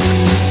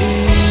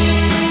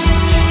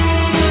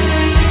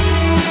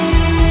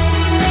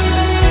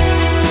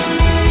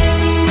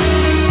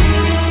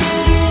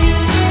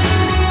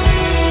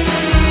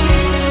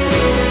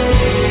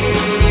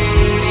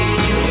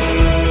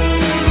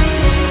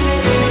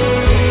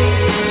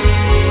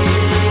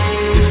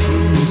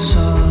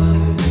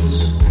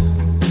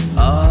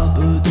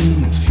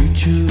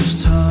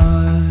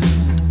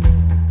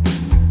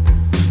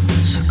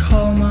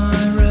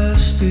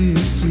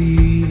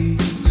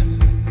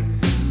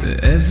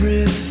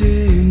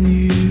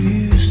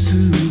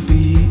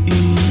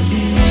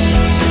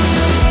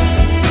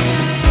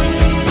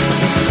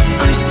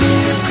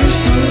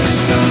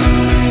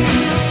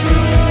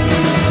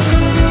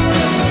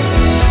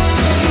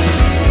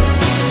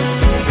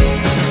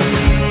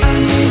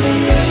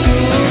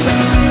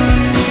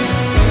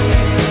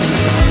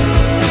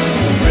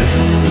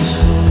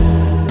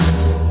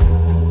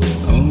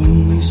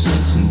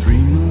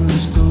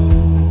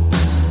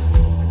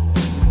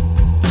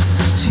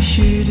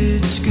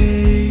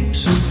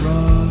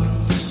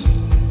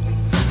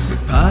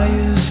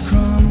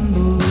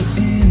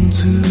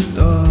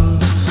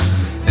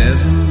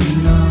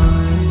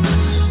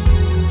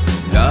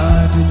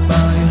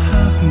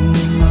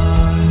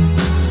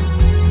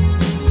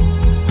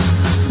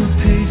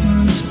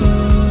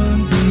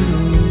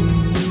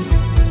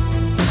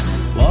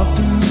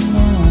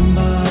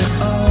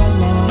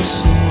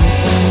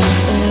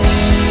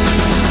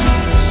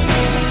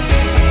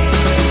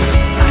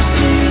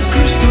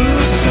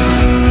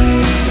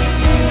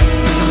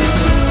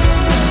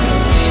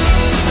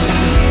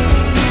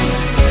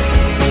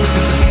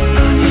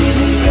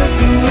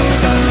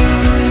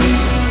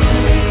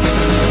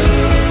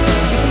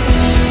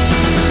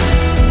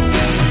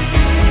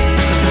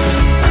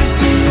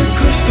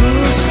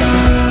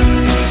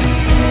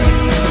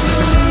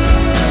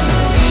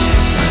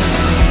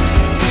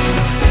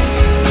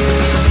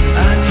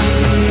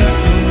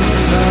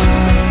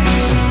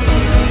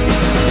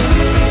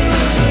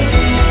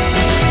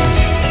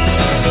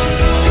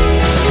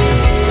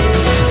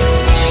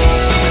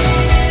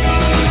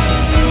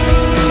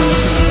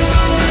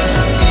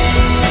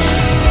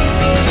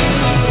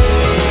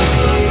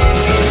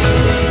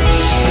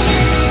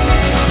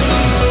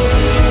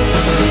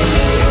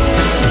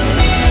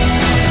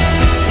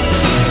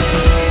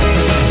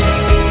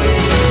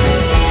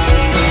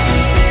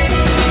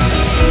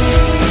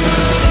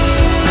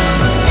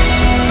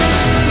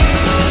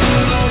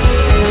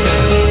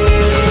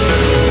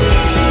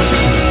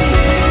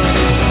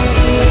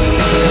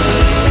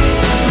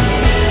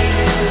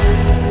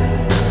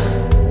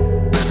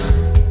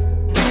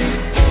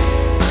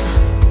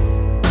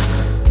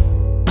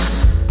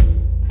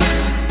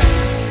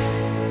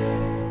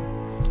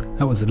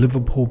 Was the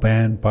Liverpool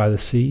band By the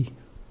Sea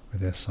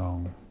with their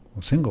song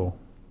or single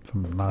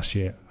from last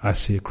year, I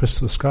See a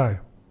Crystal Sky.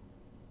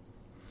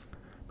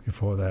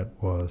 Before that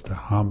was the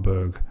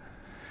Hamburg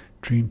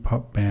dream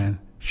pop band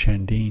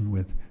Shandine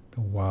with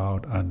The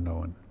Wild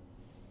Unknown.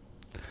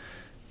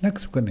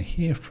 Next we're going to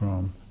hear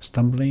from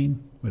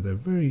Stumbling with a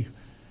very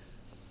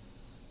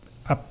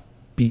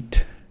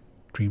upbeat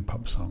dream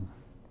pop song,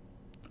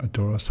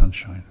 Adora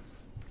Sunshine.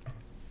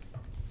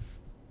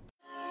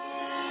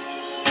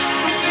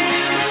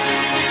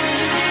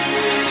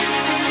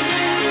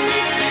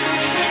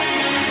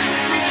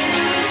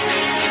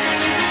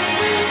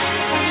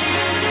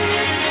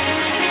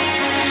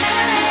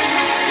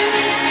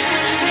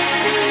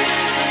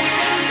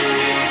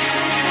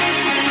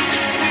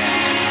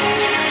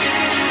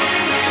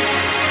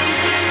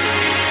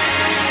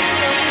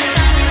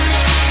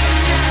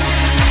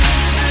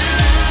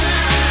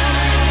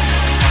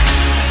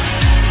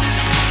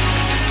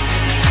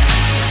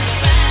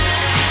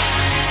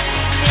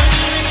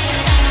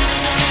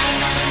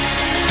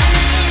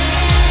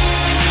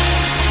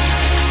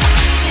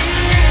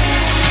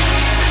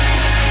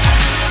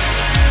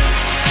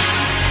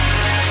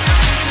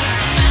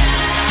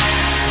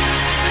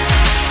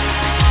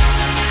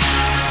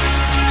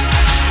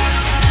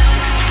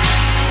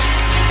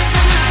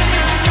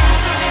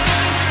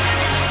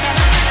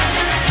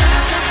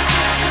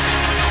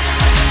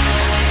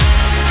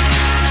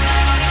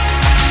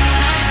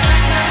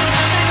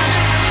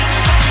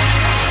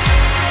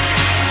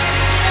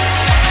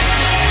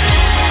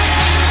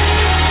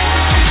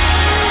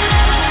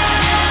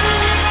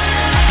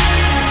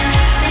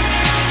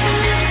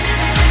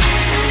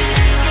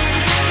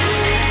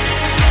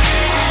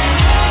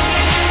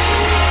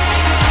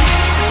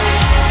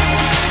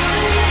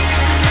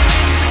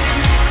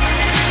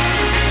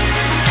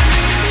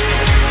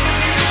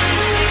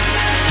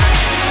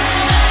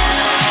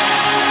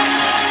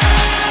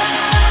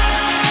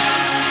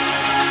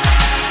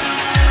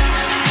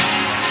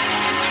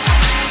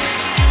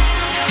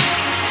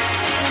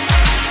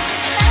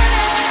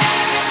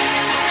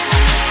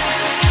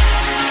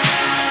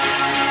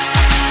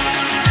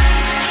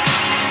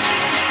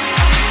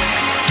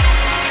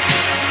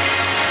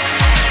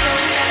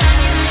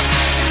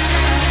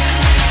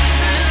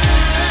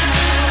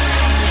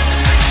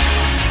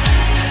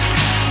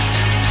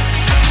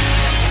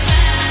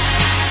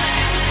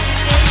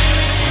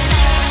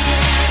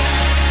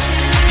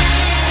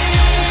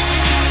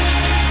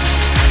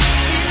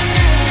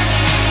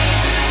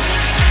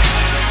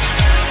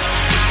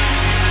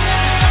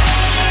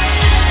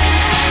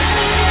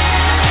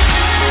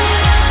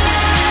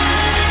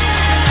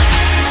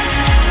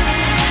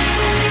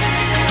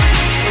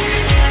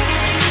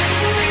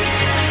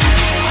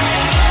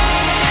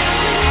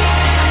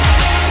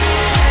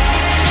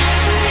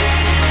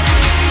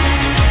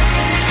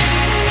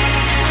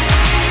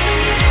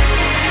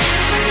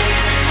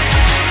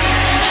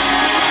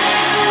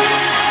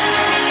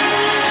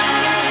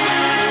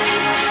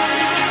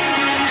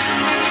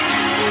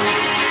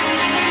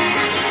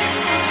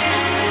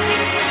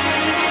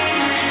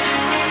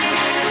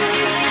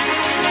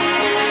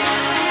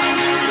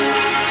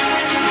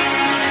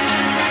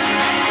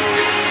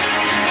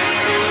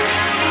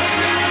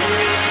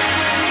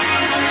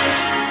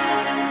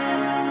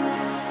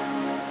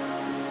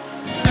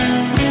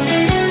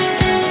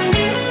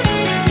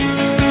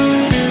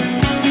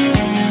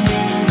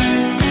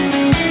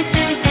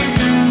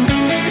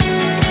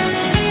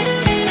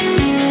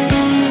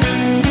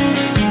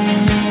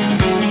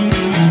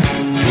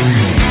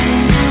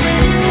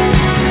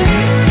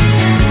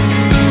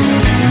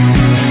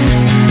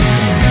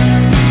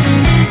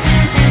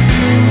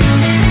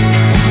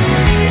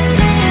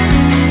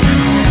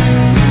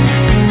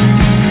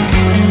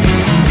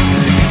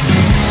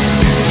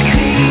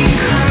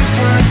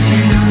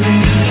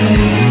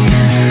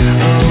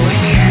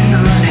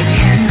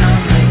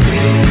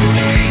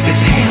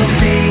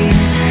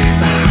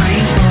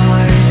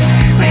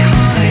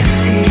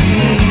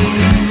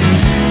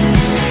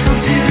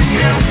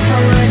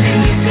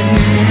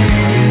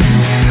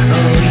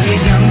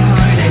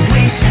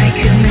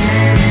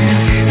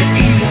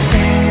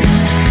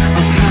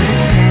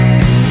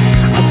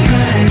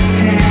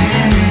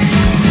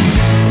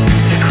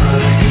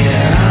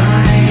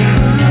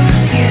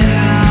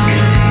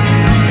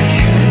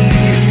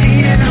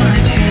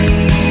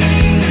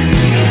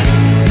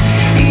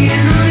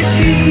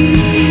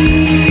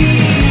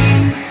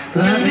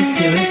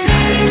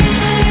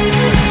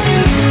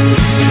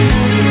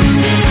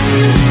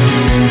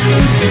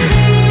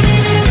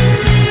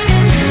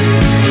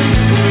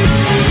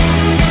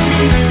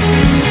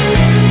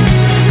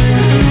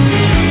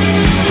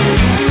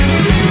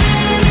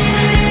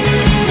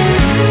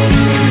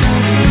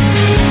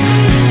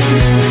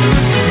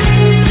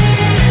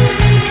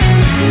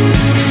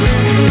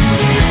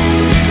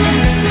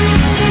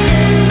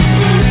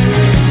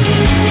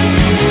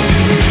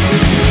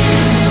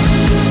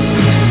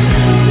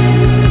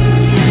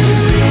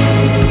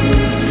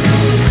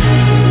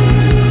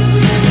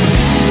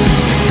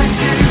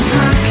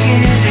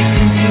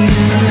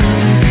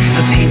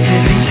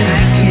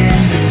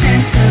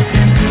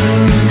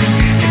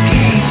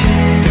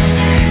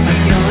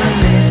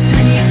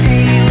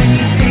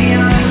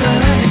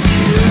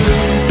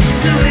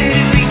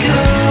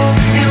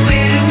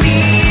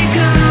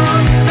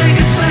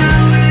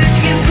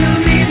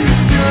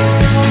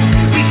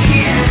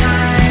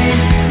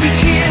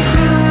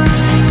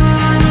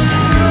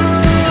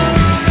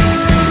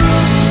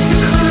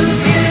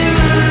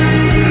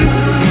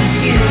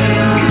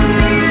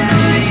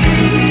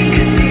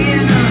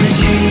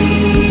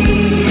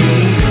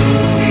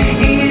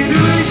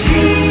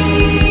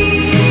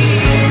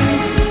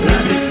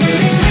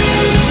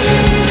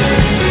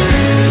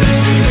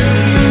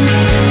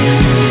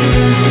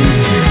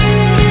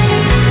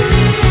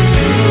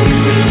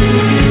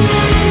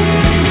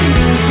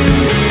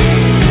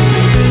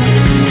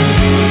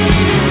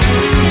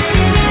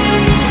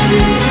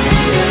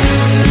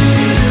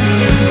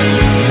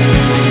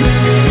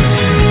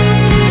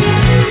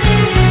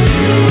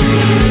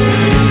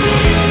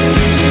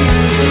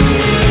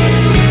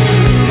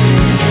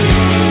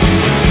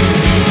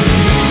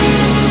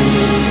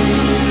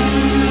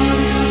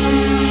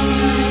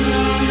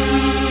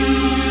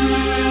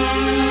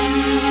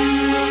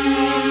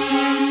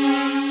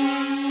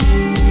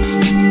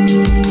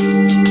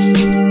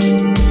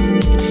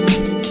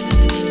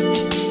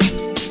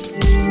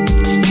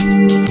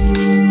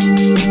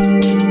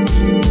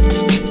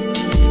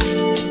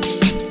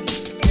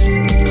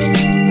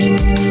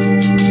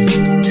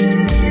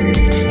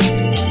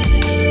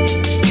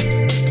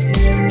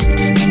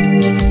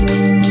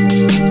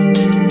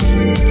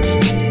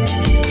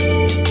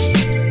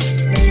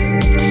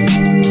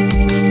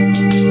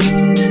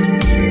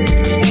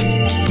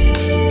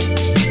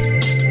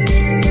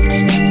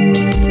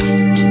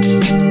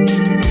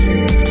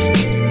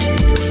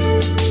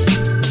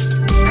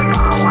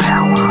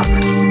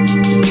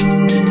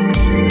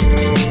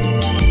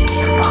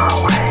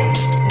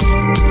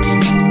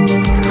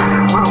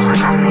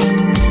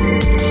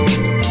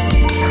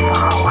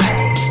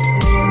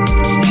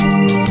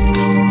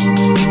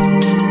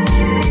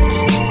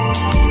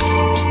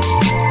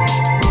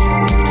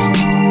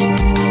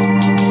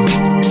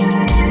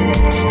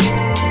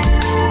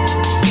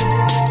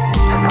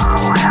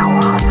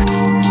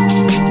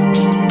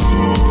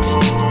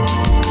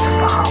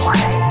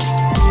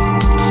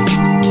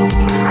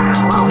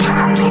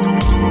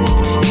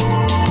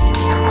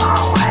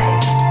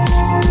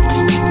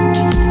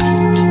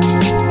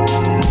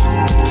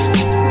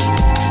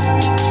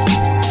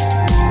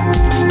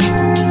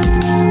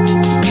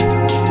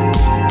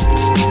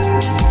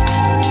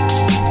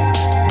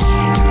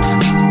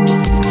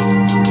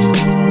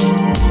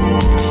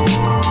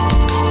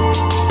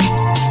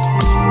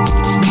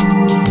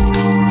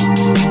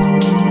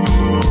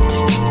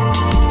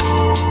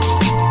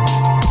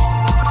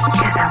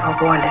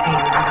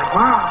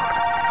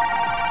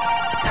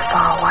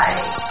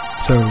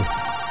 So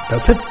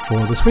that's it for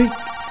this week.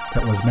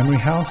 That was Memory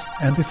House,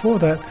 and before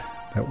that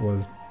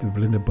was the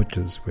Belinda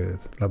Butchers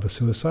with Lover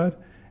Suicide.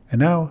 And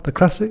now the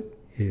classic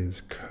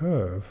is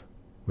Curve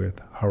with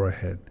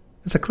Horrorhead.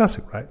 It's a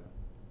classic, right?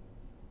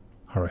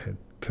 Horrorhead,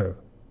 Curve.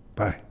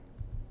 Bye.